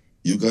wrong.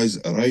 You guys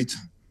write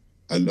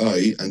a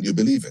lie, and you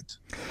believe it.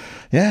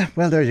 Yeah,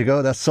 well, there you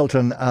go. That's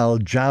Sultan Al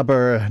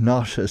Jaber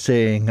not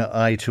seeing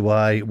eye to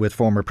eye with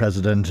former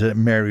President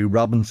Mary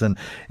Robinson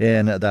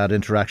in that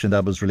interaction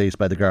that was released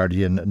by The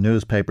Guardian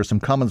newspaper. Some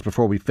comments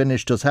before we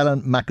finish. Does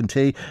Helen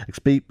McEntee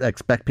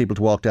expect people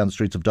to walk down the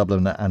streets of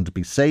Dublin and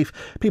be safe?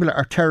 People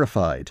are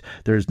terrified.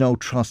 There is no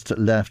trust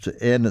left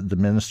in the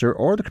Minister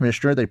or the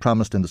Commissioner. They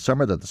promised in the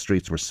summer that the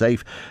streets were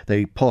safe.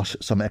 They put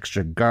some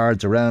extra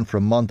guards around for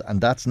a month,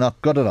 and that's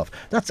not good enough.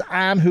 That's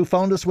Anne who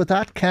phoned us with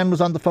that. Ken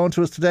was on the phone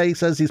to us today. He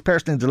says he's personally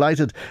personally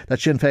delighted that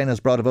Sinn Féin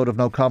has brought a vote of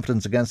no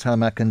confidence against Hal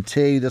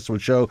McEntee. This will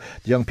show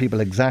the young people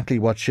exactly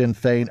what Sinn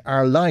Féin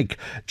are like.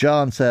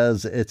 John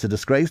says it's a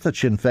disgrace that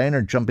Sinn Féin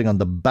are jumping on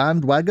the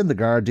bandwagon. The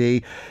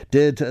Gardaí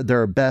did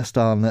their best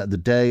on the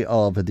day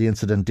of the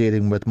incident,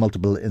 dealing with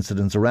multiple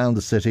incidents around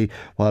the city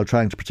while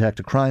trying to protect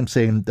a crime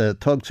scene. The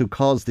thugs who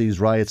caused these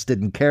riots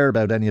didn't care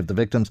about any of the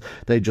victims.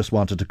 They just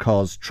wanted to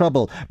cause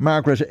trouble.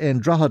 Margaret in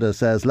Drogheda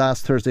says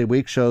last Thursday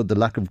week showed the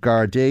lack of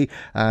Gardaí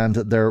and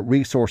their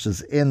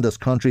resources in this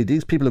country.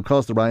 These people who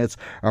caused the riots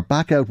are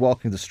back out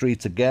walking the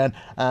streets again,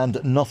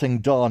 and nothing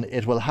done.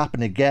 It will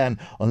happen again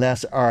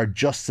unless our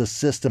justice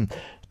system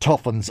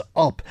toughens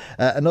up.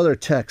 Another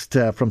text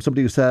from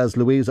somebody who says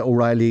Louise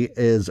O'Reilly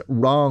is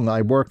wrong.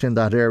 I worked in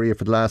that area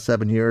for the last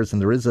 7 years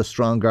and there is a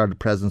strong Garda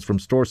presence from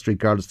Store Street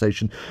Garda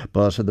Station,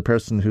 but the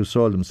person who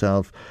soiled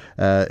himself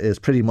is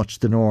pretty much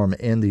the norm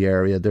in the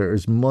area. There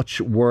is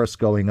much worse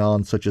going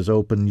on, such as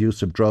open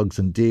use of drugs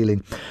and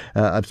dealing.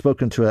 I've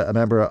spoken to a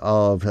member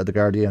of the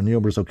Garda on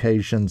numerous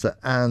occasions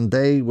and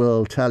they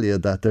will tell you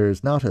that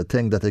there's not a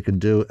thing that they can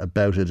do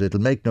about it. It'll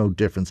make no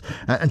difference.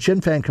 And Sinn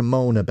Féin can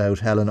moan about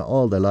Helen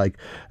all they like.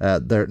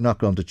 They're not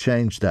going to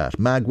change that.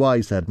 Mag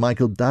Y said,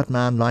 Michael, that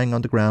man lying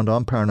on the ground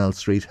on Parnell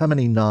Street, how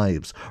many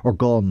knives or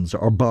guns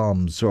or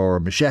bombs or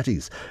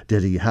machetes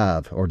did he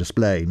have or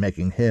display,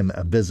 making him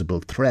a visible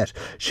threat?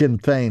 Sinn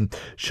Féin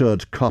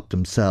should cop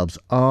themselves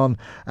on.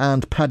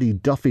 And Paddy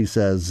Duffy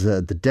says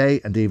the day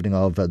and evening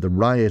of the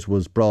riot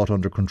was brought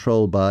under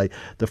control by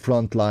the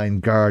frontline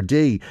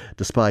Gardaí,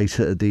 despite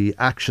the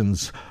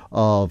actions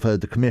of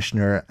the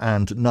Commissioner,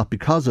 and not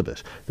because of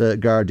it. The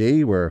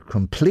Gardaí were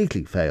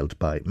completely failed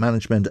by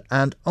management,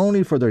 and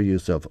only for their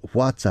use of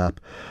WhatsApp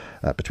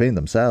between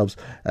themselves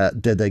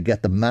did they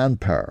get the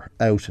manpower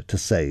out to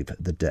save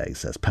the day,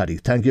 says Paddy.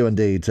 Thank you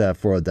indeed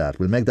for that.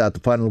 We'll make that the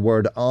final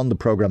word on the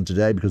programme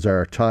today because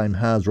our time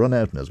has run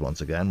out, and as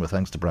once again, with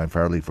thanks to Brian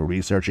Farrelly for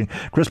researching.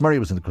 Chris Murray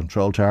was in the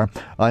control tower.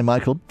 I'm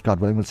Michael. God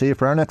willing, we'll see you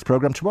for our next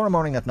programme tomorrow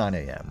morning at 9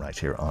 a.m. right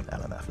here on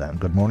LMFM.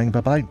 Good morning.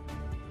 Bye-bye.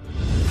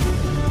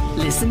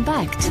 Listen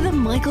back to the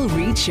Michael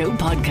Reade Show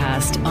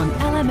podcast on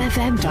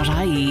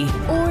lmfm.ie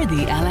or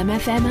the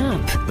LMFM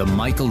app. The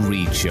Michael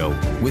Reade Show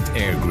with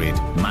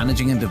EirGrid,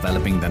 managing and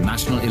developing the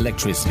national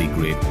electricity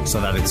grid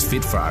so that it's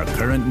fit for our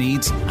current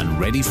needs and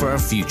ready for our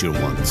future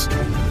ones.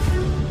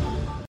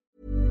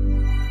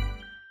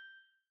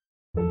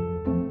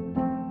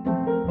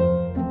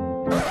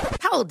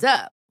 Hold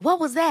up. What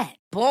was that?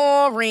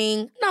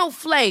 Boring. No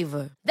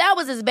flavor. That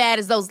was as bad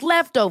as those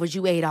leftovers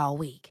you ate all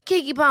week.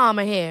 Keke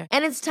Palmer here,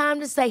 and it's time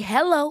to say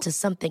hello to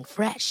something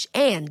fresh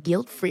and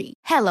guilt-free.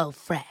 Hello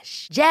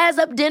Fresh. Jazz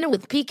up dinner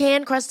with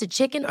pecan-crusted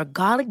chicken or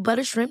garlic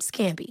butter shrimp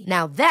scampi.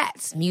 Now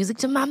that's music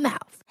to my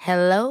mouth.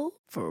 Hello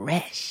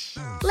Fresh.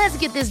 Let's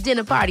get this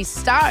dinner party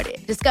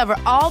started. Discover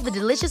all the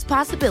delicious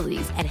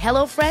possibilities at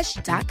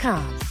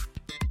HelloFresh.com.